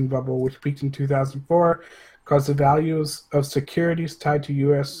 housing bubble, which peaked in 2004, caused the values of securities tied to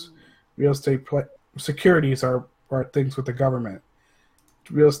U.S. real estate. Securities are things with the government.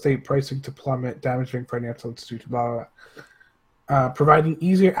 Real estate pricing to plummet, damaging financial institutions, blah, blah, blah. Providing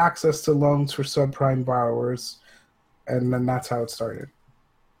easier access to loans for subprime borrowers. And then that's how it started.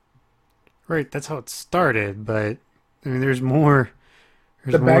 Right, that's how it started, but I mean, there's more.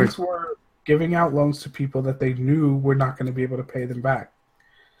 The banks were giving out loans to people that they knew were not going to be able to pay them back.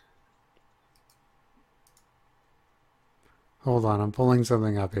 Hold on, I'm pulling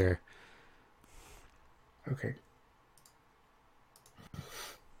something up here. Okay.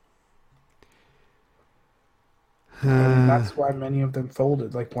 And that's why many of them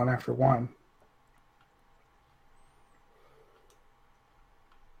folded, like one after one.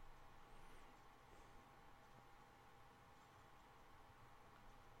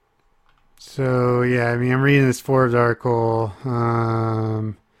 So, yeah, I mean, I'm reading this Forbes article.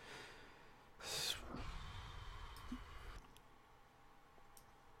 I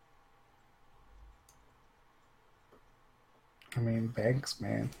mean, banks,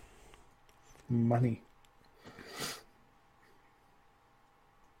 man. Money.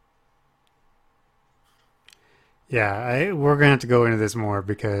 Yeah, we're going to have to go into this more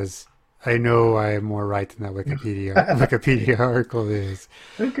because I know I am more right than that Wikipedia article is.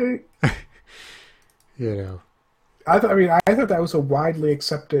 Okay. I thought that was a widely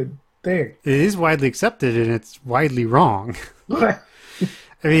accepted thing. It is widely accepted, and it's widely wrong. I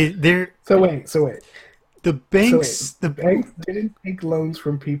mean, So wait. The banks didn't take loans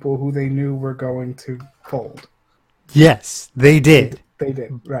from people who they knew were going to fold. Yes, they did. They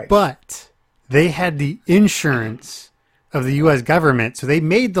did, right. But they had the insurance of the U.S. government, so they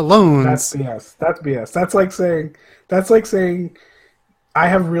made the loans. That's BS. That's like saying I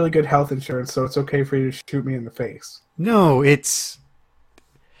have really good health insurance, so it's okay for you to shoot me in the face. No, it's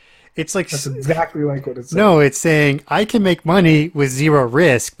It's like That's exactly like what it's saying. no, it's saying I can make money with zero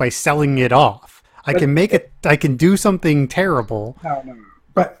risk by selling it off. I But can make it. I can do something terrible. no.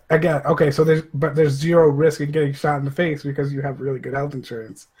 But again, okay, so there's zero risk in getting shot in the face because you have really good health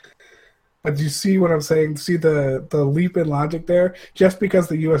insurance. But do you see what I'm saying? See the leap in logic there? Just because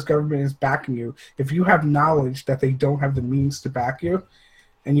the U.S. government is backing you, if you have knowledge that they don't have the means to back you,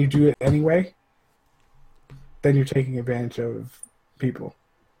 and you do it anyway, then you're taking advantage of people.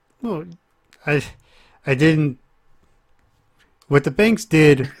 Well, I didn't. What the banks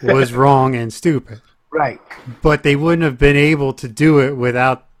did was wrong and stupid, Right. but they wouldn't have been able to do it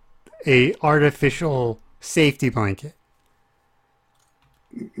without a artificial safety blanket.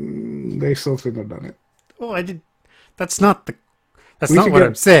 They still shouldn't have done it. Well, I did. That's not the. That's We not should what get-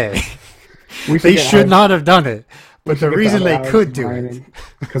 I'm saying. We They get should Alex- not have done it. we But should the get reason other they Alex could do behind it. him.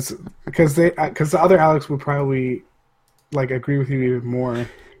 because the other Alex would probably like agree with you even more.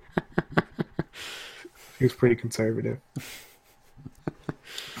 He was pretty conservative.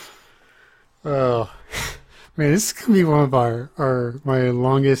 Oh, man, this is gonna be one of my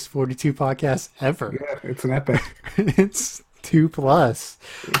longest 42 podcasts ever. Yeah, it's an epic. It's 2+.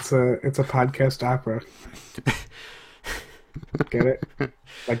 It's a podcast opera. Get it?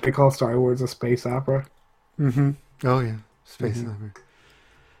 Like they call Star Wars a space opera. Mm-hmm. Oh yeah, space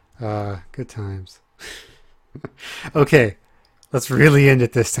opera. Good times. Okay, let's really end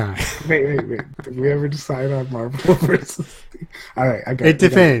it this time. Wait. Did we ever decide on Marvel versus? All right, I got It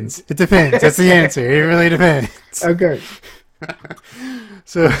depends. It depends. That's the answer. It really depends. Okay,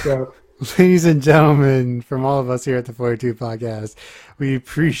 So, so ladies and gentlemen, from all of us here at the 42 Podcast, we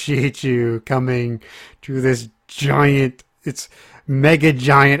appreciate you coming to this it's mega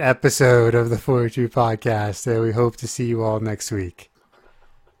giant episode of the 42 Podcast, and we hope to see you all next week.